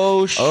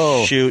 Oh,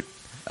 shoot.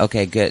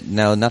 Okay, good.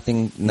 No,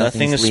 nothing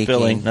is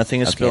spilling.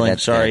 Nothing is spilling.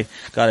 Sorry.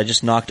 Good. God, I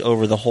just knocked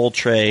over the whole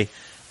tray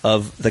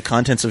of the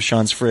contents of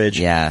Sean's fridge.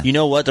 Yeah. You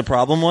know what the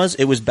problem was?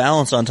 It was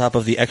balanced on top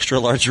of the extra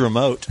large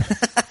remote.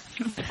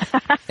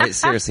 It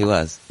seriously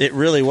was. It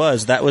really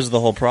was. That was the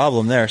whole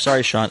problem there.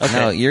 Sorry, Sean. Okay.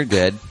 No, you're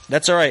good.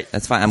 That's all right.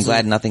 That's fine. I'm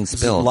glad nothing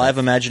spilled. Live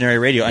imaginary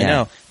radio. Yeah. I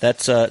know.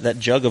 That's that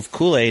jug of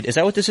Kool-Aid. Is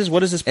that what this is?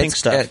 What is this pink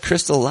stuff?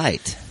 Crystal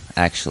Light,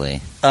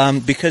 actually.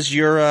 Because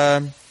you're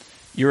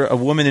a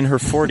woman in her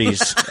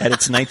 40s and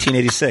it's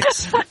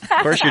 1986. Of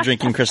course you're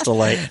drinking Crystal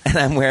Light. And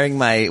I'm wearing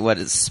my,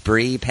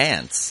 Spree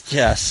pants.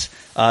 Yes.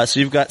 So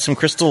you've got some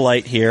Crystal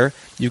Light here.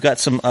 You've got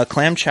some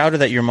clam chowder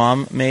that your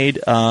mom made.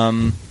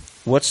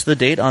 What's the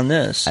date on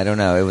this? I don't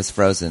know. It was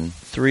frozen.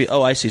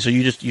 Oh, I see. So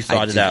you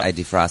thawed it out. I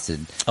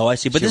defrosted. Oh, I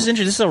see. But this is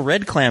interesting. This is a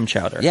red clam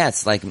chowder. Yeah,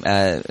 it's like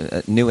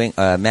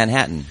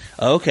Manhattan.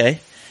 Okay.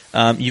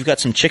 You've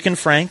got some chicken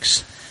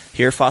franks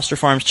here, Foster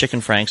Farms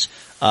chicken franks.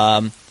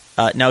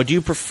 Now, do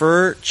you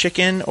prefer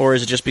chicken, or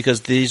is it just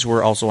because these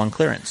were also on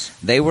clearance?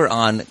 They were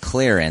on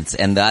clearance,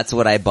 and that's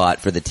what I bought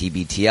for the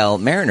TBTL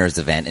Mariners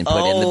event and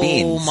put in the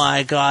beans. Oh,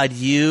 my God.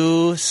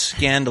 You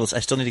scandalous.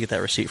 I still need to get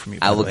that receipt from you.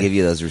 I will give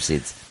you those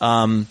receipts.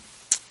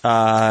 Yeah.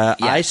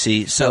 I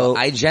see. So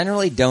I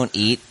generally don't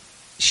eat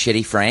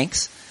shitty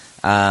Franks,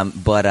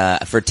 but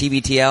for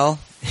TBTL,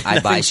 I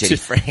buy shitty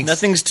Franks.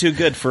 Nothing's too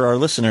good for our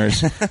listeners.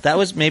 That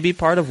was maybe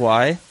part of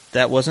why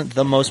that wasn't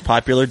the most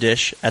popular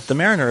dish at the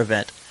Mariner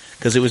event,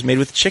 because it was made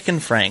with chicken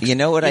franks. You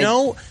know what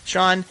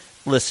Sean,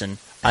 listen,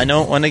 I'm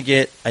not going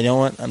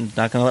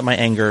to let my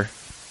anger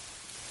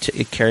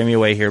carry me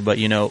away here, but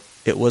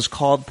it was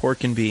called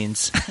pork and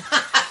beans.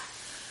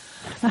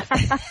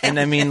 And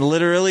I mean,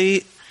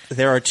 literally,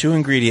 there are 2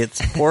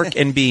 ingredients, pork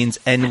and beans,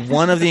 and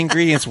one of the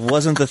ingredients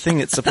wasn't the thing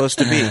it's supposed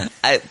to be.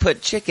 I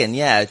put chicken,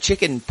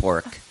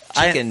 pork.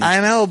 Chicken. I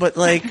know, but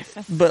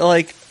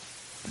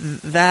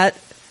that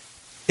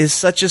is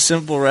such a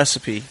simple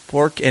recipe,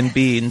 pork and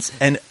beans,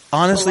 and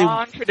honestly, a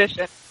long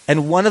tradition.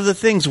 And one of the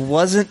things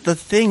wasn't the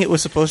thing it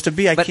was supposed to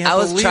be. I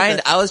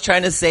was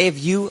trying to save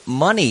you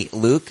money,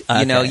 Luke.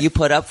 Okay. You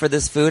put up for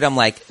this food. I'm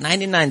like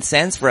 99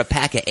 cents for a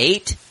pack of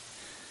 8.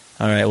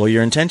 All right. Well,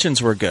 your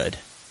intentions were good.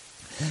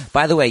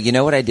 By the way, you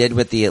know what I did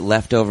with the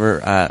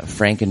leftover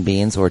Frank and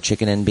beans or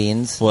chicken and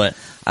beans? What?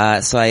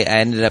 So I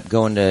ended up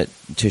going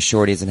to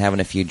Shorty's and having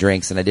a few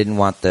drinks, and I didn't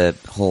want the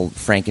whole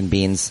Frank and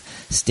beans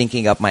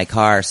stinking up my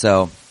car,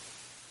 so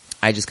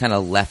I just kind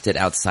of left it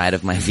outside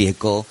of my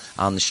vehicle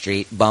on the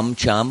street. Bum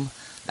chum.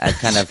 I've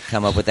kind of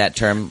come up with that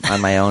term on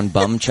my own,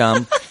 bum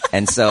chum.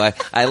 And so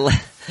I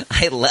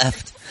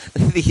left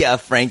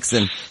Franks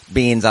and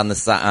beans on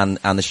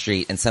the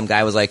street, and some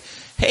guy was like,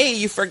 "Hey,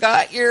 you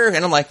forgot your," and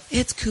I'm like,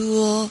 "It's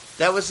cool."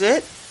 That was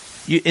it?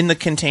 In the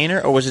container,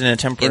 or was it in a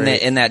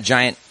temporary? In that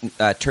giant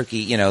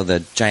turkey,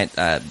 the giant.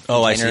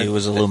 Oh, I see. It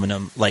was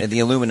aluminum, like the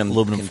aluminum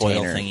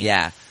foil thing.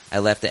 Yeah, I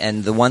left it,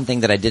 and the one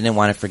thing that I didn't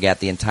want to forget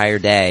the entire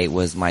day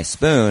was my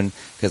spoon,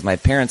 because my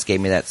parents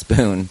gave me that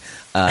spoon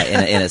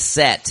in a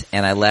set,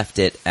 and I left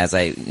it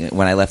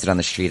when I left it on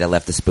the street. I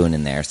left the spoon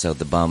in there, so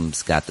the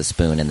bums got the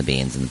spoon and the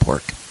beans and the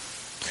pork.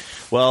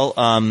 Well,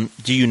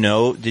 do you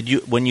know?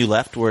 When you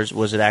left?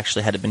 Was it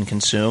actually had it been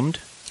consumed?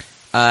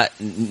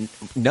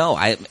 No,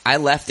 I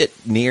left it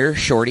near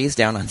Shorty's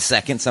down on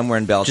 2nd, somewhere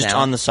in Belltown. Just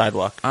on the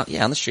sidewalk?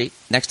 Yeah, on the street,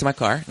 next to my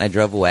car, and I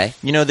drove away.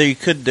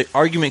 The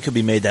argument could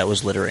be made that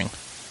was littering.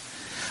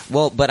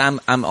 Well, but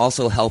I'm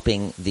also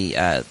helping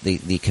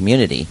the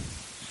community.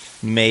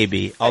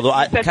 Maybe, although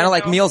kind of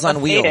like Meals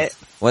on Wheels.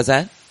 What's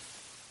that?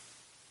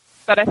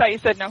 But I thought you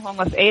said no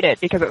homeless ate it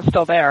because it was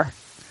still there.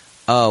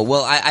 Oh,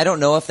 well, I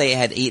don't know if they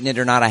had eaten it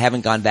or not. I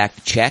haven't gone back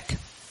to check.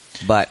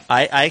 But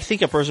I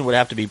think a person would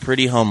have to be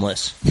pretty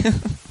homeless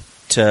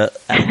to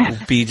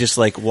be just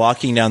like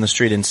walking down the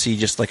street and see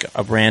just like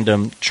a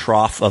random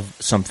trough of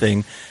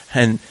something,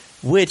 and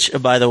which,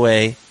 by the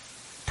way,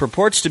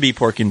 purports to be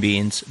pork and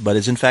beans, but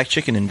is in fact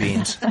chicken and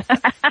beans.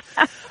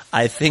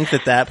 I think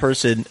that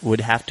person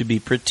would have to be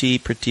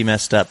pretty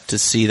messed up to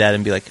see that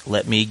and be like,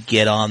 let me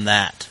get on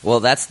that. Well,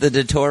 that's the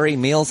Dettori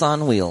Meals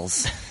on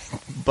Wheels.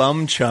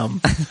 Bum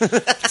chum.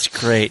 It's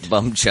great.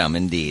 Bum chum,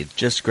 indeed.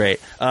 Just great.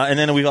 And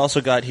then we've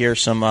also got here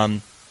some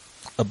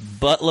a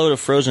buttload of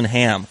frozen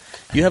ham.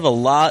 You have a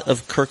lot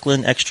of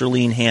Kirkland extra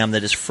lean ham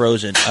that is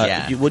frozen.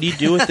 Yeah. What do you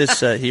do with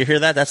this? You hear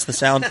that? That's the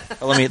sound.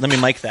 Let me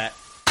mic that.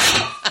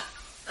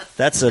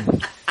 That's a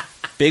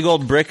big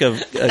old brick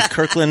of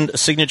Kirkland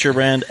signature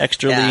brand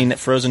extra lean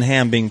frozen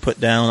ham being put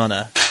down on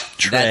a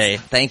tray.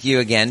 Thank you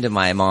again to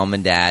my mom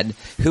and dad,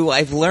 who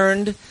I've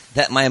learned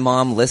that my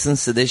mom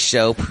listens to this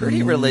show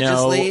pretty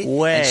religiously. No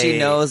way. And she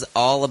knows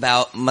all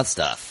about my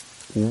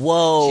stuff.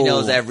 Whoa. She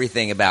knows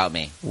everything about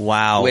me.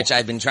 Wow. Which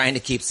I've been trying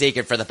to keep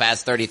secret for the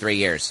past 33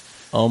 years.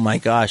 Oh my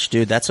gosh,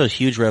 dude, that's a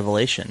huge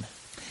revelation.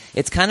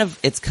 It's kind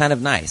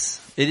of nice.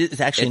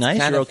 It's actually nice?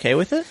 You're okay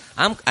with it?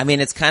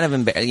 It's kind of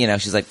embarrassing.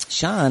 She's like,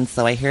 Sean,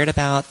 so I heard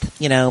about,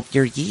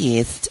 your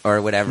yeast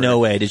or whatever. No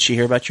way. Did she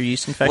hear about your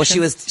yeast infection?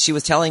 Well, she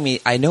was telling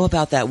me, I know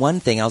about that one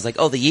thing. I was like,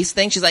 oh, the yeast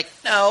thing? She's like,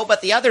 no,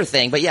 but the other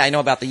thing. But yeah, I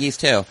know about the yeast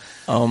too.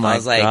 Oh my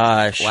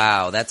gosh.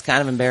 Wow, that's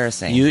kind of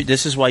embarrassing.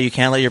 This is why you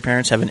can't let your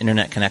parents have an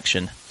internet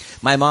connection.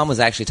 My mom was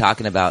actually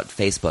talking about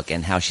Facebook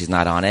and how she's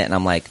not on it. And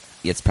I'm like,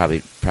 it's probably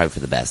for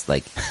the best.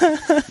 Like,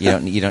 you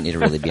don't need to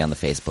really be on the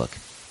Facebook.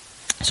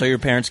 So your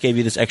parents gave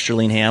you this extra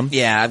lean ham?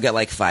 Yeah, I've got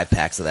like 5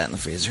 packs of that in the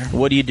freezer.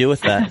 What do you do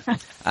with that?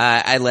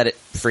 I let it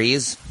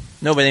freeze.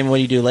 No, but then what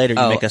do you do later?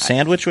 You make a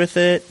sandwich with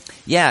it?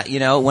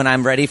 Yeah, when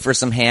I'm ready for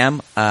some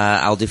ham,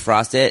 I'll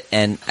defrost it,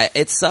 and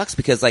it sucks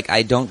because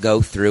I don't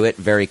go through it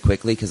very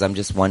quickly because I'm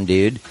just one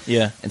dude.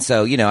 Yeah. And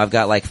so, I've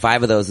got like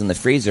 5 of those in the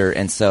freezer,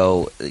 and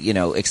so,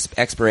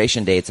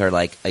 expiration dates are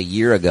like a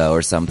year ago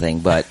or something,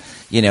 but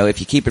if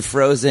you keep it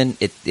frozen,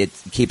 it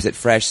keeps it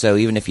fresh, so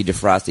even if you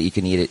defrost it, you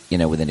can eat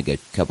it, within a good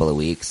couple of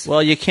weeks.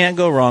 Well, you can't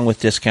go wrong with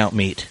discount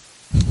meat.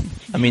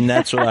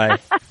 That's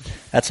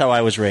how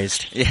I was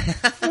raised.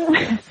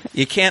 Yeah.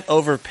 You can't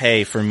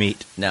overpay for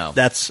meat. No.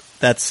 That's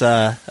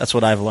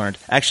what I've learned.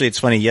 Actually, it's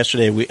funny.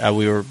 Yesterday we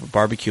were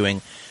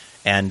barbecuing,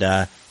 and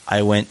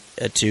I went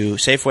to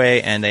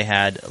Safeway, and they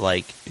had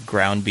like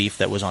ground beef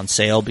that was on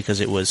sale because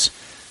it was,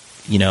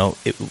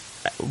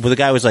 the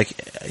guy was like,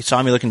 he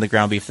saw me looking at the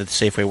ground beef at the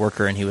Safeway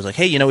worker, and he was like,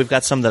 hey, we've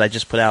got some that I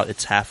just put out.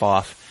 It's half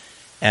off.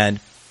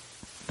 And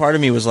part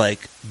of me was like,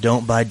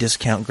 don't buy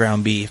discount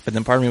ground beef. But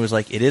then part of me was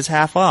like, it is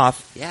half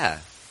off. Yeah.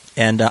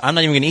 And I'm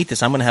not even going to eat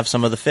this. I'm going to have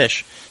some of the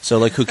fish.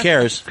 So, who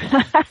cares?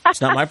 It's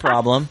not my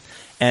problem.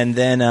 And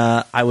then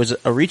I was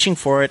reaching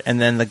for it,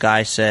 and then the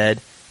guy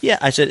said, yeah.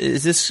 I said,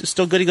 is this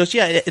still good? He goes,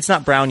 yeah, it's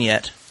not brown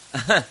yet.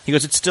 He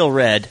goes, it's still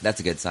red. That's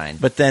a good sign.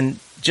 But then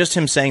just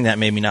him saying that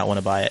made me not want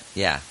to buy it.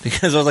 Yeah.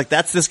 Because I was like,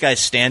 that's this guy's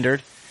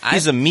standard.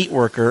 He's a meat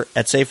worker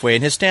at Safeway,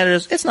 and his standard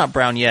is, it's not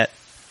brown yet.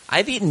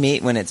 I've eaten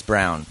meat when it's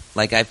brown.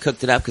 I've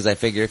cooked it up because I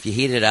figure if you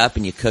heat it up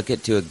and you cook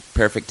it to a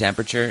perfect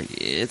temperature,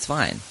 it's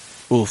fine.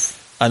 Oof.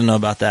 I don't know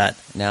about that.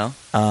 No?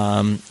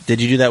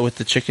 Did you do that with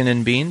the chicken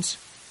and beans?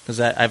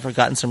 Because I've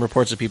gotten some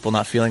reports of people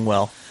not feeling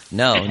well.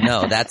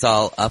 No, that's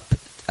all up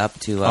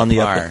to on the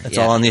par. It's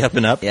all on the up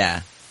and up?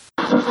 Yeah.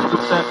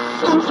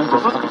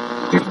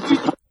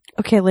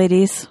 Okay,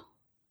 ladies.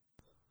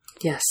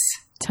 Yes.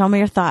 Tell me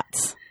your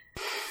thoughts.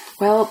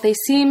 Well, they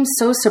seem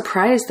so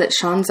surprised that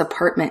Sean's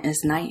apartment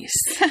is nice.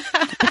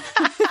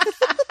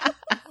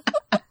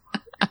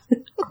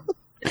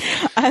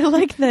 I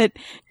like that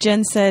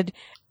Jen said,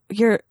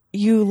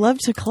 you love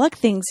to collect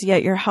things,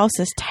 yet your house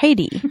is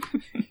tidy.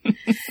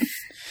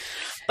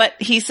 But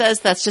he says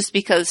that's just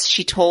because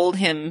she told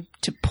him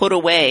to put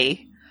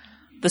away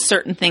the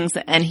certain things,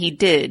 and he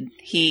did.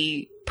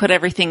 He put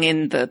everything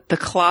in the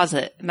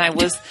closet. And I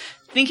was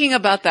thinking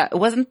about that.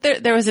 Wasn't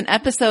there was an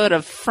episode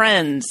of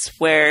Friends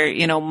where,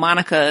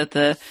 Monica,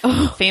 the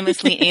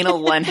famously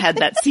anal one, had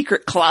that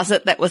secret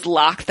closet that was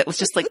locked that was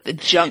just like the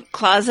junk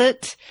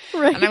closet.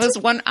 Right.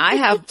 And I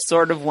have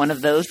sort of one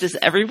of those. Does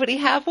everybody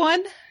have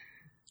one?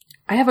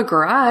 I have a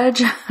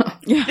garage.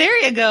 There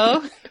you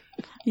go.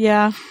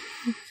 Yeah.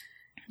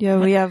 Yeah,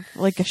 we have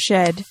like a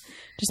shed.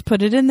 Just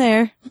put it in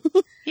there.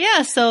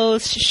 Yeah, so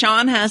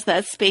Sean has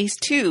that space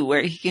too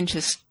where he can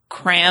just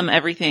cram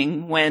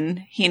everything when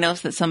he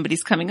knows that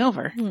somebody's coming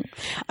over.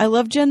 I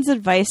love Jen's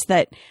advice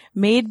that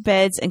made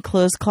beds and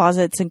closed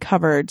closets and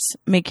cupboards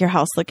make your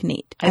house look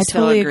neat. I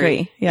totally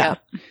agree. Yeah.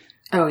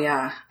 Oh,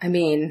 yeah. I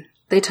mean,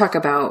 they talk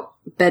about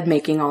bed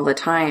making all the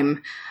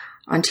time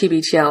on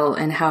TBTL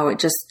and how it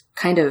just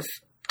kind of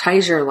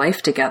ties your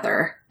life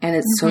together. And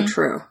it's so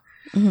true.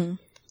 Mm-hmm.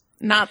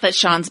 Not that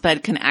Sean's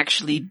bed can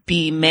actually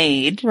be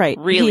made. Right.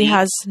 Really. He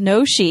has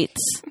no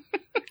sheets,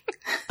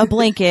 a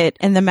blanket,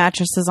 and the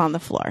mattress is on the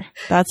floor.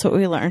 That's what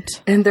we learned.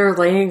 And they're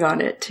laying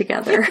on it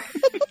together.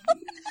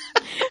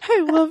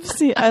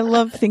 I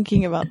love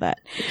thinking about that.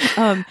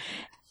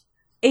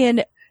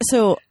 And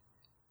so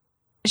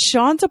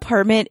Sean's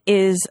apartment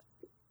is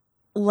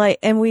like,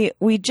 and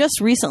we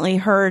just recently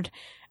heard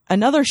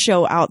another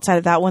show outside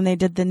of that when they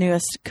did the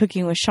newest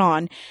Cooking with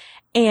Sean.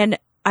 And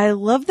I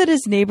love that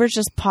his neighbors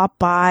just pop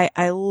by.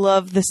 I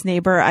love this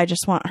neighbor. I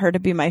just want her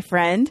to be my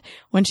friend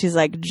when she's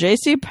like,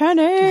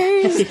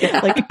 JCPenney's.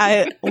 Yeah. Like,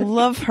 I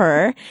love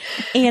her.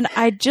 And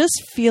I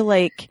just feel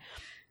like,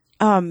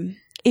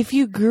 if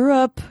you grew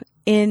up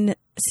in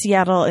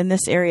Seattle in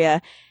this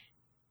area,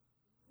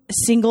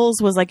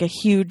 Singles was like a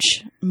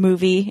huge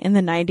movie in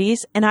the 90s.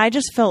 And I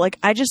just felt like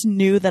I just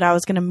knew that I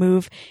was going to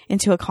move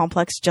into a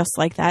complex just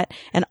like that.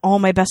 And all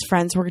my best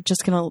friends were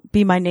just going to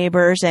be my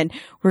neighbors and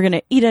we're going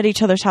to eat at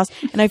each other's house.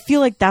 And I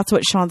feel like that's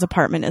what Sean's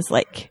apartment is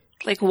like.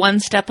 Like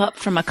one step up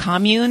from a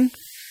commune?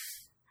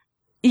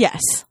 Yes.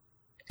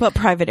 But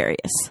private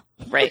areas.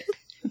 Right.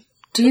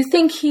 Do you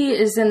think he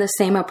is in the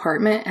same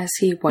apartment as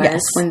he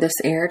was when this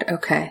aired?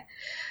 Okay.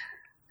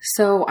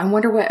 So I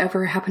wonder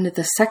whatever happened to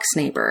the sex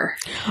neighbor.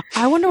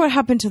 I wonder what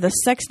happened to the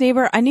sex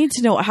neighbor. I need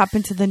to know what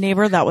happened to the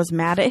neighbor that was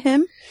mad at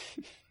him.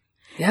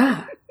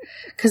 Yeah.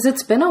 Because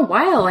it's been a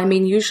while. I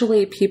mean,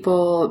 usually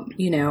people,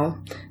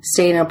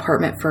 stay in an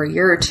apartment for a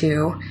year or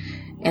two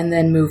and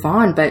then move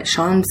on. But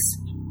Sean's,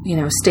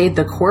 stayed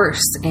the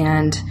course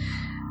and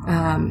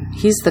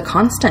he's the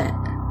constant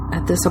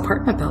at this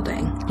apartment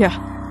building. Yeah.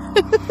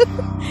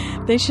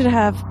 They should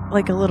have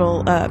like a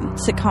little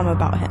sitcom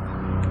about him.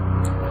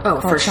 Oh,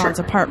 for Sean's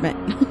sure.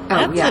 apartment.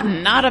 That's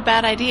not a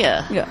bad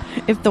idea. Yeah.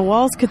 If the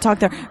walls could talk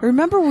there.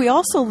 Remember, we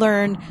also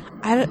learned,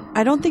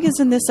 I don't think it's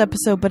in this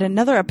episode, but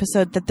another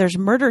episode, that there's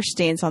murder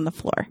stains on the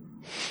floor.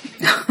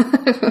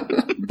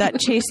 That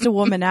chased a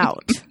woman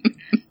out.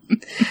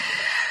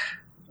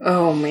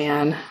 Oh,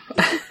 man.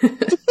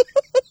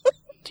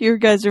 Do you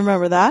guys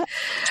remember that?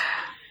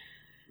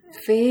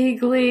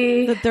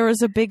 Vaguely. That there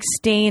was a big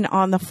stain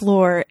on the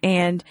floor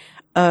and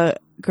a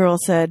girl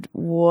said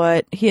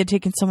what he had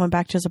taken someone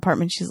back to his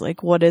apartment. She's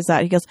like, what is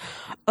that? He goes,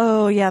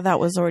 oh yeah, that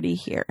was already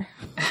here.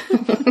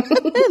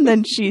 And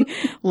then she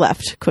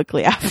left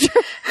quickly after.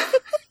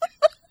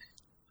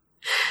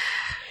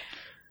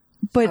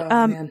 But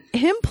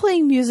him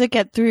playing music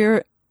at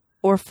 3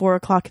 or 4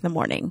 o'clock in the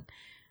morning,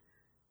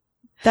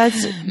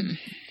 that's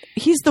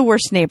he's the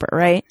worst neighbor,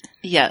 right?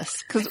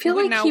 Yes. I feel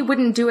like he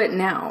wouldn't do it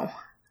now.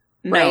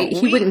 No, right?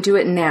 He wouldn't do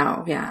it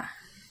now. Yeah.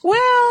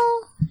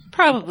 Well,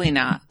 probably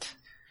not.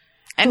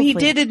 And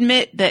Hopefully. He did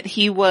admit that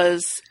he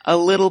was a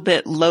little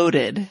bit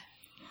loaded.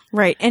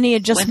 Right. And he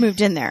had just moved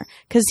in there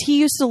because he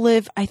used to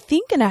live, I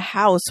think, in a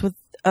house with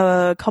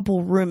a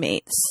couple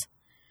roommates.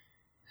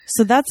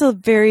 So that's a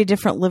very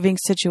different living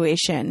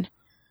situation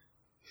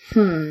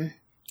than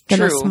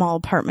a small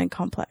apartment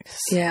complex.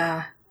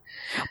 Yeah.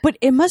 But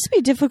it must be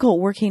difficult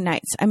working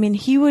nights. I mean,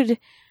 he would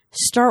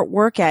start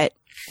work at,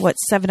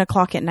 7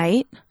 o'clock at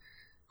night?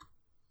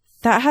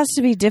 That has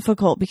to be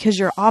difficult because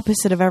you're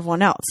opposite of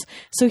everyone else.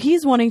 So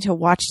he's wanting to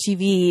watch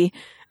TV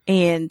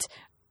and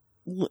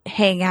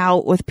hang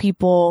out with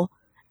people,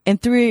 and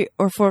 3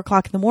 or 4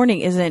 o'clock in the morning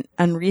isn't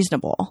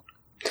unreasonable.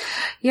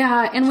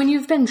 Yeah, and when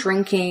you've been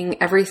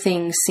drinking,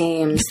 everything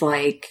seems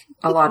like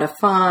a lot of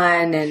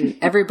fun, and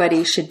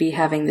everybody should be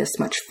having this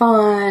much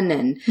fun,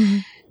 and,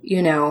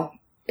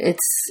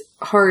 it's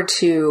hard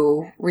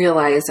to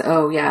realize,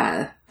 oh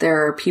yeah,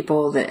 there are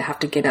people that have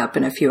to get up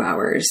in a few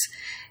hours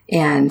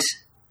and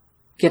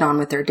get on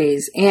with their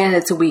days, and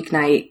it's a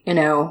weeknight,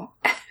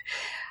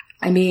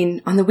 I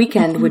mean, on the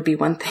weekend would be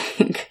one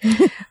thing,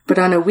 but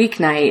on a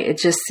weeknight, it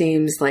just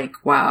seems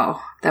like,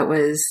 wow, that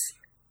was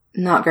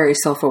not very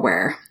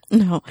self-aware.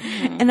 No.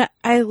 And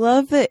I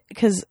love it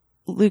because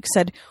Luke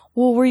said,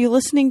 well, were you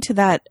listening to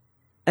that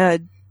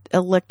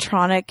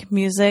electronic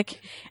music?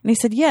 And he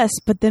said, yes,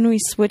 but then we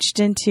switched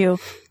into,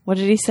 what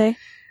did he say?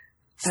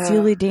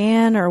 Steely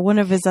Dan or one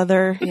of his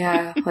other...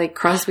 Yeah, like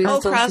Crosby,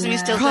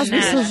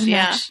 Stills,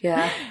 Nash.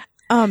 Yeah.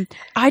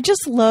 I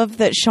just love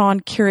that Sean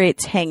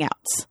curates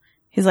hangouts.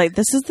 He's like,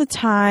 this is the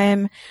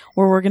time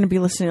where we're going to be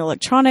listening to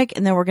electronic,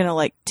 and then we're going to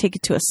like take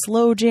it to a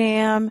slow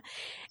jam,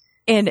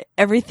 and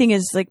everything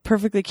is like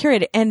perfectly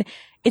curated. And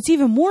it's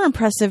even more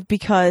impressive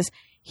because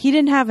he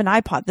didn't have an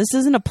iPod. This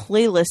isn't a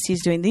playlist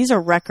he's doing. These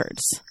are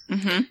records.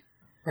 Mm-hmm.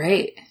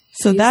 Right.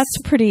 So that's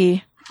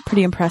pretty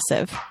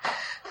impressive.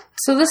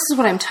 So this is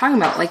what I'm talking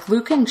about. Like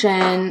Luke and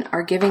Jen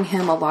are giving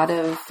him a lot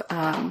of,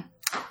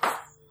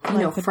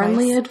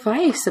 friendly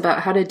advice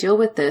about how to deal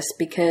with this,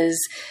 because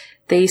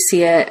they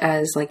see it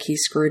as like he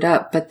screwed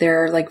up, but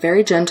they're like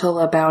very gentle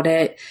about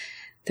it.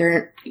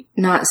 They're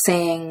not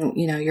saying,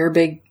 you're a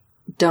big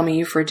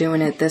dummy for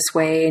doing it this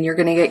way and you're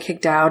going to get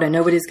kicked out and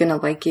nobody's going to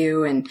like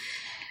you. And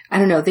I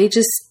don't know. They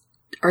just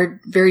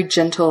are very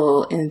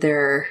gentle in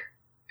their,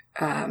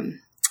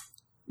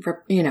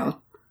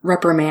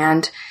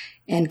 reprimand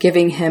and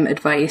giving him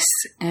advice.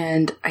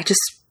 And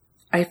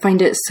I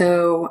find it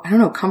so, I don't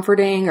know,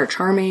 comforting or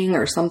charming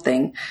or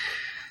something.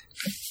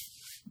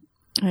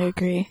 I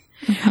agree.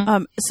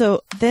 Mm-hmm.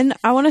 So then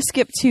I want to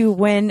skip to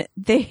when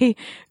they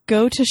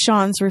go to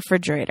Sean's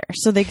refrigerator.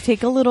 So they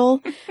take a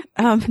little,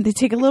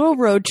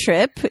 road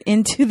trip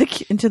into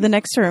the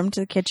next room, to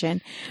the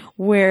kitchen,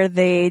 where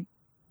they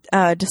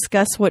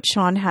discuss what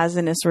Sean has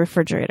in his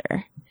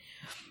refrigerator.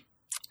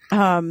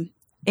 And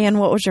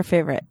what was your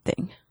favorite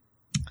thing?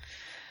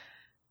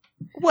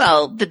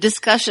 Well, the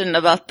discussion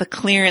about the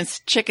clearance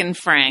chicken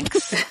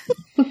franks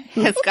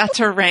has got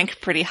to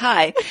rank pretty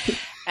high.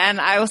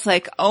 And I was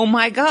like, oh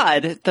my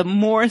God, the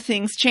more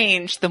things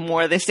change, the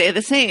more they stay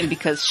the same,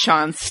 because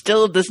Sean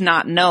still does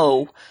not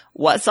know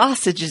what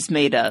sausage is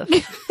made of.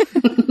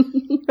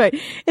 Right.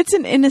 It's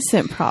an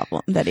innocent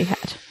problem that he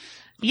had.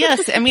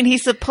 Yes. I mean,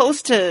 he's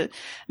supposed to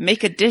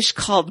make a dish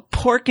called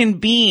pork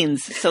and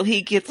beans, so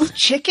he gets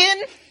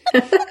chicken.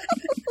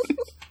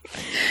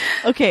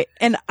 Okay.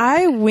 And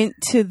I went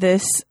to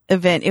this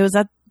event. It was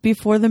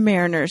before the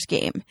Mariners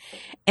game.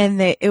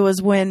 And it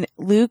was when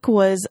Luke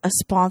was a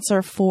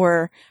sponsor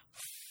for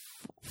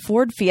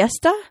Ford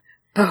Fiesta.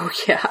 Oh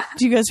yeah.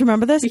 Do you guys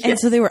remember this? Yes. And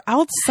so they were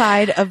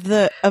outside of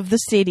the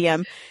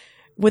stadium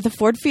with a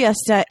Ford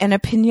Fiesta and a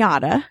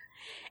piñata,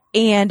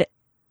 and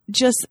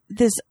just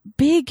this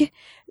big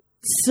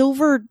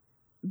silver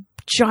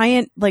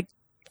giant, like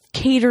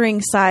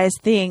catering size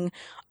thing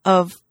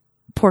of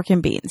pork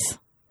and beans.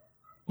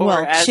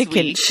 Or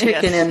chicken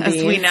and beans.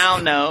 As we now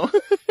know.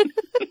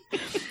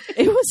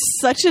 It was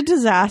such a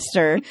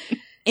disaster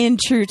in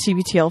true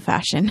TBTL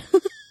fashion.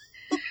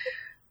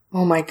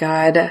 Oh my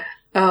God.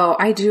 Oh,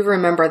 I do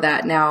remember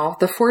that now.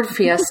 The Ford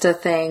Fiesta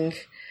thing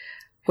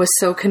was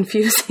so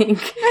confusing.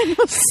 I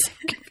know, so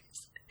confusing.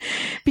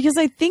 Because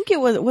I think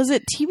it was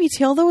it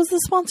TBTL that was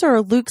the sponsor,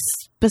 or Luke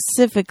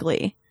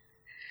specifically?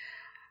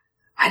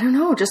 I don't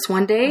know. Just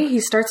one day he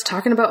starts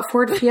talking about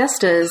Ford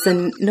Fiestas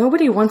and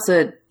nobody wants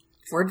a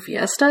Ford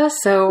Fiesta.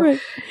 So, right.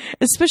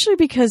 Especially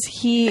because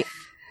he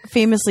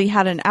famously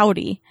had an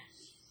Audi.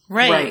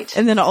 Right.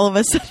 And then all of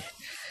a sudden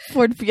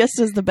Ford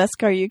Fiesta is the best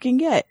car you can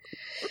get.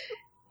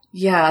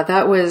 Yeah,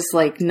 that was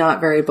like not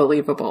very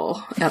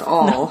believable at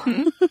all.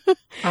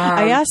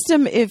 I asked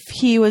him if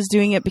he was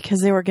doing it because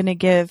they were going to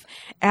give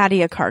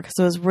Addie a car, because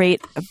it was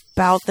right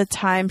about the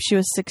time she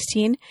was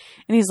 16.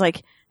 And he's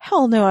like,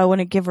 hell no, I want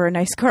to give her a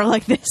nice car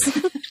like this.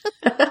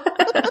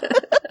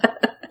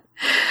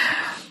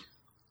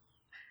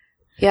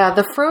 Yeah,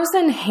 the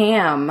frozen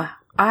ham.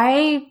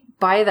 I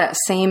buy that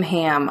same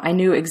ham. I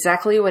knew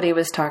exactly what he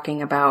was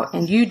talking about.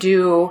 And you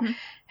do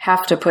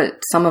have to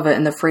put some of it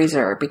in the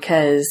freezer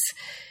because,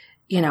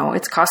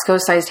 it's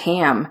Costco-sized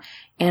ham.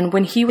 And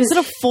when he was... Is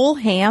it a full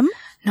ham?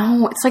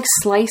 No, it's like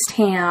sliced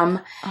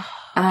ham.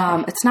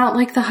 Oh, it's not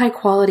like the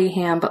high-quality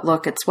ham, but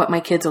look, it's what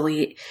my kids will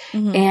eat.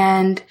 Mm-hmm.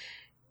 And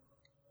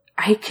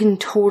I can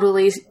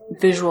totally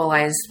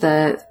visualize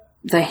the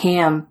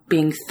ham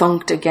being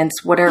thunked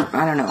against whatever,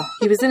 I don't know.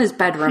 He was in his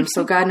bedroom,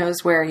 so God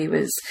knows where he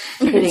was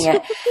hitting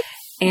it.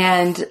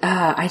 And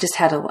I just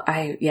had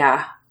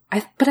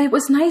but it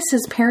was nice.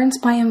 His parents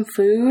buy him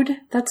food.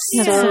 That's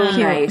so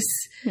nice.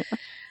 Yeah.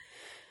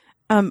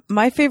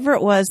 My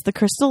favorite was the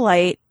Crystal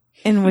Light,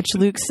 in which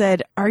Luke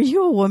said, "Are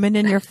you a woman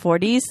in your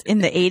 40s in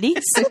the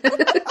 80s?"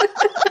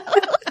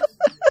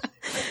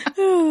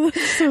 Oh,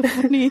 that's so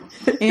funny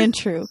and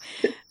true.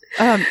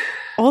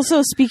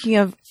 Also, speaking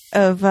of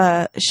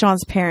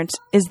Sean's parents,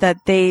 is that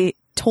they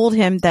told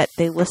him that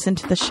they listened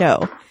to the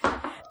show.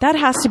 That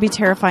has to be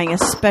terrifying,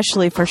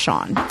 especially for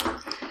Sean.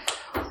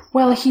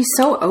 Well, he's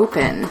so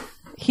open.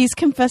 He's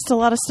confessed a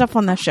lot of stuff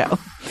on the show.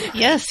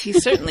 Yes, he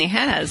certainly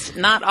has.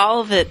 Not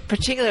all of it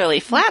particularly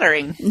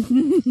flattering.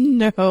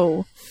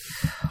 No.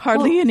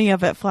 Hardly any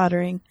of it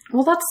flattering.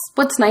 Well, that's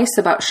what's nice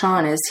about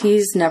Sean is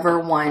he's never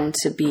one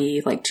to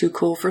be like too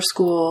cool for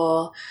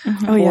school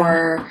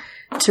or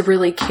to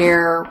really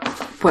care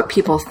what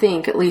people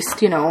think. At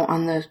least,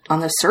 on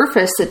the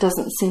surface, it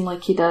doesn't seem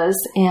like he does.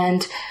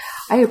 And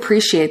I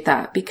appreciate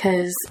that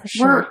because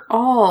we're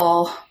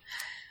all,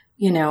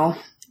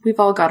 we've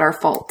all got our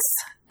faults.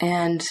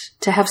 And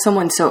to have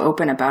someone so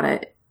open about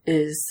it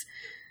is,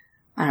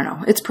 I don't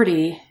know, it's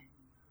pretty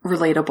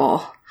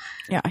relatable.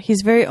 Yeah,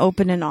 he's very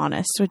open and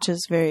honest, which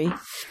is very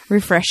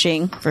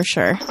refreshing for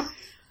sure.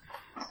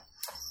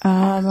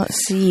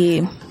 Let's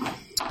see.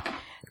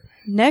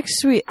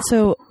 Next week,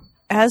 so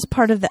as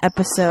part of the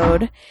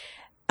episode,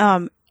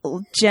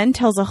 Jen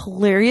tells a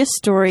hilarious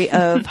story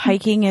of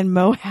hiking in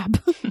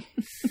Moab.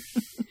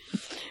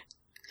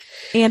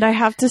 And I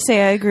have to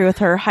say, I agree with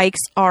her.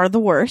 Hikes are the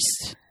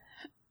worst.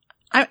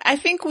 I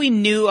think we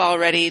knew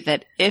already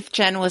that if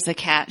Jen was a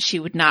cat, she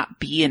would not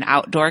be an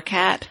outdoor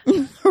cat.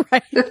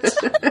 Right.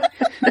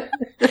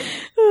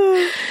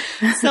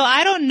 So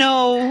I don't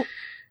know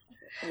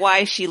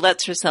why she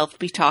lets herself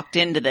be talked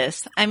into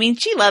this. I mean,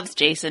 she loves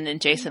Jason and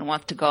Jason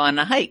wants to go on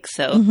a hike.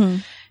 So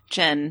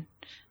Jen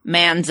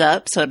mans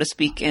up, so to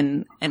speak,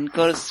 and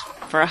goes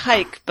for a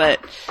hike.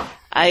 But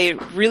I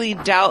really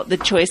doubt the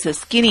choice of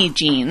skinny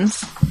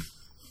jeans.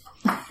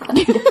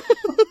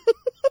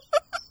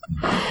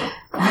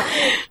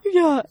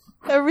 Yeah,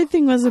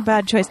 everything was a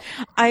bad choice.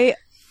 I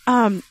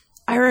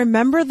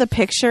remember the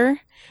picture,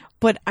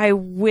 but I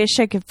wish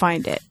I could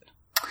find it.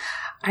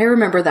 I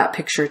remember that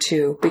picture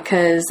too,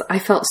 because I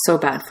felt so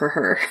bad for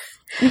her.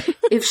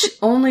 If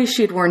only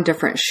she'd worn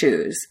different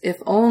shoes, if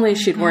only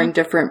she'd worn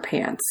different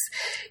pants,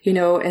 you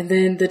know, and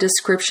then the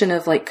description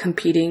of like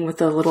competing with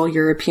the little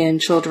European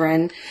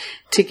children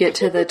to get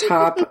to the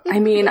top. I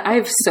mean,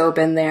 I've so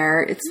been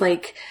there. It's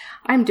like,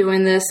 I'm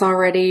doing this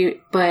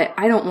already, but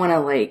I don't want to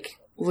like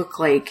look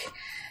like,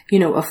 you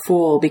know, a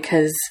fool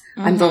because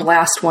I'm the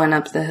last one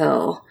up the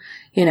hill,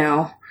 you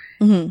know?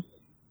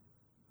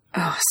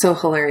 Oh, so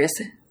hilarious.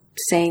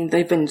 Saying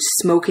they've been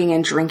smoking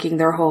and drinking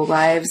their whole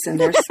lives and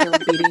they're still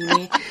beating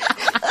me.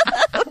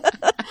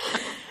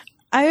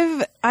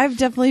 I've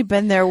definitely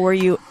been there where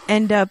you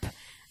end up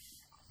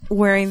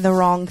wearing the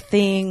wrong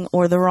thing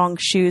or the wrong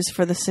shoes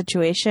for the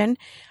situation.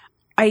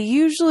 It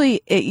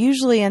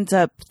usually ends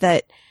up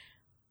that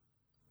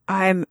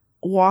I'm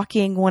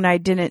walking when I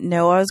didn't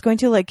know I was going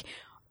to. Like,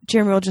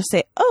 Jeremy will just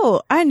say,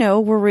 "Oh, I know,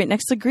 we're right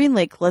next to Green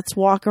Lake. Let's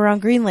walk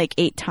around Green Lake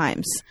 8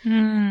 times."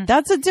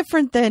 That's a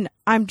different than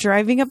I'm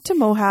driving up to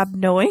Moab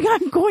knowing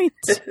I'm going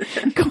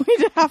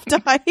to have to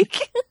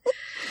hike.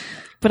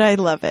 But I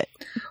love it.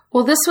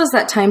 Well, this was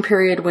that time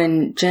period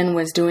when Jen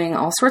was doing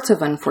all sorts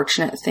of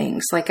unfortunate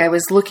things. Like, I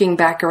was looking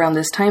back around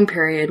this time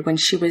period when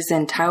she was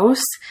in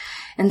Taos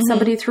and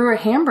somebody threw a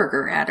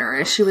hamburger at her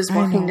as she was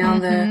walking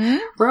down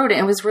the road. And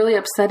it was really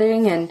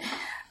upsetting. And,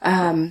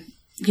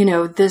 you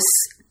know, this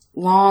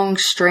long,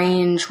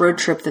 strange road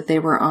trip that they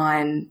were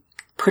on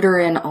put her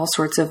in all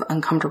sorts of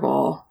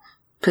uncomfortable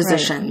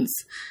positions.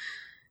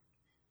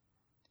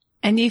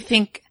 Right. And you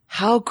think,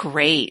 how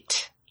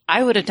great.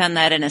 I would have done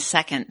that in a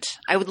second.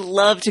 I would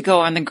love to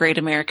go on the Great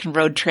American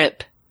Road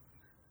Trip.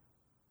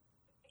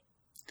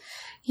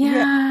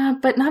 Yeah,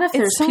 but not if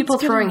there's people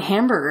throwing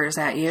hamburgers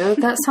at you.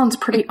 That sounds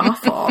pretty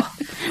awful.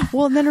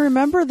 Well, then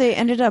remember they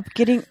ended up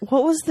getting,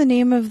 what was the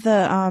name of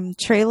the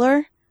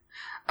trailer?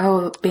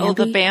 Oh, Bambi? Oh,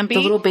 the Bambi?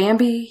 The little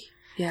Bambi?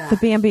 Yeah. The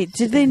Bambi.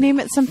 Did they name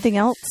it something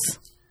else?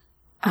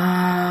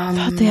 I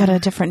thought they had a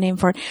different name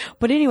for it.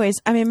 But anyways,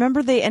 I mean,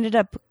 remember they ended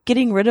up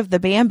getting rid of the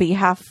Bambi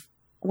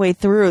halfway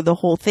through the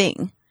whole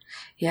thing.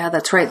 Yeah,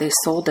 that's right. They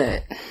sold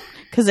it.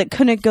 Because it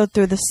couldn't go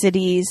through the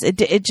cities.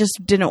 It just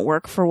didn't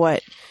work for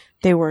what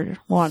they were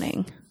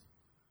wanting.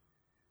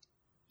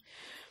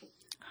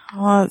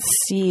 Let's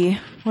see.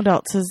 What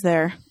else is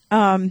there?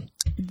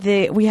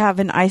 We have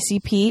an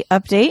ICP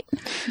update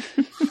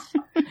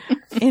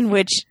in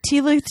which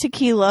Tila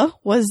Tequila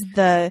was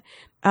the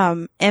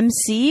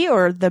MC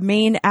or the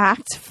main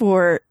act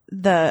for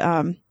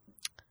the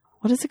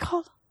what is it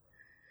called?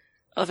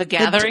 Oh, the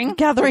gathering? The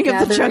gathering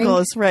of the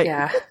Juggalos, right.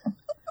 Yeah.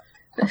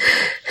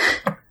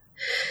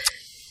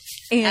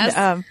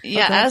 And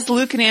as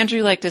Luke and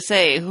Andrew like to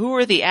say, who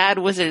are the ad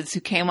wizards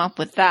who came up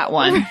with that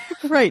one?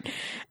 Right.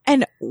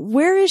 And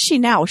where is she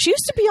now? She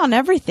used to be on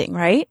everything,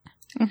 right?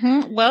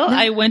 Well,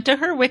 I went to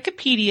her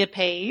Wikipedia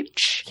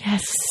page.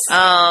 Yes.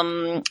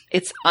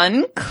 It's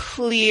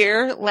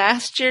unclear.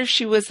 Last year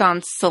she was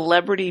on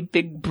Celebrity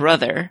Big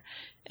Brother.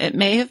 It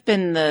may have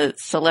been the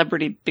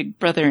Celebrity Big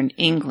Brother in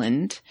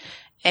England.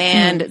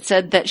 And it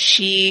said that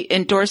she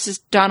endorses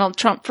Donald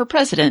Trump for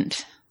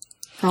president.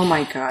 Oh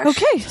my gosh.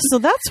 Okay, so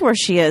that's where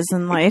she is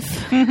in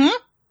life.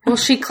 Well,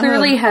 she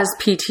clearly has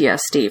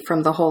PTSD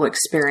from the whole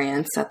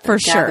experience at the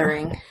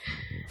gathering.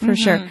 For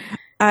sure.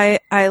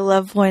 I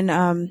love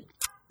when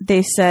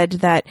they said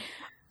that,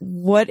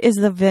 what is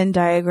the Venn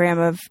diagram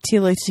of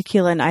Tila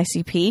Tequila and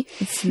ICP?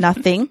 It's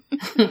nothing.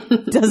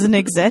 Doesn't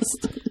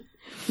exist.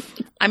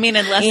 I mean,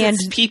 unless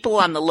it's people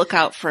on the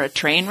lookout for a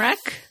train wreck.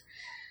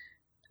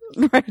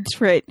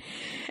 Right.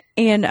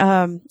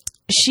 And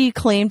she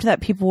claimed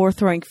that people were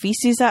throwing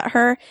feces at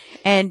her,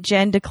 and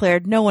Jen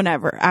declared no one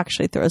ever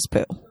actually throws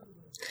poo.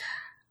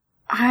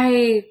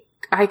 I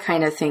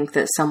kind of think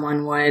that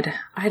someone would.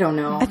 I don't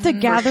know. At the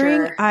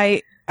gathering,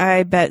 sure.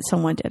 I bet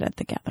someone did at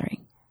the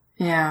gathering.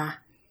 Yeah.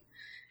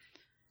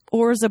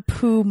 Or is a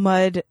poo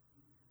mud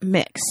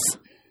mix.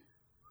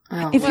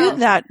 If you're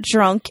that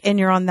drunk and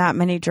you're on that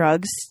many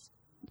drugs,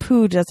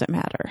 poo doesn't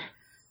matter.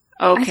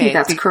 Okay. I think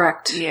that's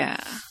correct. Yeah.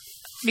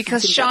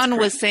 Because Sean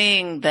was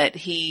saying that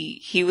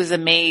he was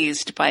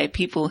amazed by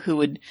people who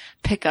would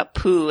pick up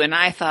poo. And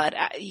I thought,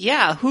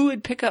 yeah, who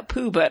would pick up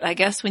poo? But I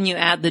guess when you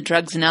add the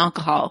drugs and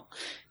alcohol,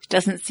 it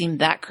doesn't seem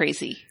that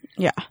crazy.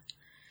 Yeah.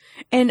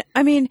 And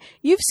I mean,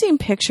 you've seen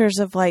pictures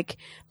of like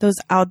those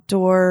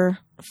outdoor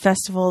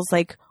festivals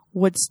like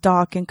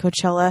Woodstock and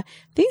Coachella.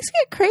 Things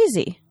get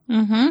crazy.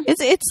 Mm-hmm.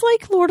 It's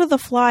like Lord of the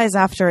Flies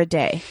after a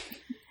day.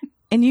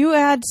 And you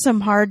add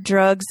some hard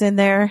drugs in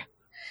there.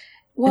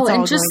 Well,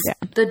 and just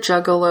the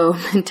juggalo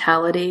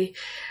mentality.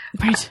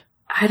 Right.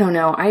 I don't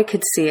know. I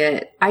could see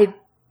it.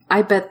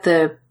 I bet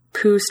the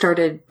poo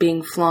started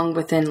being flung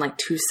within like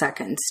 2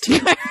 seconds, too.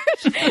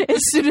 As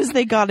soon as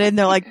they got in,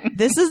 they're like,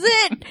 this is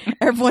it.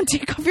 Everyone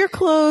take off your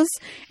clothes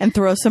and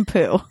throw some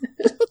poo.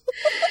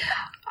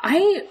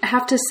 I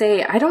have to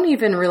say, I don't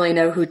even really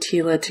know who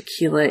Tila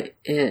Tequila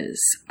is.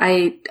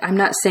 I'm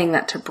not saying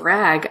that to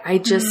brag. I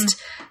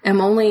just am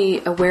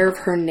only aware of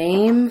her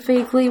name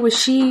vaguely. Was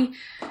she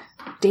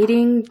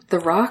dating The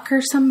Rock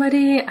or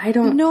somebody? I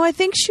don't know. No, I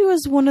think she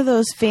was one of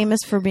those famous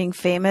for being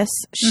famous.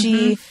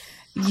 She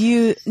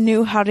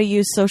knew how to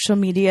use social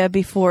media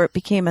before it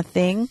became a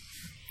thing.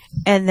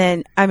 And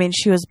then, I mean,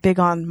 she was big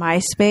on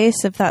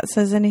MySpace, if that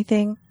says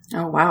anything.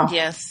 Oh, wow.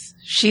 Yes.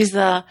 She's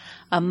a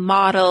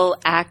model,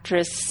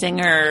 actress,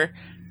 singer,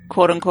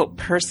 quote unquote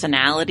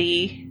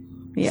personality.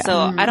 Yeah. So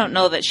I don't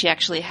know that she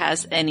actually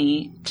has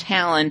any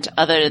talent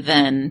other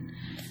than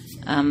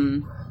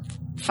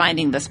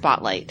finding the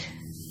spotlight.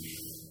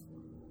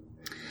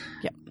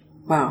 Yep.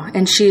 Wow.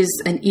 And she's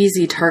an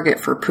easy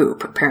target for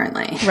poop,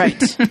 apparently.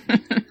 Right.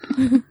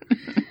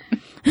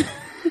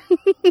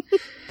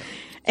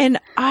 And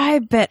I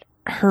bet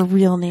her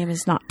real name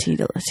is not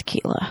Tila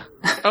Tequila.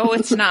 Oh,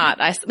 it's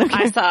not. I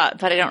thought,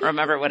 but I don't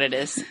remember what it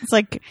is. It's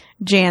like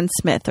Jan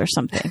Smith or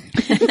something.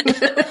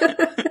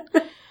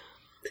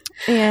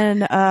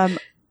 And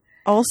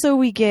also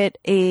we get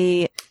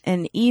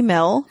an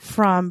email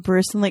from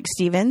Bruce and Lake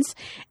Stevens,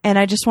 and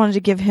I just wanted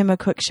to give him a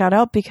quick shout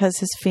out because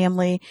his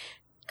family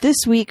this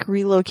week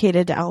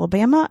relocated to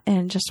Alabama,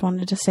 and just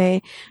wanted to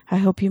say I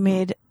hope you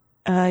made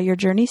your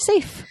journey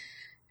safe.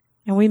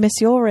 And we miss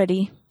you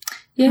already.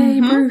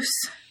 Yay, Bruce.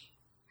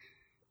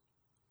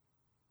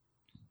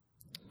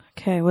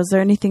 Okay, was there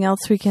anything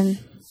else we can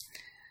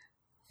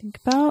think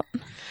about?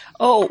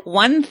 Oh,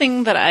 one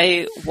thing that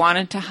I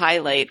wanted to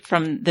highlight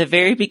from the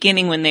very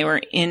beginning when they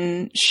were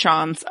in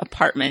Sean's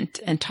apartment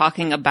and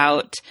talking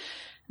about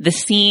the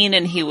scene,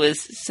 and he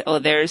was,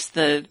 there's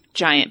the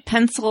giant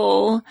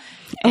pencil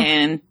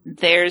and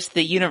there's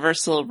the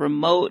universal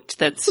remote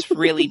that's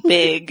really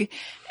big.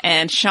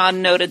 And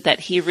Sean noted that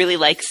he really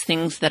likes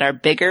things that are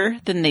bigger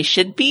than they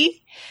should be.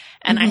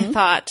 And I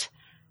thought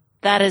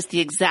that is the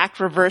exact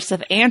reverse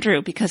of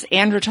Andrew, because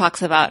Andrew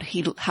talks about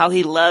how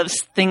he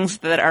loves things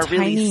that are Tiny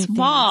really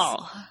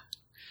small.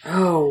 Things.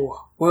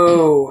 Oh,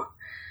 whoa.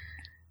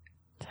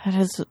 That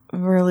is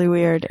really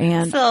weird.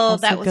 And so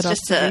that was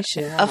just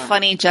a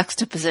funny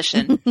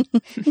juxtaposition.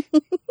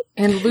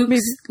 And Luke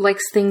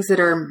likes things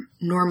that are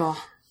normal.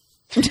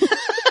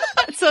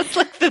 So it's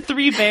like the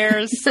Three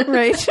Bears.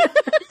 Right.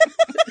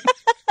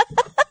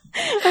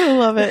 I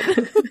love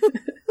it.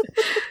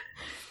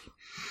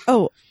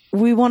 Oh,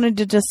 we wanted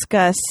to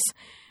discuss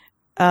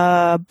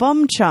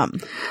Bum Chum.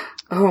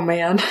 Oh,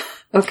 man.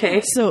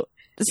 Okay. So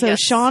yes.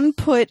 Sean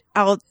put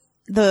out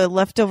the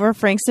leftover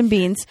Franks and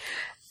beans,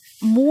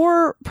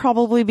 more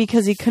probably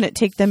because he couldn't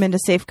take them into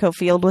Safeco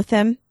Field with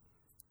him,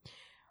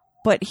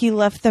 but he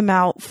left them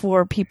out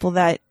for people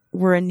that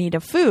were in need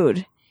of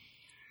food.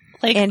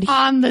 Like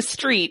on the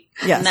street,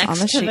 yes, next on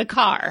the to the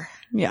car.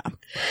 Yeah.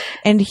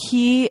 And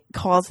he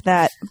calls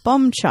that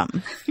Bum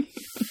Chum.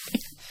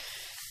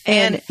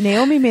 And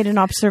Naomi made an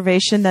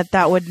observation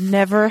that would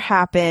never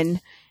happen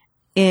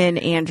in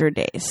Andrew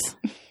days.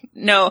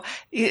 No,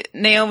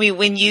 Naomi,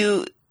 when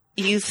you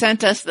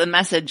sent us the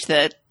message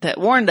that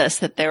warned us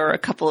that there were a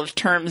couple of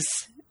terms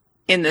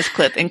in this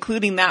clip,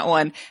 including that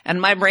one,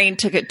 and my brain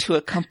took it to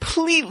a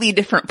completely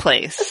different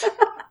place.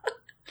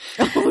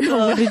 Oh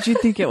no, what did you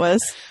think it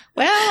was?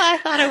 Well, I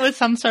thought it was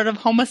some sort of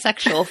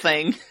homosexual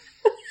thing.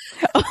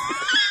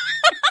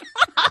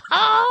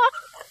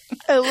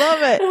 I love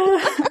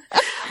it.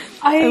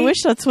 I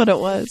wish that's what it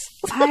was.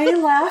 I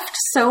laughed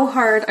so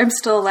hard. I'm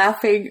still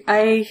laughing.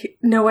 I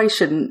know I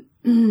shouldn't.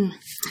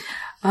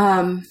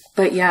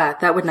 But yeah,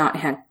 that would not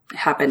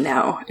happen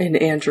now in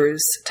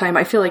Andrew's time.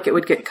 I feel like it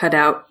would get cut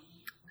out.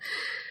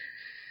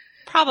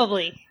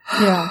 Probably.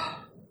 Yeah.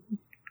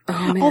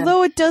 Oh, man.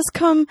 Although it does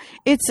come,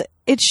 it's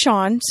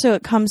Sean, so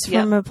it comes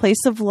from a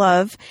place of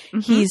love. Mm-hmm.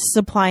 He's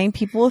supplying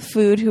people with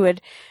food who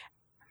had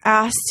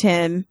asked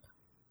him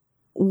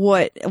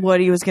what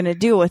he was going to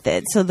do with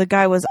it. So the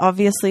guy was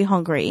obviously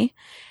hungry.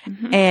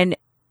 Mm-hmm. And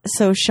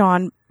so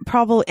Sean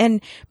probably,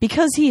 and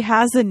because he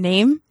has a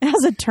name,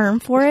 has a term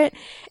for it,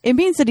 it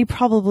means that he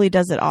probably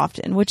does it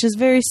often, which is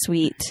very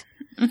sweet.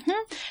 Mm-hmm.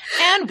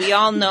 And we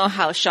all know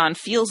how Sean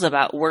feels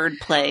about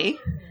wordplay.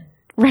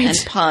 Right.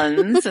 And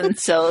puns. And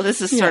so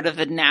this is sort of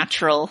a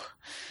natural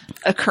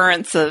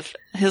occurrence of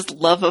his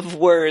love of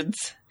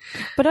words.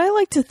 But I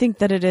like to think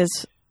that it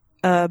is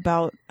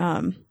about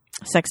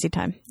sexy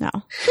time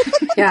now.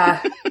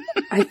 Yeah.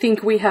 I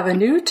think we have a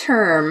new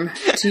term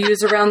to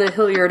use around the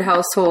Hilliard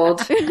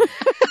household.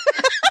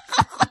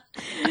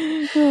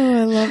 Oh,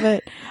 I love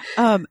it.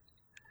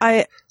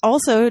 I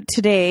also,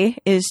 today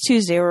is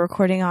Tuesday. We're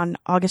recording on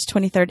August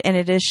 23rd, and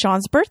it is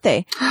Sean's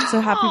birthday. So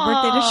happy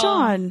birthday to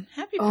Sean.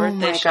 Happy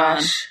birthday, my Sean.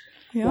 Gosh.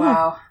 Yeah.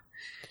 Wow.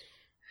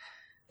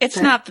 It's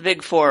not the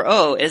big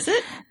 4-0, is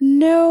it?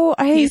 No,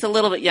 He's a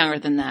little bit younger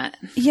than that.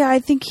 Yeah, I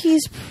think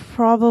he's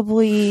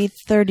probably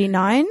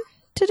 39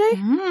 today.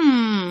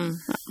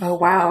 Oh,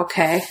 wow.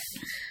 Okay.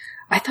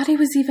 I thought he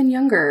was even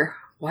younger.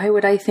 Why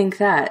would I think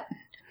that?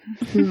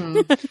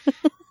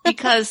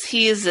 Because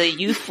he is a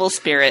youthful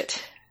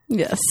spirit.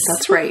 Yes.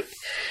 That's right.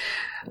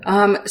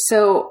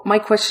 So my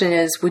question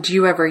is, would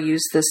you ever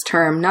use this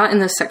term, not in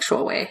the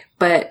sexual way,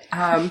 but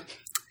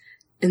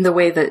in the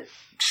way that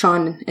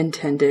Sean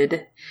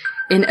intended,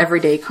 in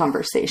everyday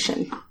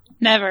conversation?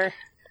 Never.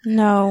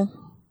 No.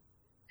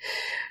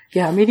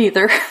 Yeah, me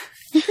neither.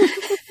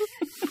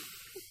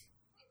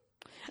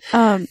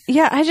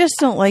 Yeah, I just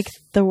don't like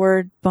the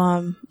word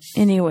bum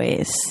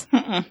anyways.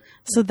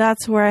 So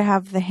that's where I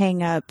have the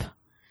hang up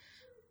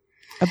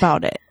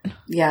about it.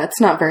 Yeah,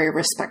 it's not very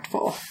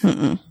respectful.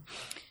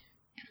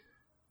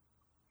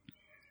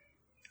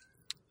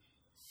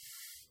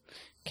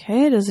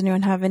 Okay, does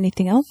anyone have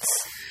anything else?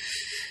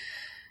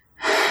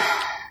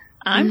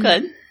 I'm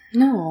good.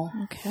 No.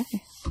 Okay.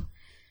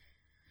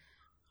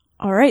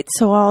 All right,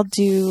 so I'll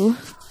do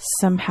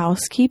some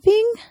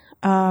housekeeping.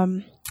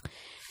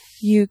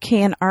 You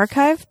can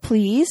archive,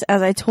 please.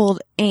 As I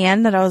told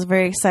Anne that I was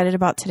very excited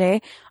about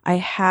today, I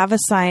have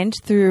assigned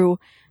through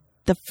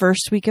the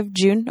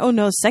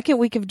second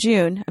week of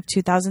June of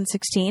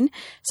 2016.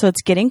 So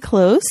it's getting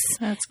close.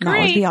 That's great.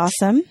 That would be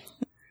awesome.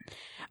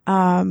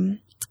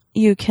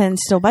 You can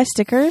still buy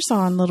stickers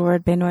on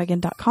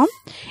littleredbandwagon.com.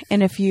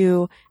 And if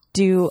you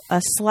do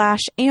a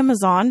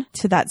 /Amazon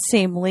to that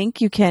same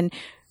link, you can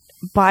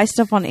buy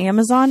stuff on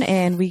Amazon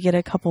and we get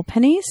a couple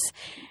pennies.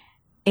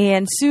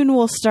 And soon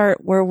we'll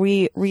start where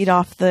we read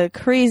off the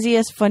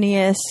craziest,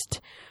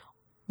 funniest,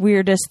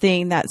 weirdest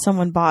thing that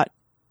someone bought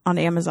on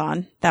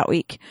Amazon that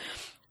week.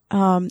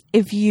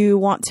 If you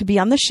want to be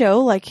on the show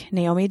like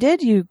Naomi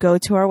did, you go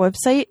to our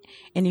website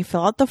and you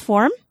fill out the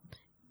form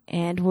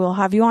and we'll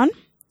have you on.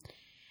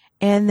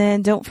 And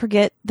then don't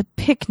forget the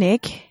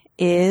picnic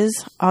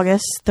is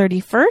August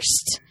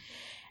 31st,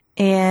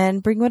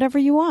 and bring whatever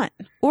you want,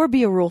 or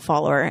be a rule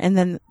follower. And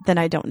then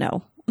I don't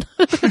know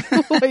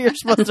what you're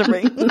supposed to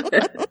bring.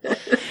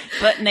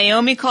 But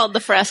Naomi called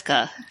the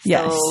Fresca. So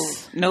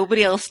yes.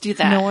 Nobody else do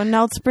that. No one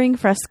else bring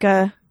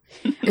Fresca.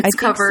 It's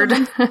covered.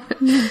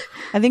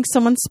 I think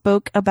someone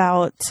spoke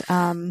about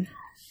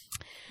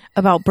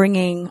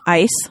bringing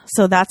ice,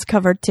 so that's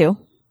covered too.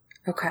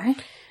 Okay.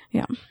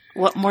 Yeah.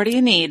 What more do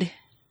you need?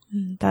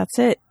 That's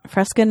it.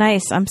 Fresca and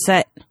ice. I'm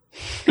set.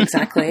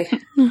 Exactly.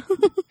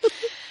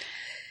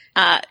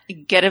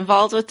 Get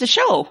involved with the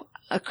show.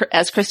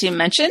 As Christine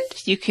mentioned,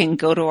 you can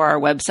go to our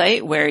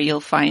website where you'll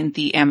find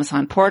the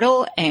Amazon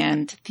portal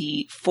and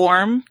the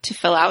form to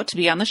fill out to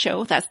be on the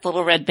show. That's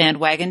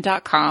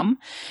littleredbandwagon.com.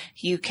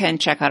 You can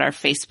check out our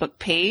Facebook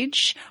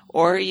page,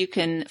 or you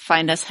can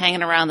find us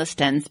hanging around the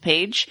Stens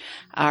page.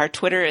 Our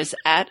Twitter is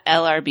at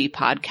LRB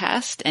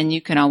Podcast, and you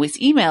can always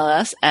email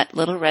us at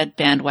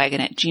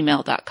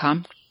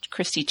littleredbandwagon@gmail.com.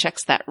 Christy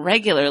checks that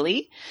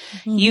regularly.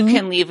 Mm-hmm. You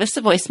can leave us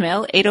a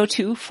voicemail,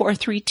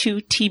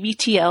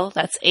 802-432-TBTL.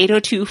 That's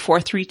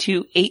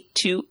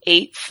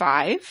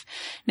 802-432-8285.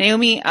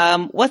 Naomi,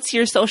 what's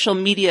your social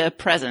media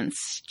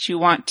presence? Do you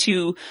want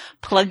to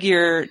plug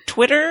your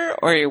Twitter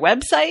or your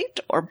website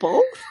or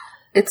both?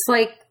 It's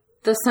like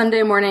the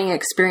Sunday morning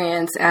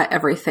experience at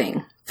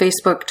everything.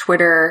 Facebook,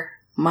 Twitter,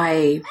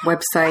 my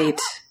website,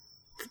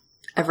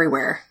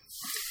 everywhere.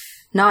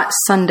 Not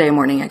Sunday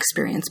morning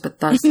experience,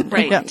 but the Sunday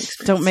right. morning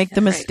experience. Don't make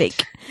the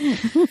mistake.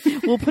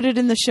 We'll put it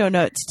in the show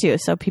notes too,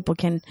 so people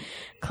can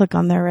click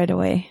on there right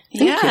away.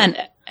 Thank you. And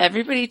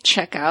everybody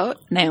check out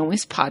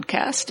Naomi's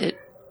podcast.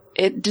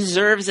 It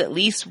deserves at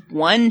least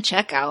one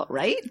checkout,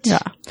 right? Yeah.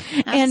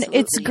 Absolutely. And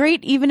it's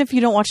great even if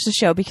you don't watch the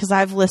show, because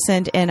I've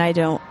listened and I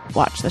don't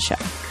watch the show.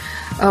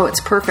 Oh,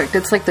 it's perfect.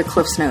 It's like the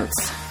Cliff's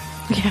Notes.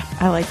 Yeah,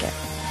 I like it.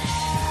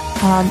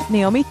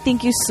 Naomi,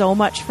 thank you so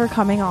much for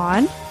coming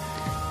on.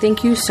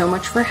 Thank you so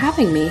much for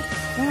having me.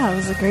 Yeah, it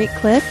was a great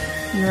clip.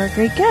 You were a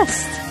great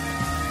guest.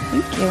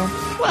 Thank you.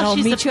 Well, I'll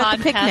she's meet you at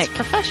the picnic.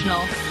 Professional.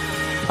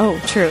 Oh,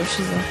 true.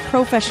 She's a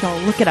professional.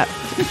 Look it up.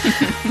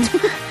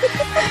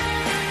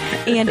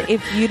 And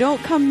if you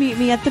don't come meet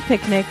me at the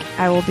picnic,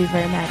 I will be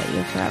very mad at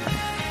you forever.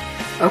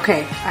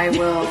 Okay, I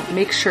will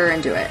make sure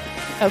and do it.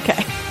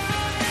 Okay.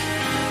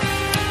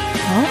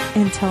 Well,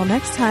 until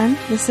next time,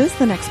 this is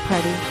The Next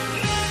Party.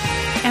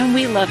 And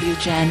we love you,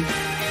 Jen.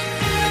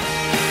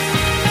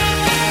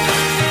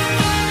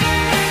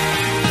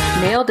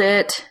 Nailed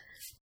it.